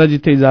ਪਰਮਜੀਤ ਪਕਰਾ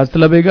ਜਿੱਥੇ ਇਜਾਜ਼ਤ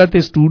ਲਵੇਗਾ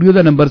ਤੇ ਸਟੂਡੀਓ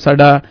ਦਾ ਨੰਬਰ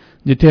ਸਾਡਾ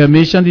ਜਿੱਥੇ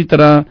ਹਮੇਸ਼ਾ ਦੀ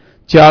ਤਰ੍ਹਾਂ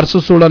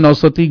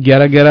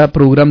 4169301111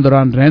 ਪ੍ਰੋਗਰਾਮ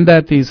ਦੌਰਾਨ ਰਹਿੰਦਾ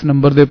ਹੈ ਤੇ ਇਸ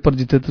ਨੰਬਰ ਦੇ ਉੱਪਰ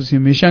ਜਿੱਥੇ ਤੁਸੀਂ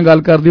ਹਮੇਸ਼ਾ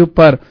ਗੱਲ ਕਰਦੇ ਹੋ।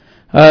 ਪਰ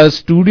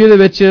ਸਟੂਡੀਓ ਦੇ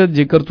ਵਿੱਚ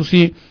ਜੇਕਰ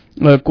ਤੁਸੀਂ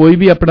ਕੋਈ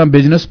ਵੀ ਆਪਣਾ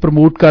ਬਿਜ਼ਨਸ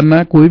ਪ੍ਰਮੋਟ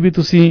ਕਰਨਾ, ਕੋਈ ਵੀ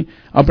ਤੁਸੀਂ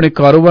ਆਪਣੇ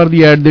ਕਾਰੋਬਾਰ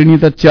ਦੀ ਐਡ ਦੇਣੀ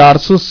ਤਾਂ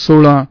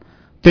 4163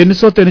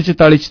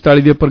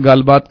 3034444 ਦੇ ਉੱਪਰ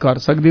ਗੱਲਬਾਤ ਕਰ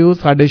ਸਕਦੇ ਹੋ।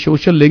 ਸਾਡੇ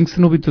ਸੋਸ਼ਲ ਲਿੰਕਸ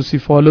ਨੂੰ ਵੀ ਤੁਸੀਂ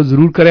ਫੋਲੋ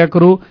ਜ਼ਰੂਰ ਕਰਿਆ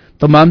ਕਰੋ।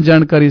 तमाम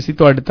ਜਾਣਕਾਰੀ ਅਸੀਂ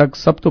ਤੁਹਾਡੇ ਤੱਕ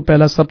ਸਭ ਤੋਂ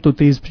ਪਹਿਲਾਂ ਸਭ ਤੋਂ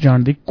ਤੇਜ਼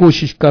ਪਹੁੰਚਾਉਣ ਦੀ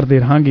ਕੋਸ਼ਿਸ਼ ਕਰਦੇ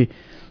ਰਹਾਂਗੇ।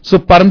 ਸੋ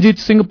ਪਰਮਜੀਤ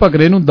ਸਿੰਘ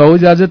ਭਗਰੇ ਨੂੰ ਦਿਓ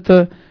ਇਜਾਜ਼ਤ।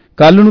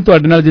 ਕੱਲ ਨੂੰ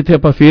ਤੁਹਾਡੇ ਨਾਲ ਜਿੱਥੇ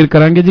ਆਪਾਂ ਫੇਰ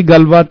ਕਰਾਂਗੇ ਜੀ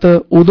ਗੱਲਬਾਤ,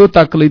 ਉਦੋਂ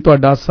ਤੱਕ ਲਈ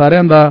ਤੁਹਾਡਾ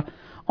ਸਾਰਿਆਂ ਦਾ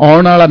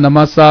ਆਉਣ ਵਾਲਾ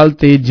ਨਵਾਂ ਸਾਲ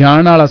ਤੇ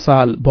ਜਾਣ ਵਾਲਾ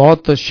ਸਾਲ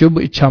ਬਹੁਤ ਸ਼ੁਭ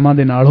ਇੱਛਾਵਾਂ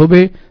ਦੇ ਨਾਲ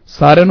ਹੋਵੇ।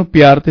 ਸਾਰਿਆਂ ਨੂੰ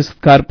ਪਿਆਰ ਤੇ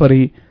ਸਤਿਕਾਰ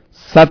ਭਰੀ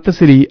ਸਤਿ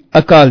ਸ੍ਰੀ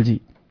ਅਕਾਲ ਜੀ।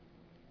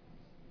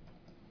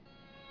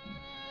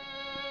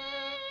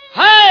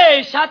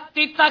 है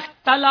छाती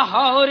तख्त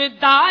लाहौर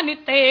दान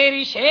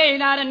तेरी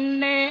शेना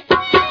रन्ने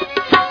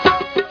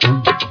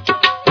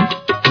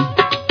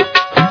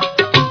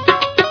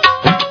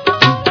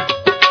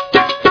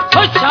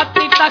हो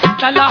छाती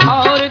तख्त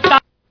लाहौर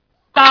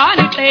दान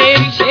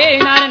तेरी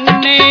शेना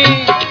रन्ने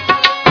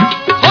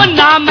हो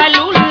ना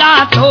मलूला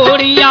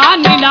थोड़िया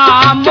नीना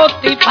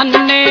मोती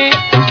फन्ने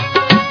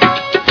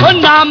हो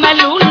ना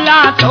मलूला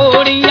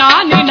थोड़िया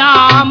नीना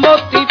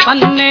मोती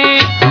फन्ने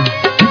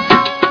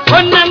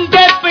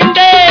नंगे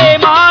पिंडे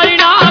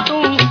मारना तू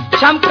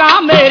शमका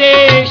मेरे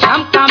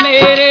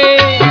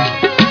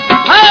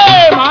है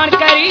मान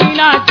करी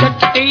ना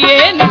चट्टिए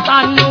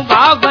सानू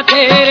भाव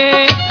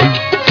बथेरे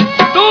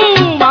तू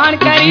मान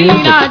करी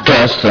ना।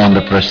 Expressed on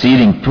the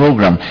preceding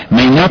program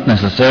may not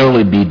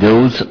necessarily be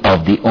those of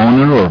the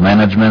owner or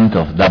management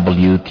of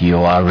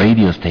WTOR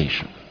radio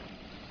station.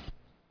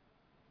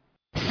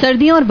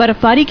 सर्दियों और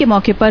बर्फबारी के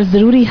मौके पर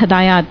जरूरी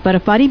हदायत।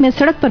 बर्फबारी में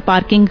सड़क पर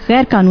पार्किंग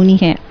गैर कानूनी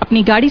है।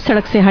 अपनी गाड़ी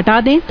सड़क से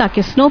हटा दें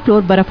ताकि स्नो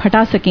फ्लोर बर्फ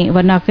हटा सकें,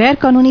 वरना गैर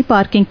कानूनी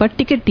पार्किंग पर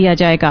टिकट दिया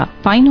जाएगा,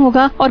 फाइन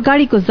होगा और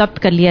गाड़ी को जब्त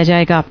कर लिया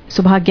जाएगा।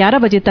 सुबह 11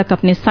 बजे तक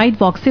अपने साइड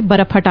वॉक से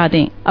बर्फ हटा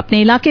दें।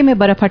 अपने इलाके में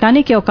बर्फ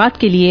हटाने के औकात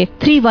के लिए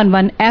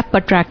 311 ऐप पर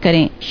ट्रैक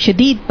करें।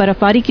 शदीद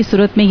बर्फबारी की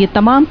सूरत में ये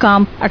तमाम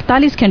काम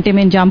 48 घंटे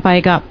में अंजाम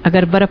पाएगा।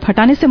 अगर बर्फ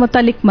हटाने से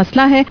मुतालिक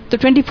मसला है तो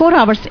 24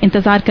 आवर्स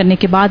इंतजार करने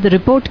के बाद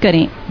रिपोर्ट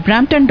करें।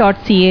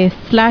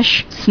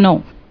 brampton.ca/snow।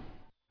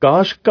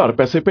 ਕਾਸ਼ ਘਰ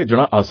ਪੈਸੇ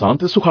ਭੇਜਣਾ ਆਸਾਨ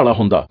ਤੇ ਸੁਖਾਲਾ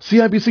ਹੁੰਦਾ।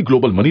 CIBC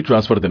ਗਲੋਬਲ ਮਨੀ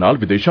ਟ੍ਰਾਂਸਫਰ ਦੇ ਨਾਲ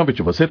ਵਿਦੇਸ਼ਾਂ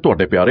ਵਿੱਚ ਵਸੇ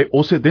ਤੁਹਾਡੇ ਪਿਆਰੇ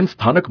ਉਸੇ ਦਿਨ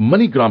ਸਥਾਨਕ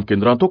ਮਨੀ ਗ੍ਰਾਮ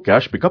ਕੇਂਦਰਾਂ ਤੋਂ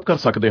ਕੈਸ਼ ਪਿਕਅਪ ਕਰ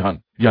ਸਕਦੇ ਹਨ।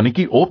 ਯਾਨੀ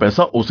ਕਿ ਉਹ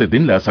ਪੈਸਾ ਉਸੇ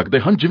ਦਿਨ ਲੈ ਸਕਦੇ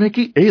ਹਨ ਜਿਵੇਂ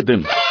ਕਿ ਇਹ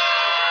ਦਿਨ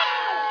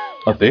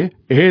ਅਤੇ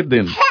ਇਹ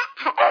ਦਿਨ।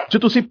 ਜੇ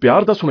ਤੁਸੀਂ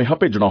ਪਿਆਰ ਦਾ ਸੁਨੇਹਾ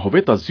ਭੇਜਣਾ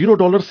ਹੋਵੇ ਤਾਂ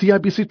 $0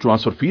 CIBC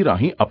ਟ੍ਰਾਂਸਫਰ ਫੀ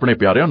ਰਾਹੀਂ ਆਪਣੇ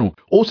ਪਿਆਰਿਆਂ ਨੂੰ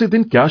ਉਸੇ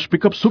ਦਿਨ ਕੈਸ਼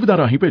ਪਿਕਅਪ ਸੁਵਿਧਾ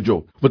ਰਾਹੀਂ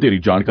ਭੇਜੋ। ਵਧੇਰੀ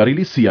ਜਾਣਕਾਰੀ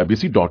ਲਈ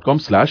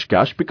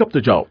cibc.com/cash pickup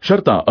ਤੇ ਜਾਓ।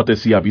 ਸ਼ਰਤਾਂ ਅਤੇ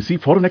CIBC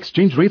ਫੋਰਨ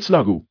ਐਕਸਚੇਂਜ ਰੇਟਸ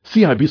ਲਾਗੂ।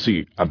 CIBC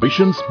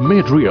Ambitions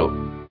Made Real।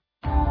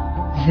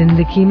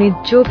 जिंदगी में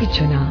जो भी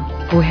चुना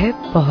वो है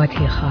बहुत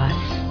ही खास,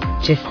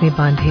 जिसने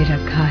बांधे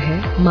रखा है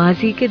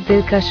माजी के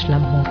दिलकश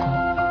लम्हों को,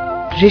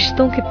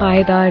 रिश्तों के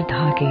पायदार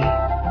धागे,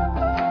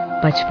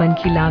 बचपन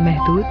की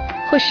लामहदूद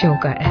खुशियों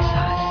का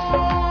एहसास,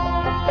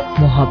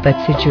 मोहब्बत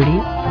से जुड़ी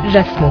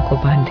रस्मों को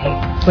बांधे।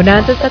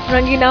 Bonanza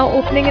Satrangi now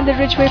opening in the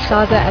Ridgeway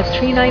Plaza at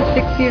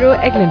 3960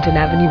 Eglinton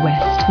Avenue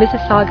West,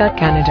 Mississauga,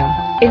 Canada.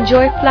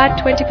 Enjoy flat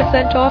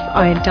 20% off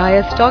our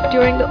entire stock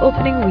during the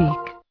opening week.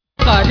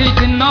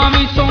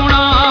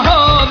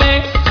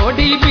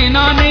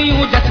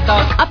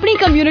 अपनी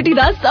कम्युनिटी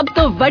दा सब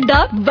तो वड्डा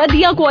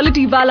वधिया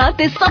क्वालिटी वाला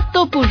ते सब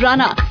तो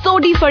पुराना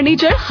सोडी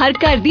फर्नीचर हर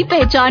घर दी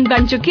पहचान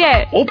बन चुका है।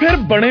 ओ फिर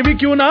बने भी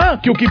क्यों ना,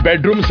 क्योंकि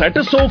bedroom set,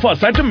 sofa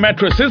set,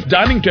 mattresses,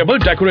 dining table,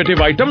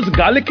 decorative items,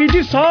 गल की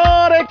जी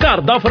सारे घर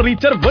दा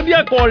फर्नीचर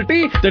वधिया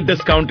क्वालिटी ते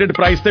डिस्काउंटेड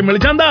प्राइस ते मिल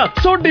जांदा।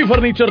 सोडी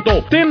फर्नीचर तो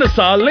 3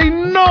 साल लई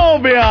नो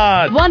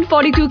ब्याज।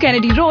 142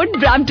 Kennedy Road,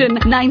 Brampton,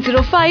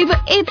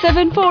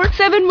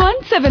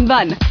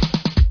 9058747171।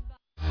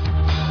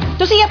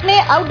 ਤੁਸੀਂ ਆਪਣੇ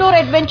ਆਊਟਡੋਰ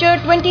ਐਡਵੈਂਚਰ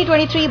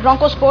 2023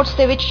 ਬ੍ਰੋਂਕੋ ਸਪੋਰਟਸ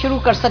ਦੇ ਵਿੱਚ ਸ਼ੁਰੂ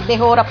ਕਰ ਸਕਦੇ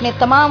ਹੋ ਔਰ ਆਪਣੇ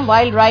तमाम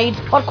ਵਾਈਲਡ ਰਾਈਡਸ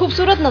ਔਰ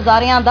ਖੂਬਸੂਰਤ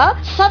ਨਜ਼ਾਰਿਆਂ ਦਾ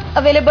 7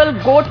 ਅਵੇਲੇਬਲ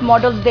ਗੋਟ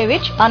ਮਾਡਲਸ ਦੇ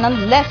ਵਿੱਚ ਆਨੰਦ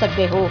ਲੈ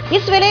ਸਕਦੇ ਹੋ।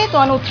 ਇਸ ਵੇਲੇ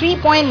ਤੁਹਾਨੂੰ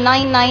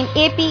 3.99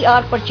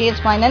 APR ਪਰਚੇਜ਼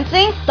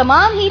ਫਾਈਨੈਂਸਿੰਗ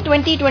तमाम ਹੀ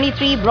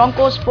 2023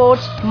 ਬ੍ਰੋਂਕੋ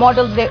ਸਪੋਰਟਸ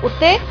ਮਾਡਲਸ ਦੇ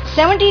ਉੱਤੇ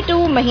 72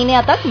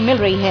 ਮਹੀਨਿਆਂ ਤੱਕ ਮਿਲ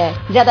ਰਹੀ ਹੈ।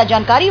 ਜ਼ਿਆਦਾ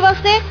ਜਾਣਕਾਰੀ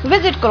ਵਾਸਤੇ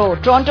ਵਿਜ਼ਿਟ ਕਰੋ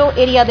ਟੋਰਾਂਟੋ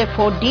ਏਰੀਆ ਦੇ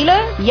ਫੋਰਡ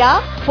ਡੀਲਰ ਜਾਂ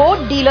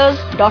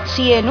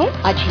forddealers.ca ਨੂੰ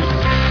ਅੱਜ ਹੀ।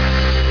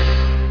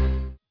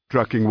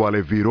 ट्रकिंग वाले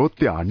वीरो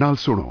ध्यान नाल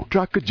सुनो।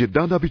 ट्रक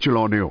जिद्दां दा भी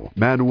चलाउने हो,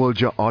 मैनुअल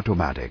या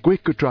ऑटोमैटिक,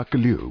 क्विक ट्रक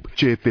ल्यूब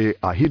चेते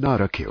आही ना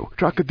रखियो।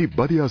 ट्रक दी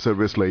बढ़िया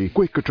सर्विस लई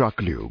क्विक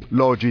ट्रक ल्यूब।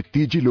 लो जी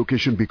तीजी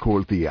लोकेशन भी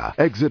खोलती है,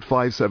 एग्जिट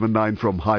 579 फ्रॉम